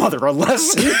teach your mother a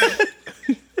lesson.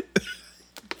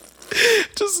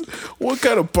 Just what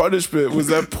kind of punishment was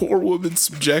that poor woman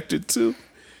subjected to?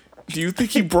 Do you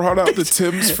think he brought out the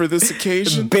Timbs for this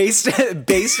occasion? Based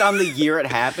on the year it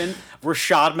happened,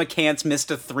 Rashad McCants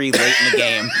missed a 3 late in the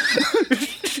game.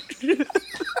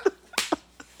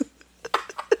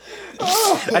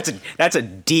 That's a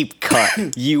deep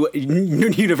cut.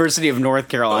 University of North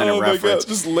Carolina reference. My God,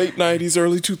 just late 90s,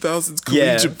 early 2000s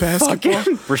collegiate basketball.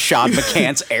 Rashad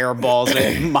McCants airballs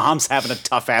it. Mom's having a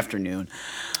tough afternoon.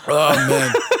 Oh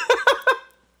man.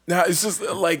 Now it's just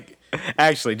like.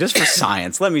 Actually, just for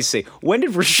science, let me see. When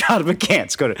did Rashad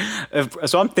McCants go to...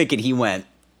 So I'm thinking he went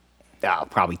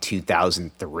probably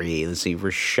 2003. Let's see,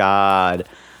 Rashad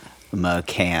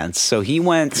McCants. So he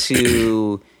went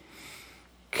to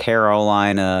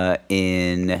Carolina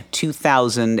in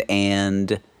 2001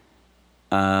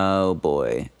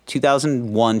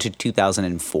 to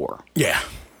 2004. Yeah.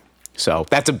 So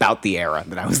that's about the era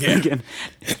that I was thinking.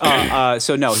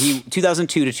 So no, he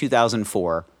 2002 to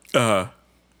 2004.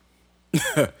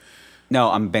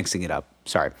 No, I'm mixing it up.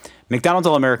 Sorry. McDonald's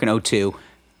All-American 02,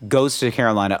 goes to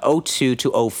Carolina 02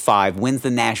 to 05, wins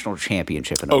the national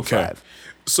championship in 05. Okay.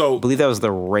 So I believe that was the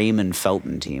Raymond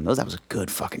Felton team. That was a good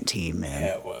fucking team, man.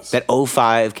 Yeah, it was. That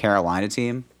 05 Carolina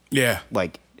team. Yeah.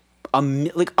 Like a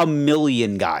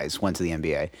million guys went to the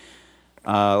NBA.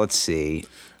 Let's see.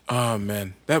 Oh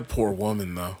man, that poor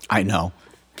woman though. I know.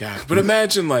 God, but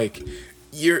imagine like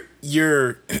you're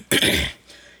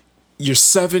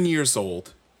 7 years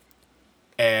old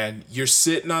and you're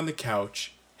sitting on the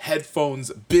couch,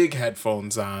 big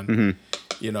headphones on. Mm-hmm.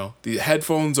 You know, the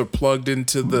headphones are plugged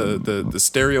into the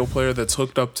stereo player that's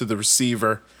hooked up to the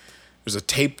receiver. There's a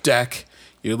tape deck.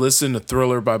 You're listening to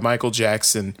Thriller by Michael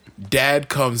Jackson. Dad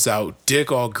comes out,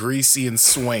 dick all greasy and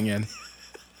swinging.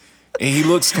 And he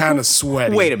looks kind of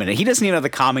sweaty. Wait a minute. He doesn't even have the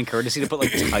common courtesy to put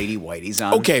like tighty whities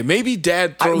on. Okay, maybe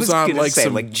Dad throws on like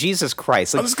some... like, Jesus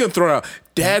Christ. Like, I'm just going to throw it out.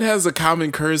 Dad has a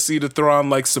common courtesy to throw on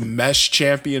like some mesh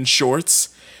champion shorts,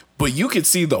 but you can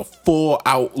see the full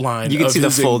outline. You can of see the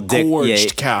his full dick.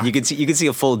 engorged cock. You can see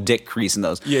a full dick crease in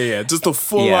those. Yeah. Just a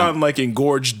full on like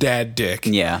engorged dad dick.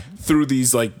 Yeah. Through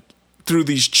these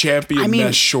champion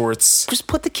mesh shorts. Just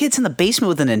put the kids in the basement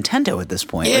with a Nintendo at this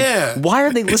point. Yeah. Like, why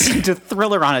are they listening to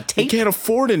Thriller on a tape? They can't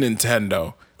afford a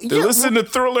Nintendo. They're listening to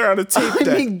Thriller on a tape deck.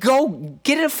 I mean, go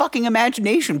get a fucking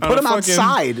imagination. Put them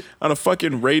outside. On a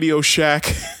fucking Radio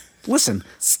Shack. Listen.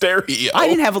 Stereo. I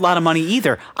didn't have a lot of money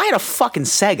either. I had a fucking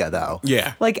Sega, though.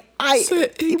 Yeah. Like,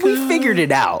 we figured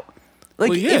it out. Like,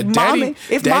 well, yeah,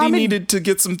 if Daddy needed to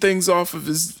get some things off of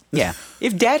his... Yeah.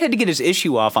 If Dad had to get his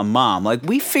issue off on Mom, like,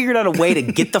 we figured out a way to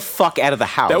get the fuck out of the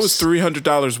house. That was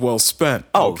 $300 well spent.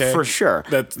 Oh, okay? for sure.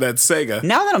 That Sega.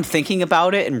 Now that I'm thinking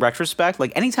about it in retrospect,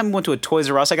 like, anytime we went to a Toys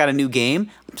R Us, I got a new game,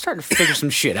 I'm starting to figure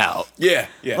some shit out. Yeah.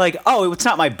 Like, it's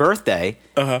not my birthday.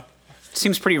 Uh-huh.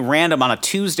 Seems pretty random on a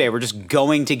Tuesday. We're just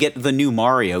going to get the new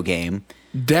Mario game.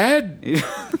 Dad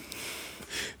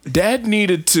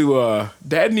needed to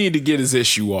get his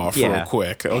issue off real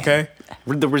quick, okay?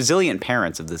 The resilient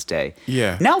parents of this day.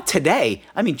 Yeah. Now today,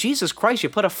 I mean, Jesus Christ, you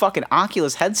put a fucking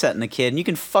Oculus headset in the kid and you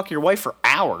can fuck your wife for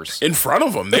hours. In front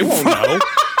of them. They won't know.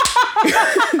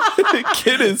 The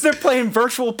kid is... They're playing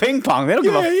virtual ping pong. They don't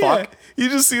give a fuck. You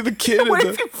just see the kid What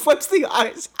if he flips the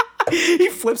eyes? He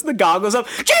flips the goggles up.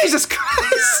 Jesus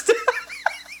Christ!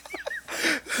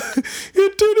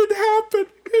 It didn't happen.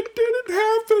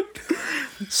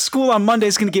 School on Monday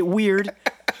is going to get weird.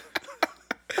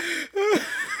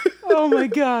 Oh, my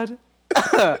God.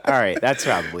 All right, that's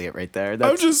probably it right there.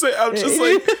 I'm just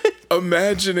like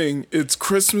imagining it's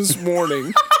Christmas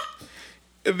morning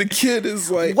and the kid is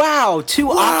like, wow,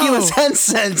 two Oculus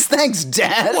headsets. Thanks,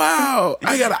 Dad. Wow,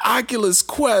 I got an Oculus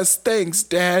Quest. Thanks,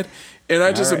 Dad. And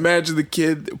I just imagine the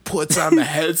kid puts on the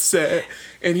headset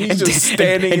and he's just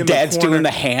standing in the corner. And Dad's doing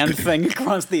the hand thing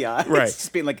across the eyes. Right.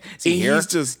 Just being like, is he here?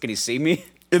 Can he see me?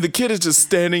 And the kid is just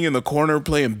standing in the corner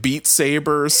playing Beat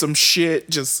Saber or some shit,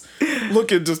 just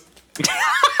looking just...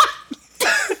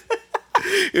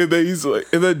 And then he's like,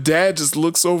 and then Dad just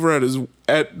looks over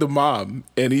at the mom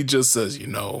and he just says,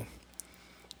 I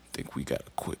think we got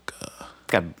a quick...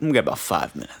 we got about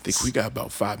 5 minutes. I think we got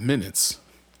about 5 minutes.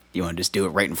 You want to just do it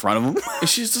right in front of him? And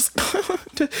she's just,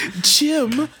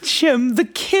 Jim, the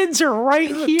kids are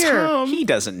right here. Tom. He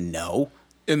doesn't know.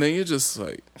 And then you're just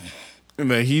like,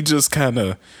 And then he just kind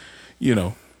of,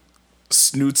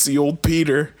 snoots the old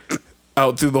Peter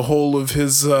out through the hole of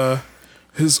his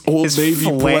Old Navy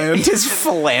blend. His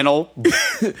flannel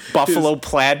buffalo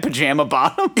plaid pajama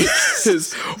bottoms.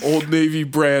 His Old Navy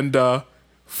brand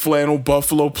flannel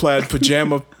buffalo plaid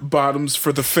pajama bottoms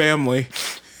for the family.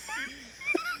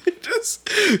 He just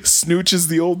snooches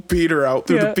the old Peter out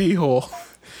through the pee hole.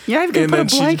 Yeah, you've got to put a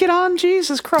blanket on?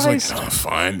 Jesus Christ. Like, oh,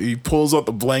 fine. He pulls out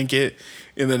the blanket,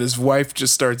 and then his wife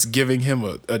just starts giving him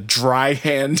a dry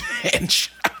hand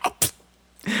job.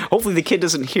 Hopefully the kid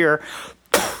doesn't hear.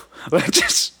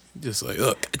 just like,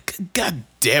 look, God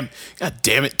damn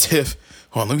it, Tiff.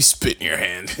 Hold on, let me spit in your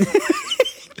hand.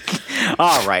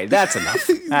 All right, that's enough.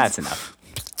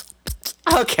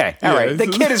 Okay, all right. The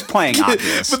kid is playing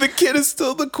Oculus. But the kid is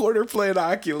still in the corner playing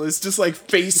Oculus, just like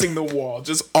facing the wall,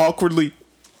 just awkwardly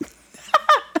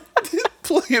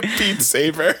playing Beat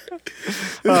Saber.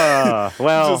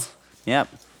 Yep.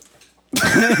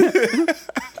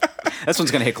 This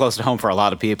one's gonna hit close to home for a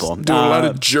lot of people. Doing a lot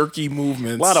of jerky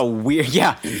movements. A lot of weird.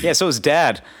 Yeah. So is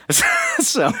Dad.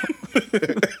 So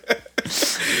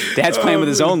Dad's playing with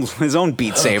his own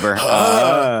Beat Saber.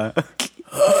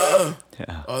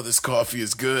 Oh, this coffee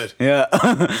is good. Yeah.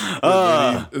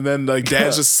 And then like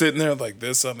Dad's just sitting there like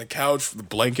this on the couch with the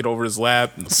blanket over his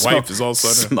lap, and the wife is all of a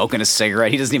sudden smoking a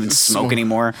cigarette. He doesn't even smoke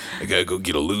anymore. I gotta go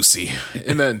get a Lucy.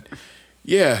 And then,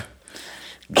 yeah.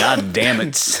 God damn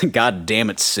it,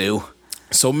 Sue.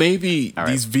 So maybe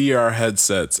these VR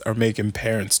headsets are making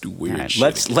parents do weird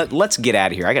shit. Let's get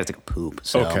out of here. I gotta take a poop.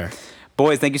 So. Okay.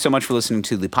 Boys, thank you so much for listening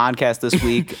to the podcast this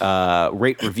week.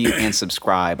 Rate, review, and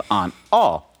subscribe on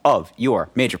all of your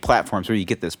major platforms where you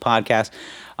get this podcast.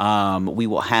 We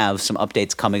will have some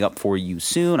updates coming up for you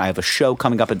soon. I have a show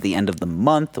coming up at the end of the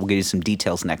month. We'll give you some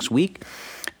details next week.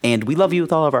 And we love you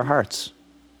with all of our hearts.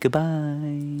 Goodbye.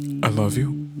 I love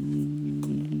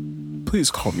you. Please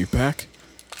call me back.